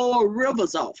the Four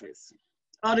Rivers office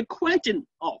or the Quentin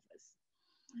office.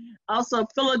 Also,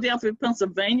 Philadelphia,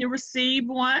 Pennsylvania received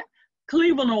one,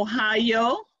 Cleveland,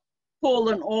 Ohio,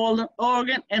 Portland,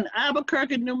 Oregon, and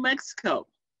Albuquerque, New Mexico.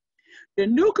 The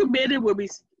new committee will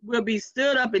be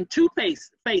stood up in 2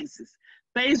 phases.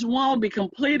 Phase 1 will be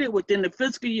completed within the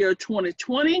fiscal year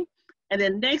 2020, and the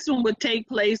next one will take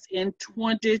place in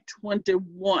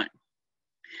 2021.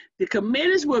 The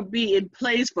committees will be in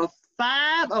place for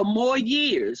 5 or more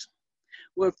years,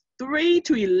 with 3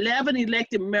 to 11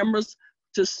 elected members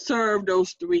to serve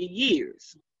those 3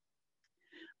 years.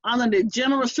 Under the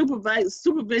general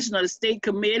supervision of the state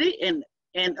committee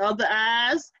and other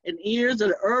eyes and ears of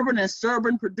the urban and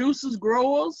suburban producers,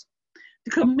 growers,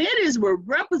 the committees will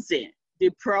represent the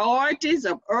priorities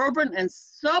of urban and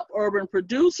suburban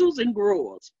producers and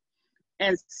growers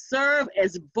and serve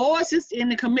as voices in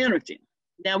the community.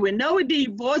 Now we know we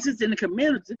need voices in the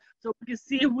community so we can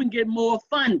see if we can get more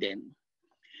funding.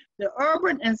 The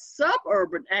Urban and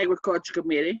Suburban Agriculture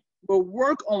Committee will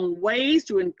work on ways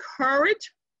to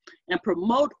encourage and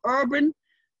promote urban,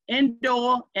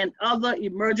 indoor, and other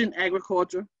emerging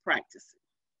agriculture practices.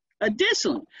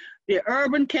 Additionally, the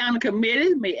Urban County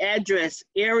Committee may address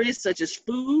areas such as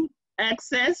food,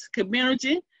 access,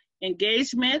 community,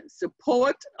 engagement,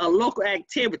 support, or local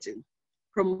activity,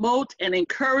 promote and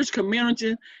encourage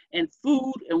community and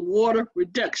food and water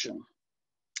reduction.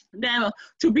 Now,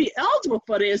 to be eligible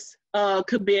for this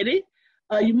committee,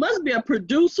 you must be a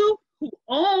producer who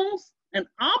owns and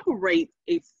operate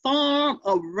a farm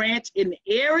or ranch in the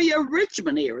area,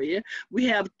 Richmond area. We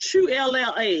have 2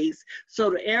 LLAs, so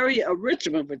the area of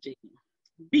Richmond, Virginia.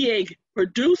 Be a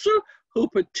producer who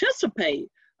participate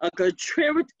or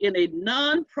contribute in a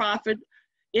nonprofit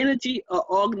entity or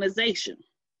organization.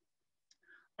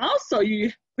 Also,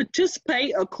 you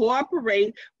participate or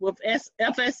cooperate with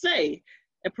FSA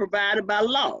and provided by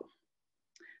law.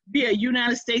 Be a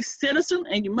United States citizen,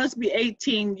 and you must be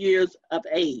 18 years of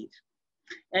age.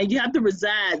 And you have to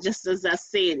reside, just as I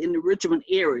said, in the Richmond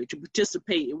area to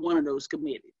participate in one of those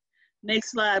committees.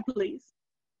 Next slide, please.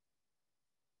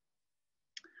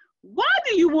 Why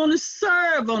do you want to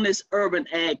serve on this Urban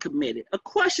Ag Committee? A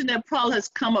question that probably has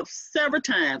come up several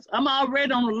times. I'm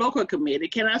already on the local committee.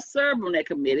 Can I serve on that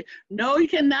committee? No, you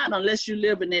cannot unless you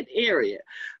live in that area.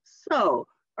 So,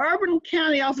 Urban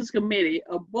County Office Committee,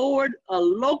 a board of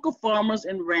local farmers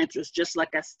and ranchers, just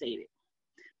like I stated.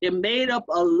 They're made up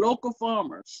of local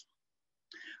farmers.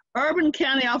 Urban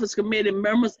County Office Committee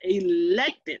members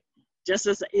elected, just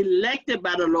as elected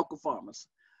by the local farmers.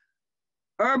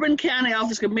 Urban County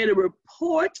Office Committee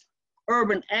report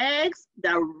urban ags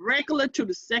directly to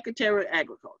the Secretary of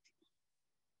Agriculture.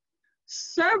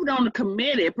 Serving on the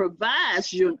committee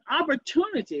provides you an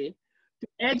opportunity to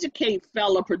educate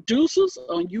fellow producers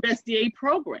on USDA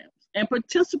programs and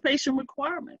participation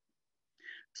requirements.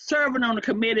 Serving on the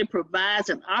committee provides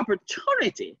an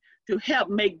opportunity to help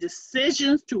make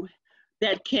decisions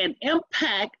that can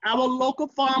impact our local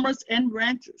farmers and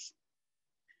ranchers.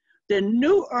 The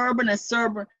new Urban and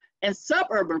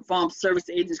Suburban Farm Service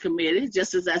Agency Committee,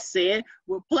 just as I said,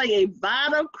 will play a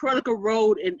vital, critical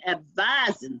role in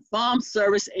advising Farm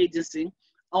Service Agency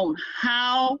on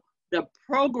how the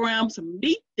programs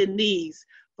meet the needs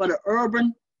for the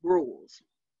urban growers.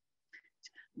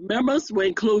 Members will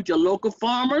include your local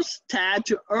farmers tied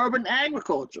to urban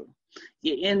agriculture,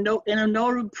 your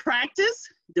innovative practice,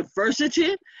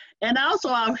 diversity, and also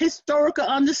our historical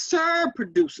underserved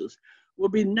producers will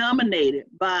be nominated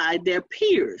by their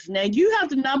peers. Now you have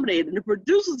to nominate, and the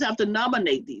producers have to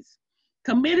nominate these.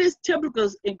 Committees typically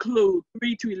include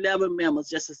 3 to 11 members,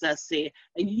 just as I said,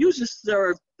 and you usually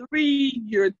serve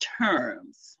 3-year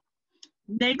terms.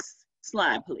 Next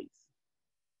slide, please.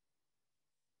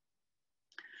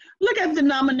 Look at the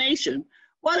nomination.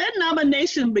 Well, that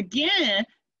nomination began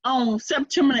on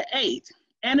September the 8th,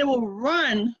 and it will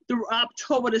run through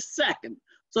October the 2nd.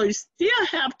 So you still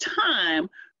have time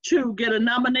to get a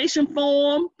nomination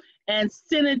form and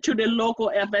send it to the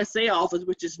local FSA office,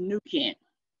 which is New Kent.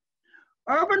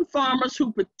 Urban farmers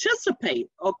who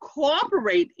participate or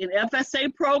cooperate in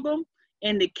FSA program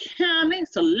in the county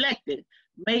selected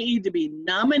may either be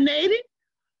nominated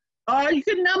Or you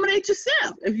can nominate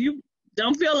yourself. If you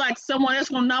don't feel like someone else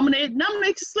going to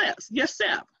nominate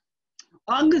yourself.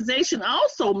 Organization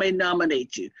also may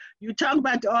nominate you. You talk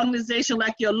about the organization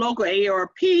like your local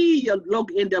AARP, your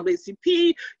local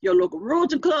NAACP, your local Rural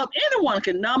Club. Anyone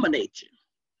can nominate you.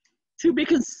 To be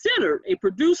considered, a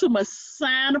producer must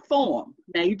sign a form.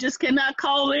 Now, you just cannot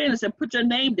call in and say, put your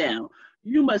name down.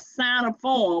 You must sign a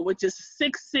form, which is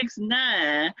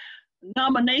 669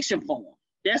 nomination form.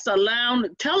 That's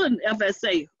telling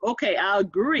FSA, okay, I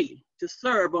agree to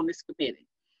serve on this committee.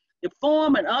 The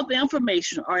form and other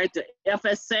information are at the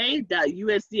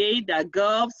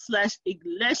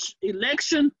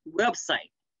fsa.usda.gov/election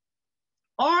website.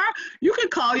 Or you can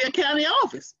call your county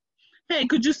office. Hey,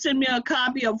 could you send me a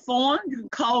copy of the form? You can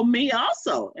call me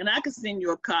also, and I can send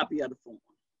you a copy of the form.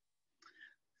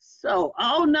 So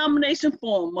all nomination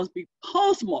forms must be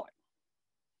postmarked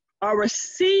or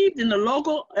received in the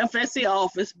local FSA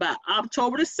office by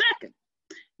October the 2nd.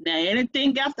 Now,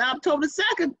 anything after October the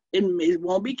 2nd, it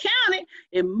won't be counted.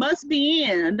 It must be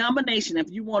in a nomination if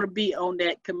you want to be on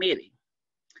that committee.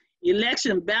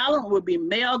 Election ballot will be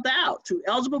mailed out to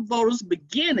eligible voters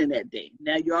beginning that day.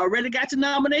 Now, you already got your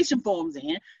nomination forms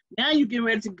in. Now you get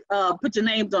ready to put your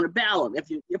names on the ballot if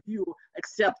you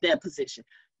accept that position.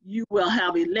 You will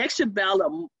have election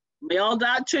ballot mailed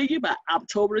out to you by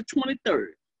October the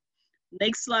 23rd.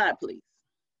 Next slide, please.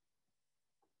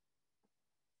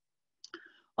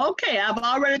 Okay, I've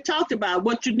already talked about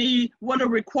what you need, what are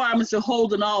requirements to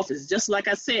hold an office. Just like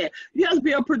I said, you have to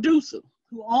be a producer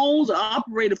who owns or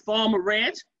operates a farm or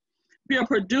ranch, be a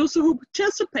producer who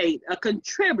participates or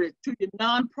contributes to your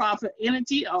nonprofit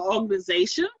entity or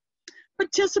organization,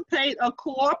 participate or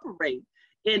cooperate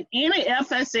in any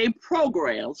FSA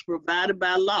programs provided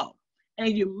by law,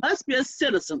 and you must be a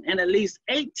citizen and at least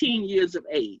 18 years of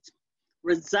age,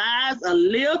 resides or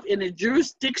live in the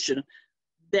jurisdiction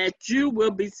that you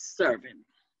will be serving.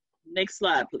 Next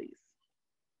slide, please.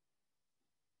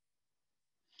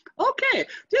 Okay,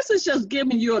 this is just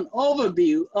giving you an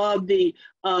overview of the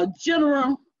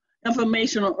general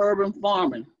information on urban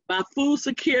farming by food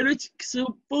security,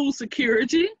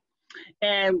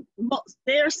 and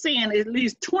they're saying at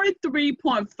least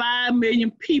 23.5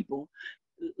 million people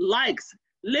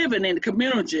living in the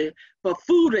community for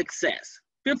food access.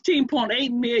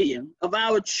 15.8 million of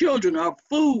our children are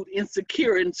food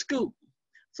insecure in school.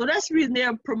 So that's the reason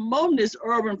they're promoting this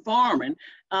urban farming.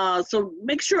 So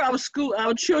make sure our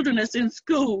children that's in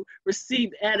school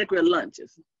receive adequate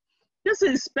lunches. This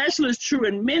is especially true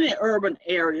in many urban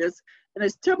areas, and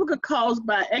it's typically caused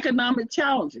by economic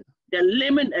challenges that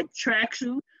limit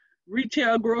attraction,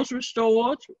 retail grocery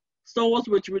stores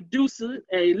which reduces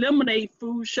and eliminate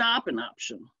food shopping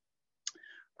options.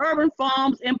 Urban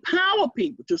farms empower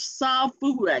people to solve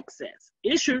food access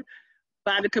issued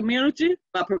by the community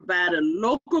by providing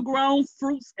local grown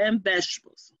fruits and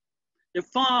vegetables. The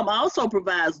farm also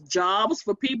provides jobs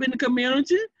for people in the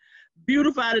community,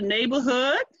 beautify the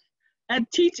neighborhood, and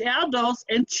teach adults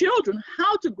and children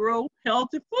how to grow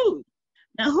healthy food.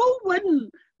 Now, who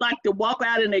wouldn't like to walk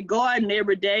out in their garden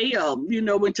every day,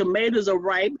 when tomatoes are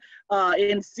ripe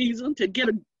in season, to get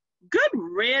a good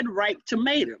red ripe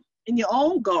tomato in your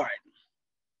own garden?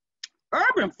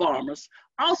 Urban farmers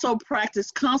also practice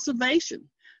conservation.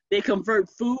 They convert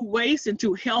food waste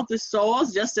into healthy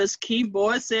soils, just as Keith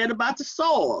Boyd said about the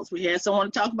soils. We had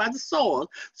someone talk about the soils.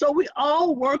 So we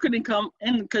all working in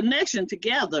connection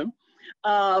together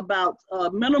about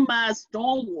minimize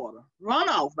stormwater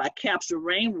runoff by capturing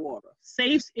rainwater,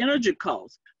 saves energy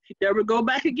costs. There we go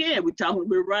back again.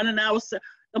 We're running our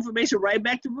information right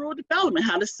back to rural development,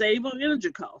 how to save on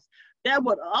energy costs. That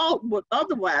would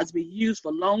otherwise be used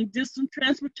for long distance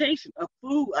transportation of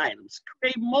food items,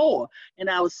 create more in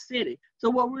our city. So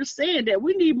what we're saying that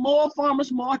we need more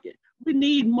farmers market. We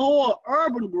need more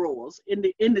urban growers in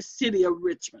the city of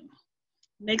Richmond.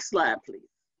 Next slide, please.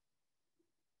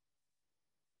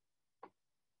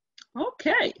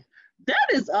 Okay, that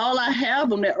is all I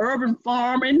have on the urban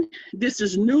farming. This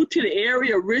is new to the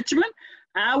area of Richmond.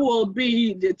 I will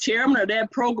be the chairman of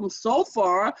that program so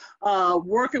far,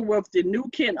 working with the New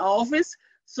Kent office.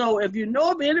 So if you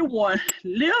know of anyone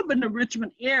live in the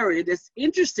Richmond area that's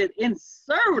interested in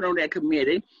serving on that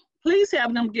committee, please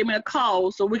have them give me a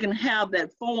call so we can have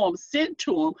that form sent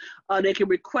to them. They can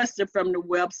request it from the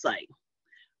website.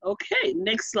 Okay,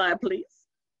 next slide, please.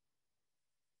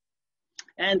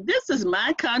 And this is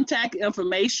my contact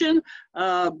information,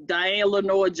 Diane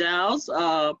Lenore Giles,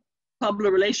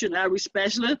 Public Relations Outreach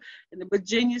Specialist in the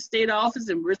Virginia State Office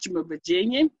in Richmond,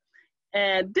 Virginia.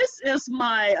 And this is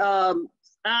my,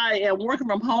 I am working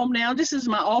from home now. This is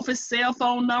my office cell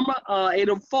phone number,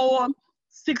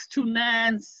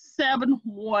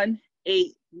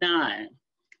 629-7189.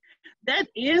 That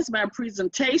is my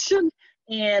presentation.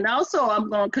 And also I'm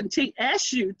going to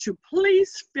ask you to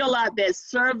please fill out that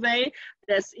survey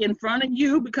that's in front of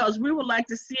you, because we would like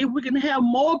to see if we can have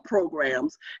more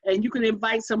programs, and you can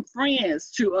invite some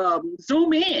friends to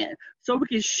Zoom in so we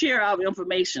can share our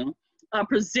information.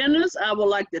 Presenters, I would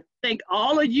like to thank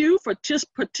all of you for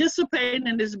participating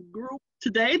in this group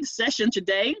today, the session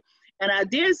today. And I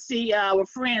did see our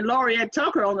friend Laureate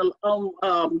Tucker on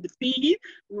the feed.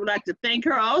 We would like to thank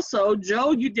her also.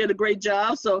 Joe, you did a great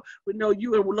job. So we know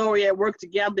you and Laureate work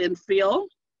together in the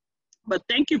field. But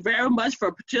thank you very much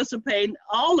for participating,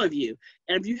 all of you.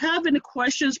 And if you have any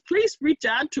questions, please reach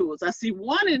out to us. I see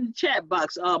one in the chat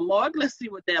box. Mark, let's see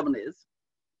what that one is.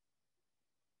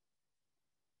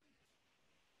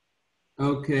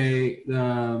 Okay,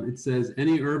 it says,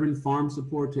 any urban farm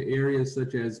support to areas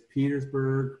such as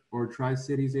Petersburg or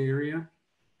Tri-Cities area?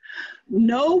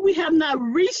 No, we have not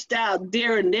reached out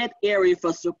there in that area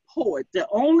for support. The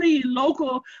only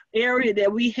local area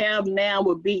that we have now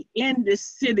would be in the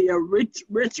city of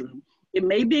Richmond. It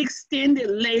may be extended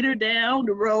later down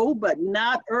the road, but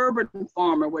not urban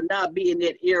farmer would not be in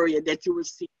that area that you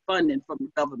receive funding from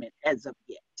the government as of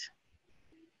yet.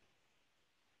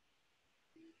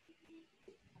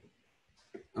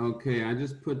 Okay, I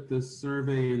just put the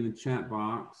survey in the chat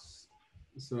box.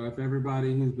 So if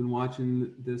everybody who's been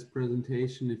watching this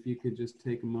presentation, if you could just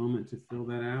take a moment to fill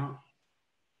that out.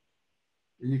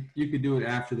 And you could do it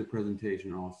after the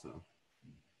presentation also.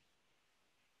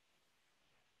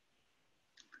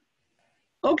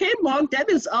 Okay, Mark, that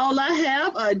is all I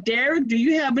have. Derek, do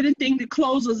you have anything to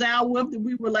close us out with?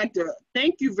 We would like to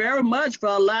thank you very much for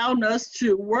allowing us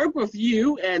to work with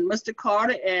you and Mr.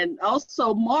 Carter, and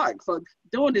also Mark for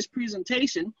doing this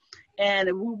presentation.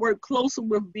 And we work closer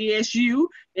with BSU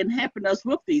in helping us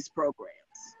with these programs.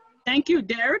 Thank you,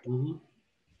 Derek.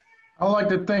 I'd like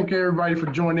to thank everybody for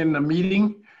joining the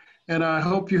meeting, and I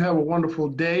hope you have a wonderful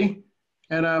day.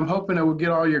 And I'm hoping that we'll get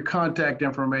all your contact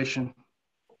information.